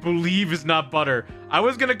can't believe it's not butter. I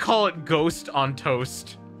was gonna call it ghost on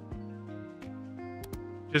toast.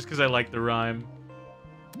 Just because I like the rhyme.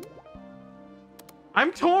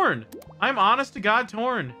 I'm torn. I'm honest to God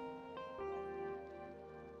torn.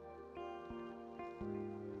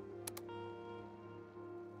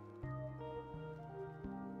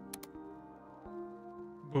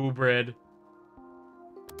 Boo bread.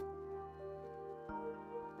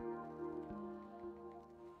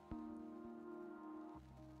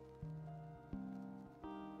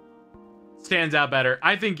 Stands out better.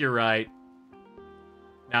 I think you're right.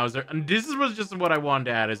 Now, is there... And this was just what I wanted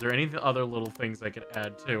to add. Is there any other little things I could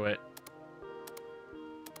add to it?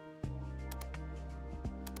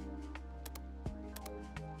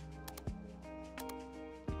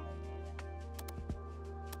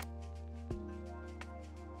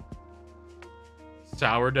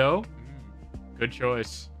 Sourdough? Good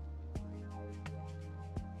choice.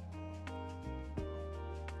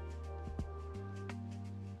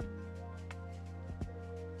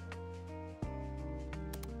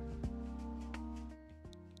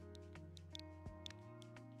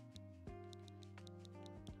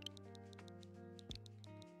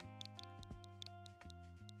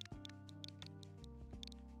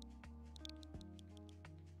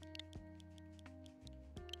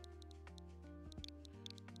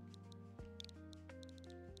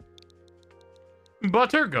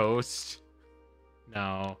 Butter ghost.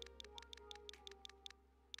 No.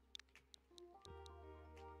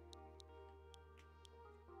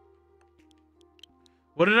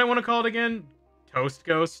 What did I want to call it again? Toast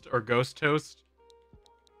ghost or ghost toast?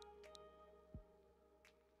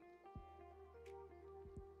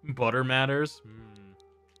 Butter matters.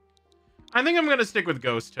 I think I'm gonna stick with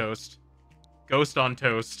ghost toast. Ghost on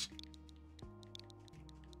toast.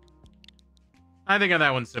 I think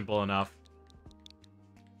that one's simple enough.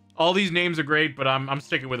 All these names are great, but I'm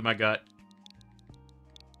sticking with my gut.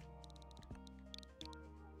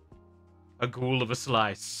 A ghoul of a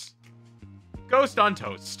slice. Ghost on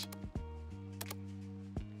toast.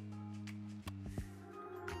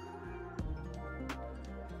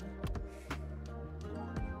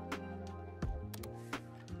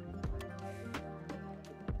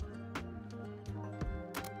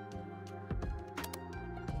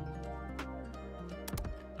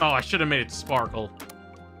 Oh, I should have made it sparkle.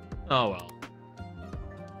 Oh well.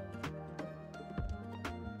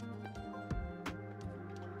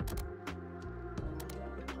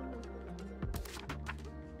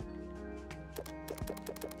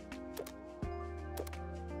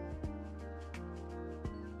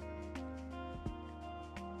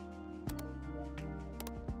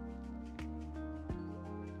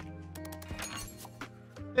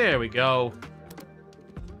 There we go.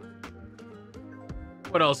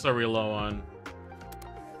 What else are we low on?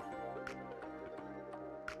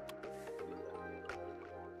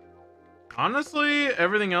 Honestly,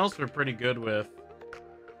 everything else we're pretty good with.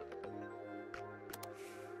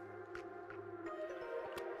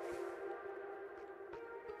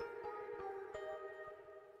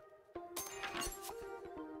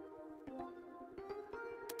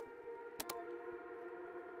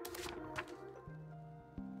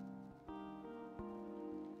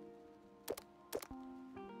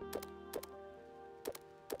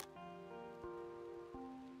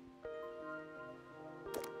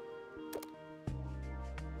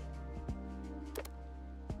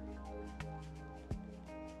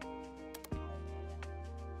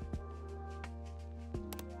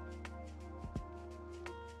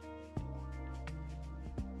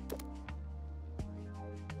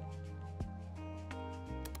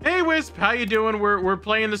 Hey Wisp, how you doing? We're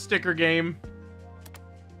playing the sticker game.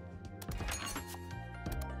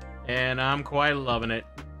 And I'm quite loving it.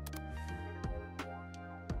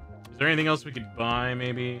 Is there anything else we could buy,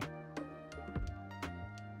 maybe?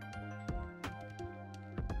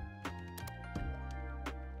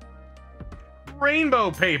 Rainbow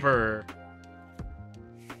paper!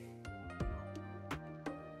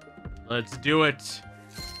 Let's do it.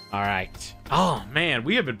 Alright. Oh, man,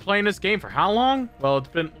 we have been playing this game for how long? Well,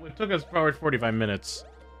 it took us probably 45 minutes.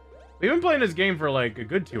 We've been playing this game for like a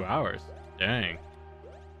good 2 hours. Dang.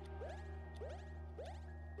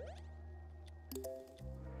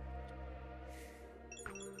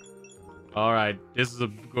 Alright, this is a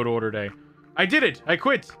good order day. I did it! I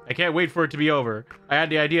quit! I can't wait for it to be over. I had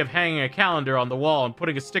the idea of hanging a calendar on the wall and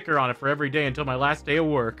putting a sticker on it for every day until my last day of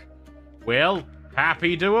work. Well,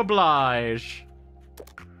 happy to oblige.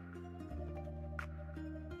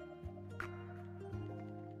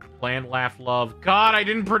 Plant, laugh, love. God, I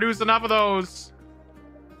didn't produce enough of those.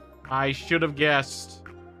 I should have guessed.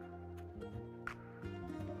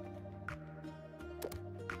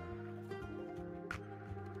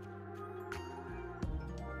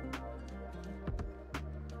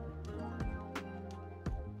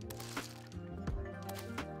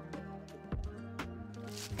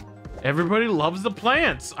 Everybody loves the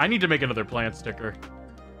plants. I need to make another plant sticker.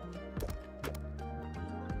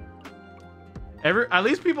 At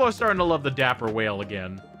least people are starting to love the Dapper Whale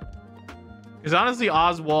again. Because honestly,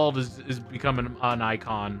 Oswald is becoming an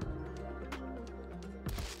icon.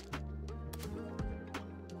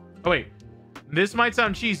 Oh wait, this might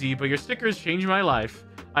sound cheesy, but your stickers changed my life.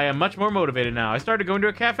 I am much more motivated now. I started going to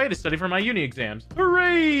a cafe to study for my uni exams.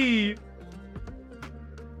 Hooray!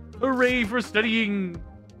 Hooray for studying!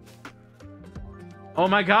 Oh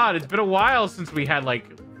my god, it's been a while since we had,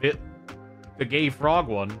 like, the gay frog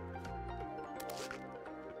one.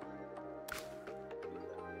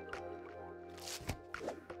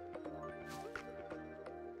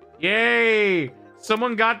 Yay!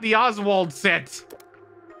 Someone got the Oswald set!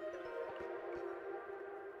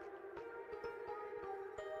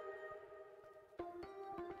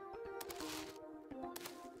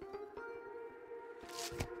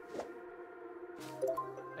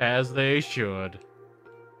 As they should.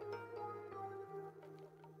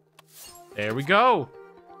 There we go!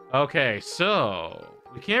 Okay, so...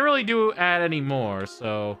 we can't really add any more,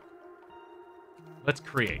 so... let's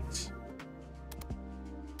create.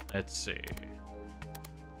 Let's see.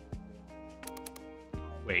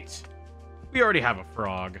 Wait. We already have a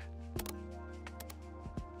frog.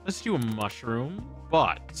 Let's do a mushroom,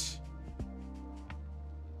 but...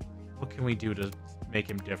 what can we do to make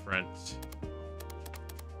him different?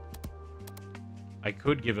 I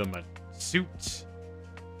could give him a suit.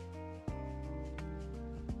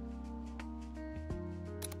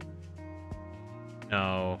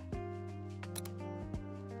 No.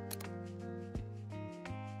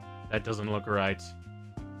 That doesn't look right.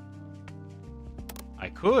 I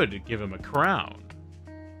could give him a crown.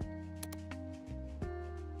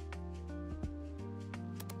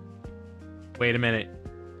 Wait a minute.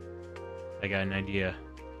 I got an idea.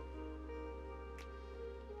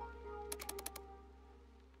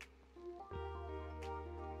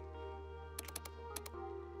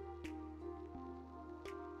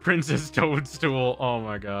 Princess Toadstool. Oh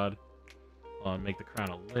my god. Hold on, make the crown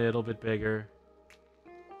a little bit bigger.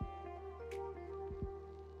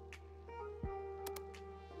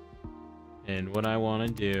 And what I want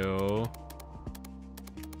to do...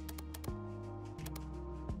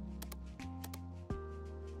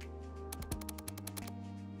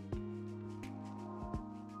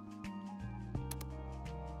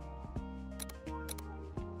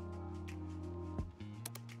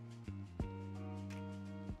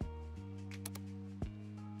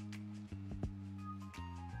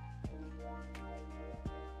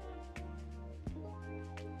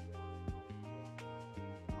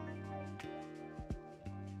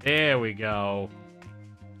 There we go.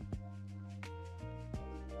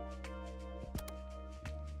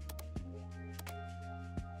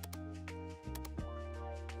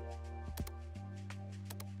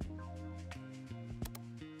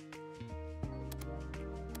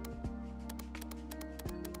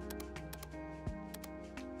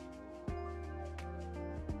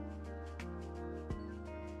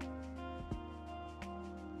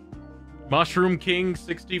 Mushroom King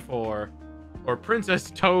 64. Or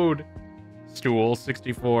Princess Toad Stool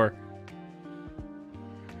 64.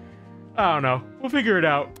 I don't know. We'll figure it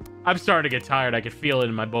out. I'm starting to get tired. I can feel it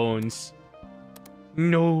in my bones.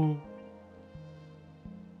 No.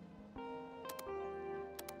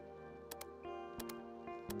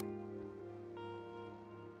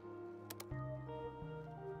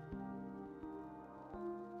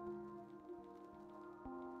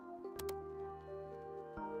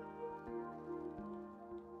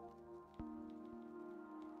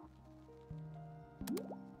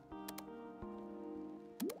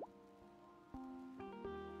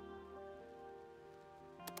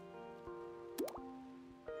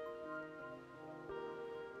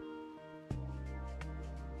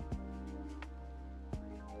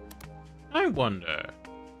 I wonder.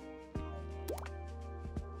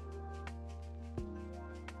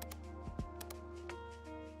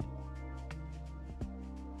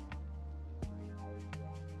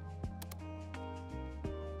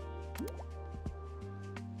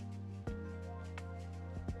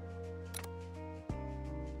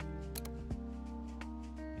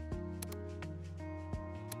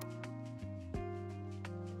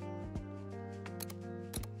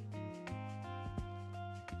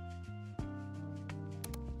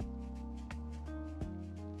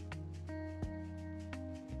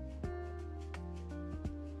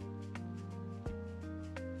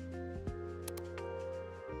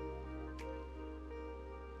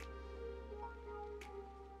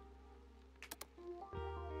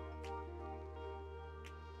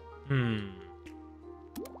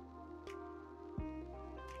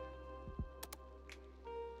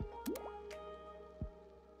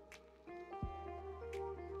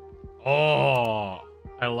 Oh,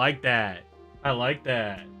 I like that. I like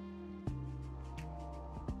that.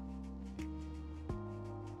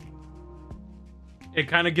 It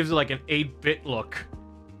kind of gives it like an 8-bit look.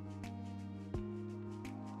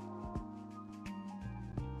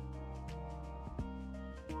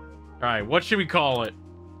 All right, what should we call it?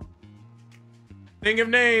 Think of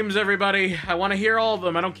names, everybody. I want to hear all of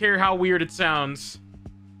them. I don't care how weird it sounds.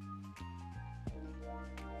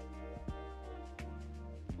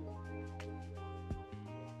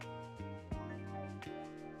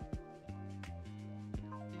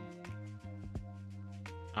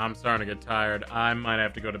 I'm starting to get tired. I might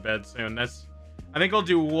have to go to bed soon. I think I'll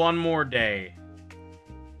do one more day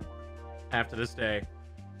after this day.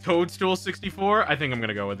 Toadstool 64? I think I'm going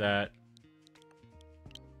to go with that.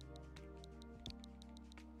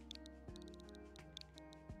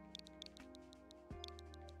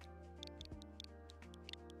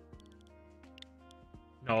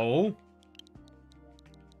 No.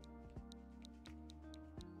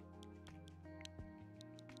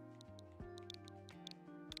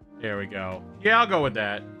 There we go. Yeah, I'll go with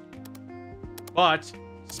that. But,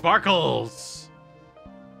 Sparkles!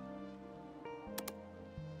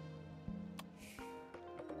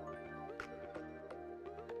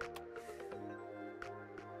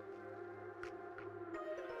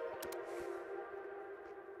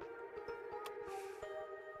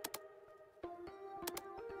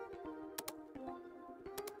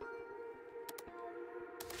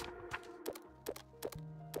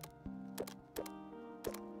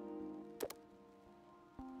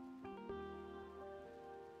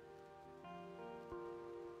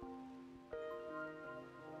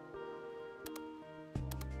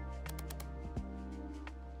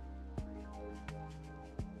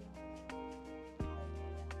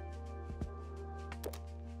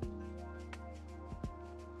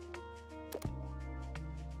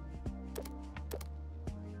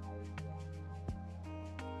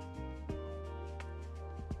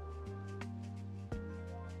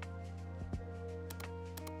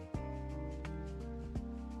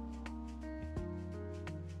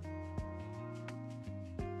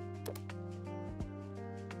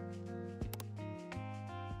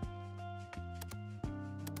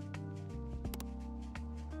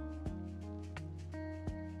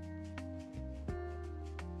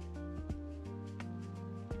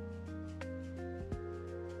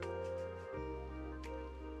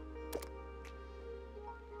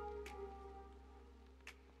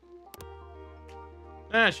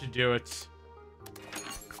 That should do it.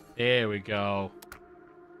 There we go.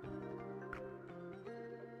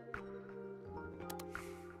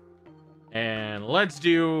 And let's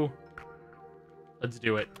do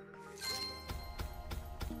it.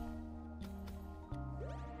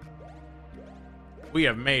 We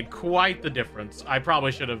have made quite the difference. I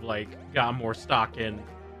probably should have, like, got more stock in,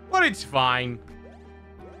 but it's fine.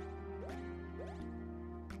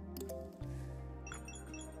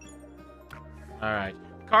 All right.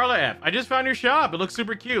 Carla F, I just found your shop. It looks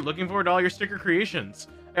super cute. Looking forward to all your sticker creations.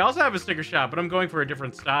 I also have a sticker shop, but I'm going for a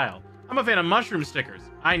different style. I'm a fan of mushroom stickers.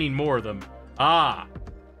 I need more of them. Ah,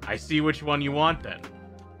 I see which one you want then.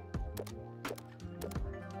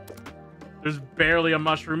 There's barely a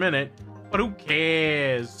mushroom in it, but who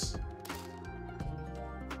cares?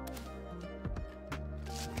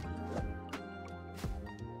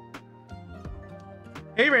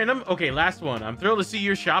 Hey, random. Okay, last one. I'm thrilled to see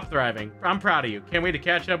your shop thriving. I'm proud of you. Can't wait to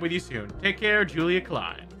catch up with you soon. Take care, Julia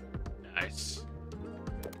Klein. Nice.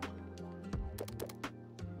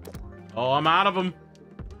 Oh, I'm out of them.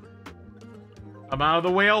 I'm out of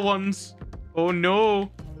the whale ones. Oh,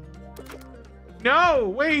 no.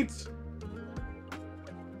 No, wait.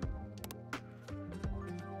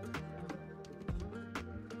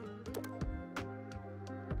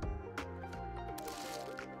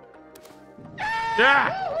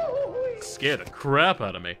 Ah! Scared the crap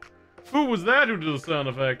out of me. Who was that who did the sound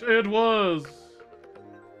effect? It was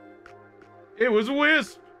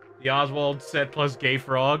Wisp. The Oswald set plus Gay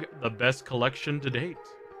Frog, the best collection to date.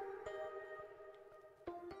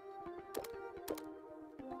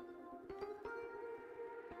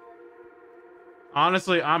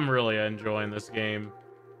 Honestly, I'm really enjoying this game.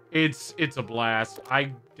 It's a blast.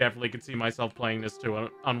 I definitely could see myself playing this to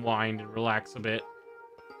unwind and relax a bit.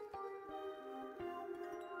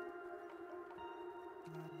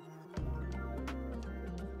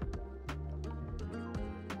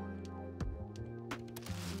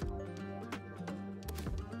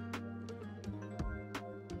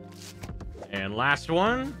 And last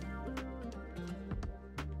one.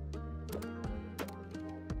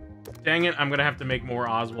 Dang it, I'm gonna have to make more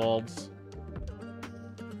Oswalds.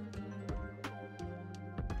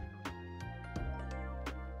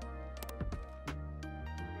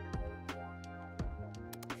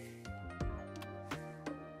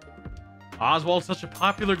 Oswald's such a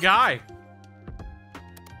popular guy.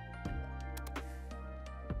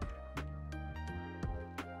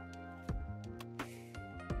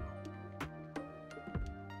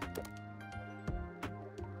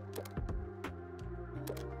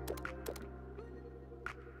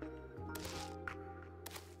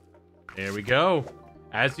 There we go.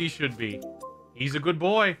 As he should be. He's a good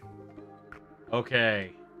boy.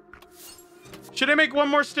 Okay. Should I make one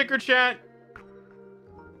more sticker, chat?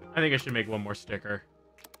 I think I should make one more sticker.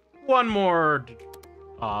 One more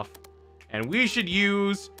off. And we should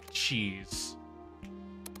use cheese.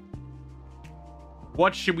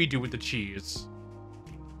 What should we do with the cheese?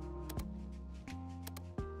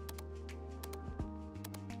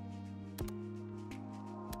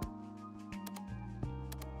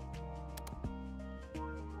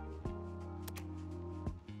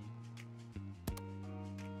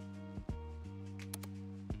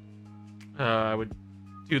 I would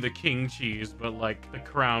do the king cheese, but like the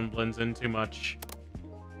crown blends in too much.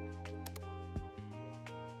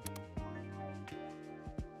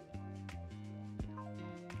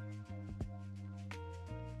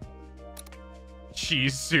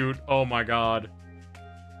 Cheese suit. Oh my god.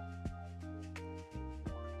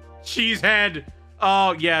 Cheese head.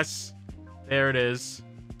 Oh, yes. There it is.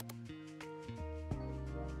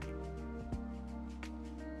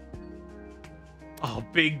 Oh,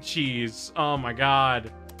 big cheese. Oh my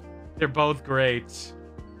god. They're both great.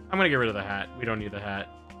 I'm gonna get rid of the hat. We don't need the hat.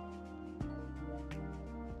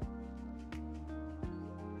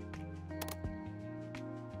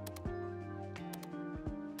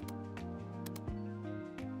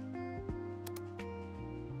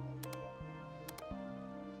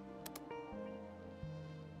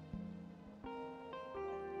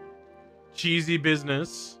 Cheesy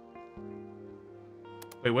business.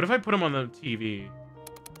 Wait, what if I put him on the TV?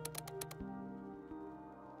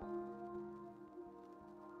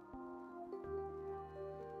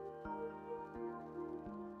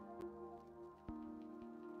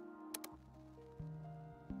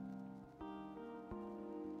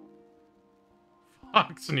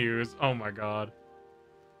 Fox News. Oh my god.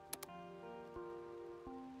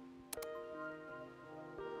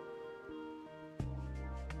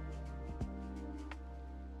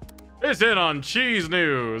 It's in on Cheese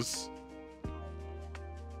News.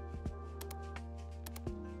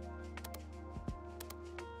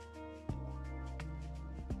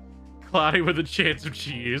 Cloudy with a chance of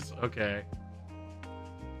cheese. Okay.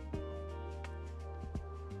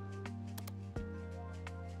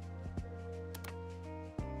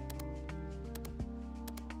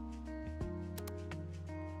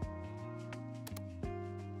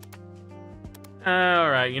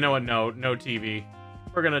 Alright, you know what? No TV.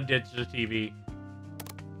 We're gonna ditch the TV.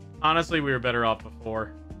 Honestly, we were better off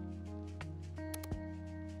before.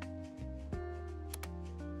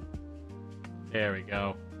 There we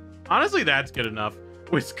go. Honestly, that's good enough.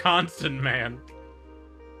 Wisconsin, man.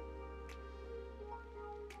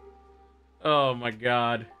 Oh my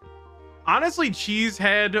god. Honestly,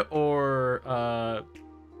 Cheesehead or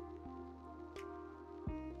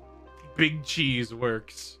Big Cheese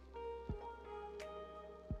works.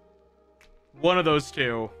 One of those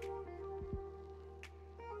two.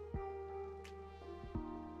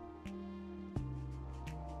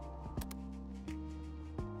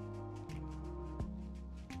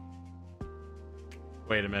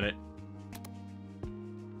 Wait a minute.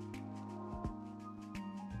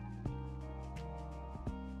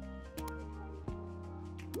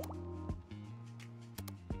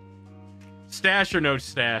 Stash or no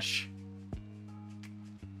stash?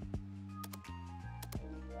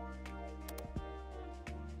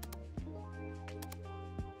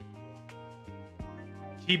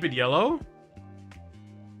 Keep it yellow?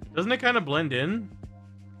 Doesn't it kind of blend in?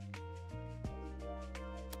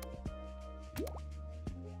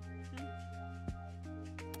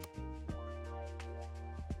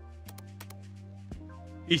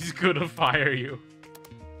 He's gonna fire you.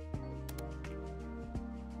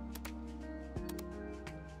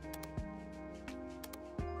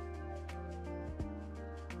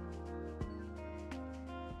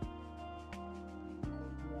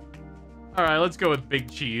 Alright, let's go with Big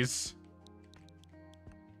Cheese.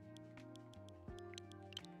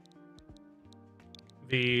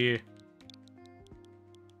 The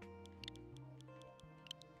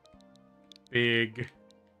Big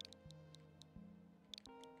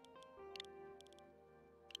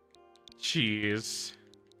Cheese.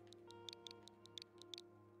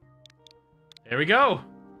 There we go.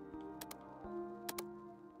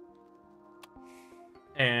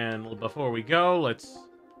 And before we go, let's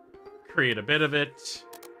create a bit of it.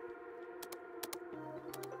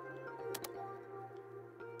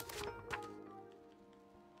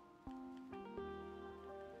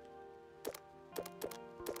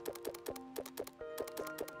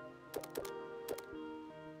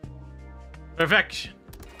 Perfection.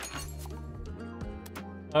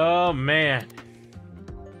 Oh, man.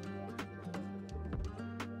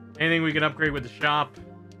 Anything we can upgrade with the shop?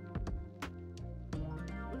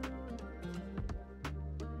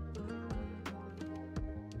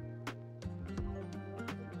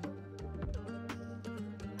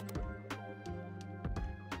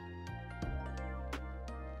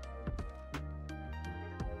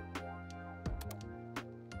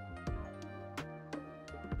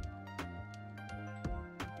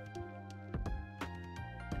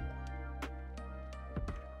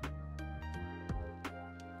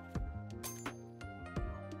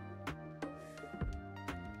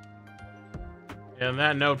 And on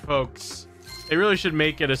that note, folks, they really should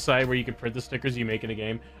make it a site where you can print the stickers you make in a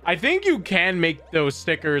game. I think you can make those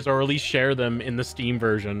stickers or at least share them in the Steam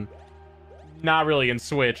version. Not really in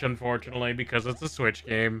Switch, unfortunately, because it's a Switch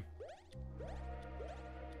game.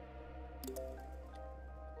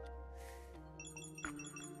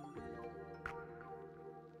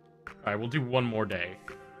 Alright, we'll do one more day.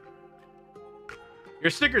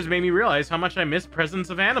 Your stickers made me realize how much I miss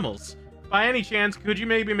presence of animals. By any chance, could you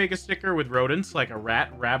maybe make a sticker with rodents, like a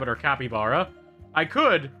rat, rabbit, or capybara? I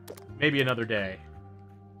could. Maybe another day.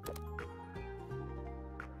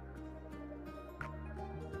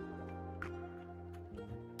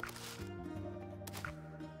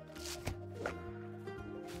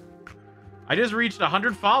 I just reached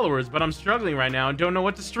 100 followers, but I'm struggling right now and don't know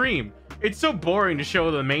what to stream. It's so boring to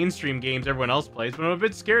show the mainstream games everyone else plays, but I'm a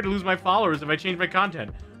bit scared to lose my followers if I change my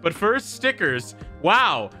content. But first, stickers.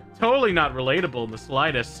 Wow. Totally not relatable in the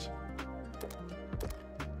slightest.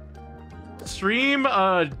 Stream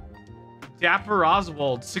Dapper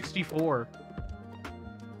Oswald 64.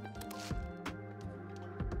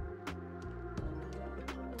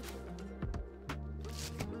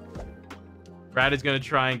 Brad is gonna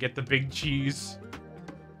try and get the big cheese.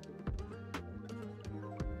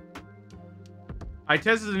 I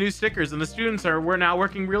tested the new stickers and the students we're now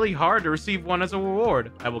working really hard to receive one as a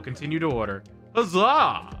reward. I will continue to order.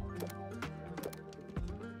 Huzzah!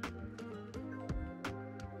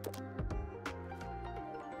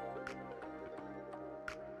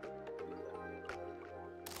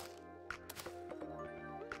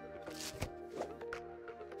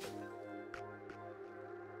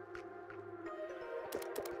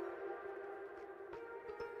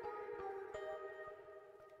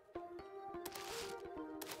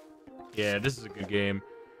 Yeah, this is a good game.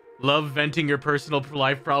 Love venting your personal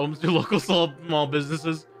life problems to local small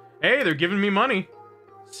businesses. Hey, they're giving me money.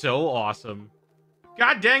 So awesome.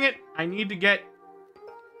 God dang it. I need to get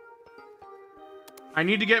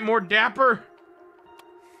more dapper.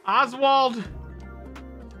 Oswald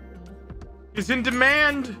is in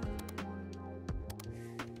demand.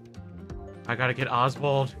 I gotta get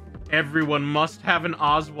Oswald. Everyone must have an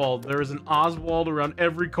Oswald. There is an Oswald around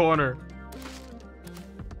every corner.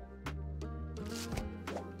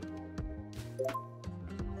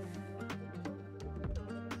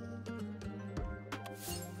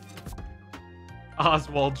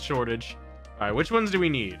 Oswald shortage. All right, which ones do we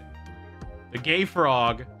need? The gay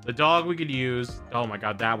frog, the dog we could use. Oh my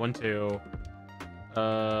god, that one too.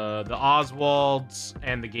 The Oswalds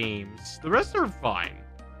and the games. The rest are fine.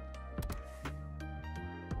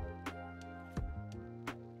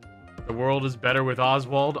 The world is better with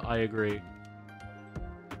Oswald. I agree.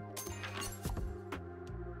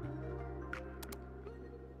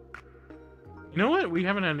 You know what? We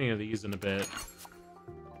haven't had any of these in a bit.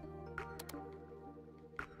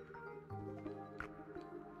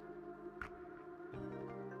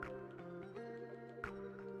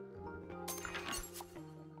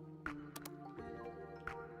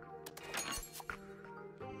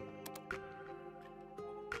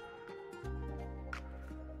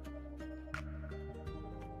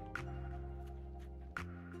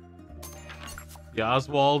 The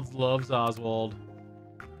Oswald loves Oswald.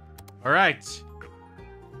 All right.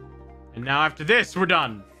 And now after this, we're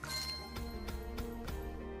done.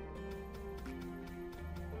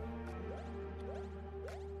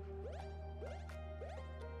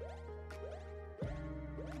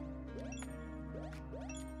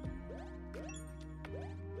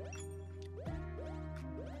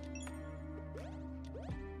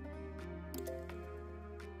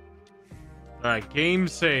 All right, game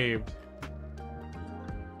saved.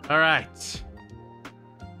 All right.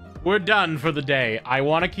 We're done for the day. I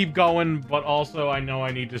want to keep going, but also I know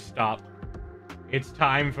I need to stop. It's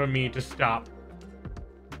time for me to stop.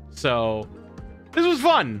 So, this was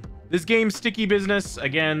fun. This game's Sticky Business.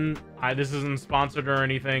 Again, this isn't sponsored or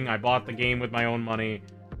anything. I bought the game with my own money.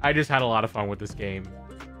 I just had a lot of fun with this game,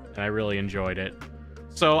 and I really enjoyed it.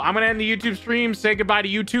 So, I'm going to end the YouTube stream. Say goodbye to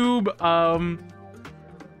YouTube.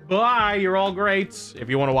 Bye. You're all great. If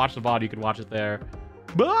you want to watch the VOD, you can watch it there.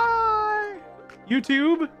 Bye,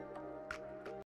 YouTube.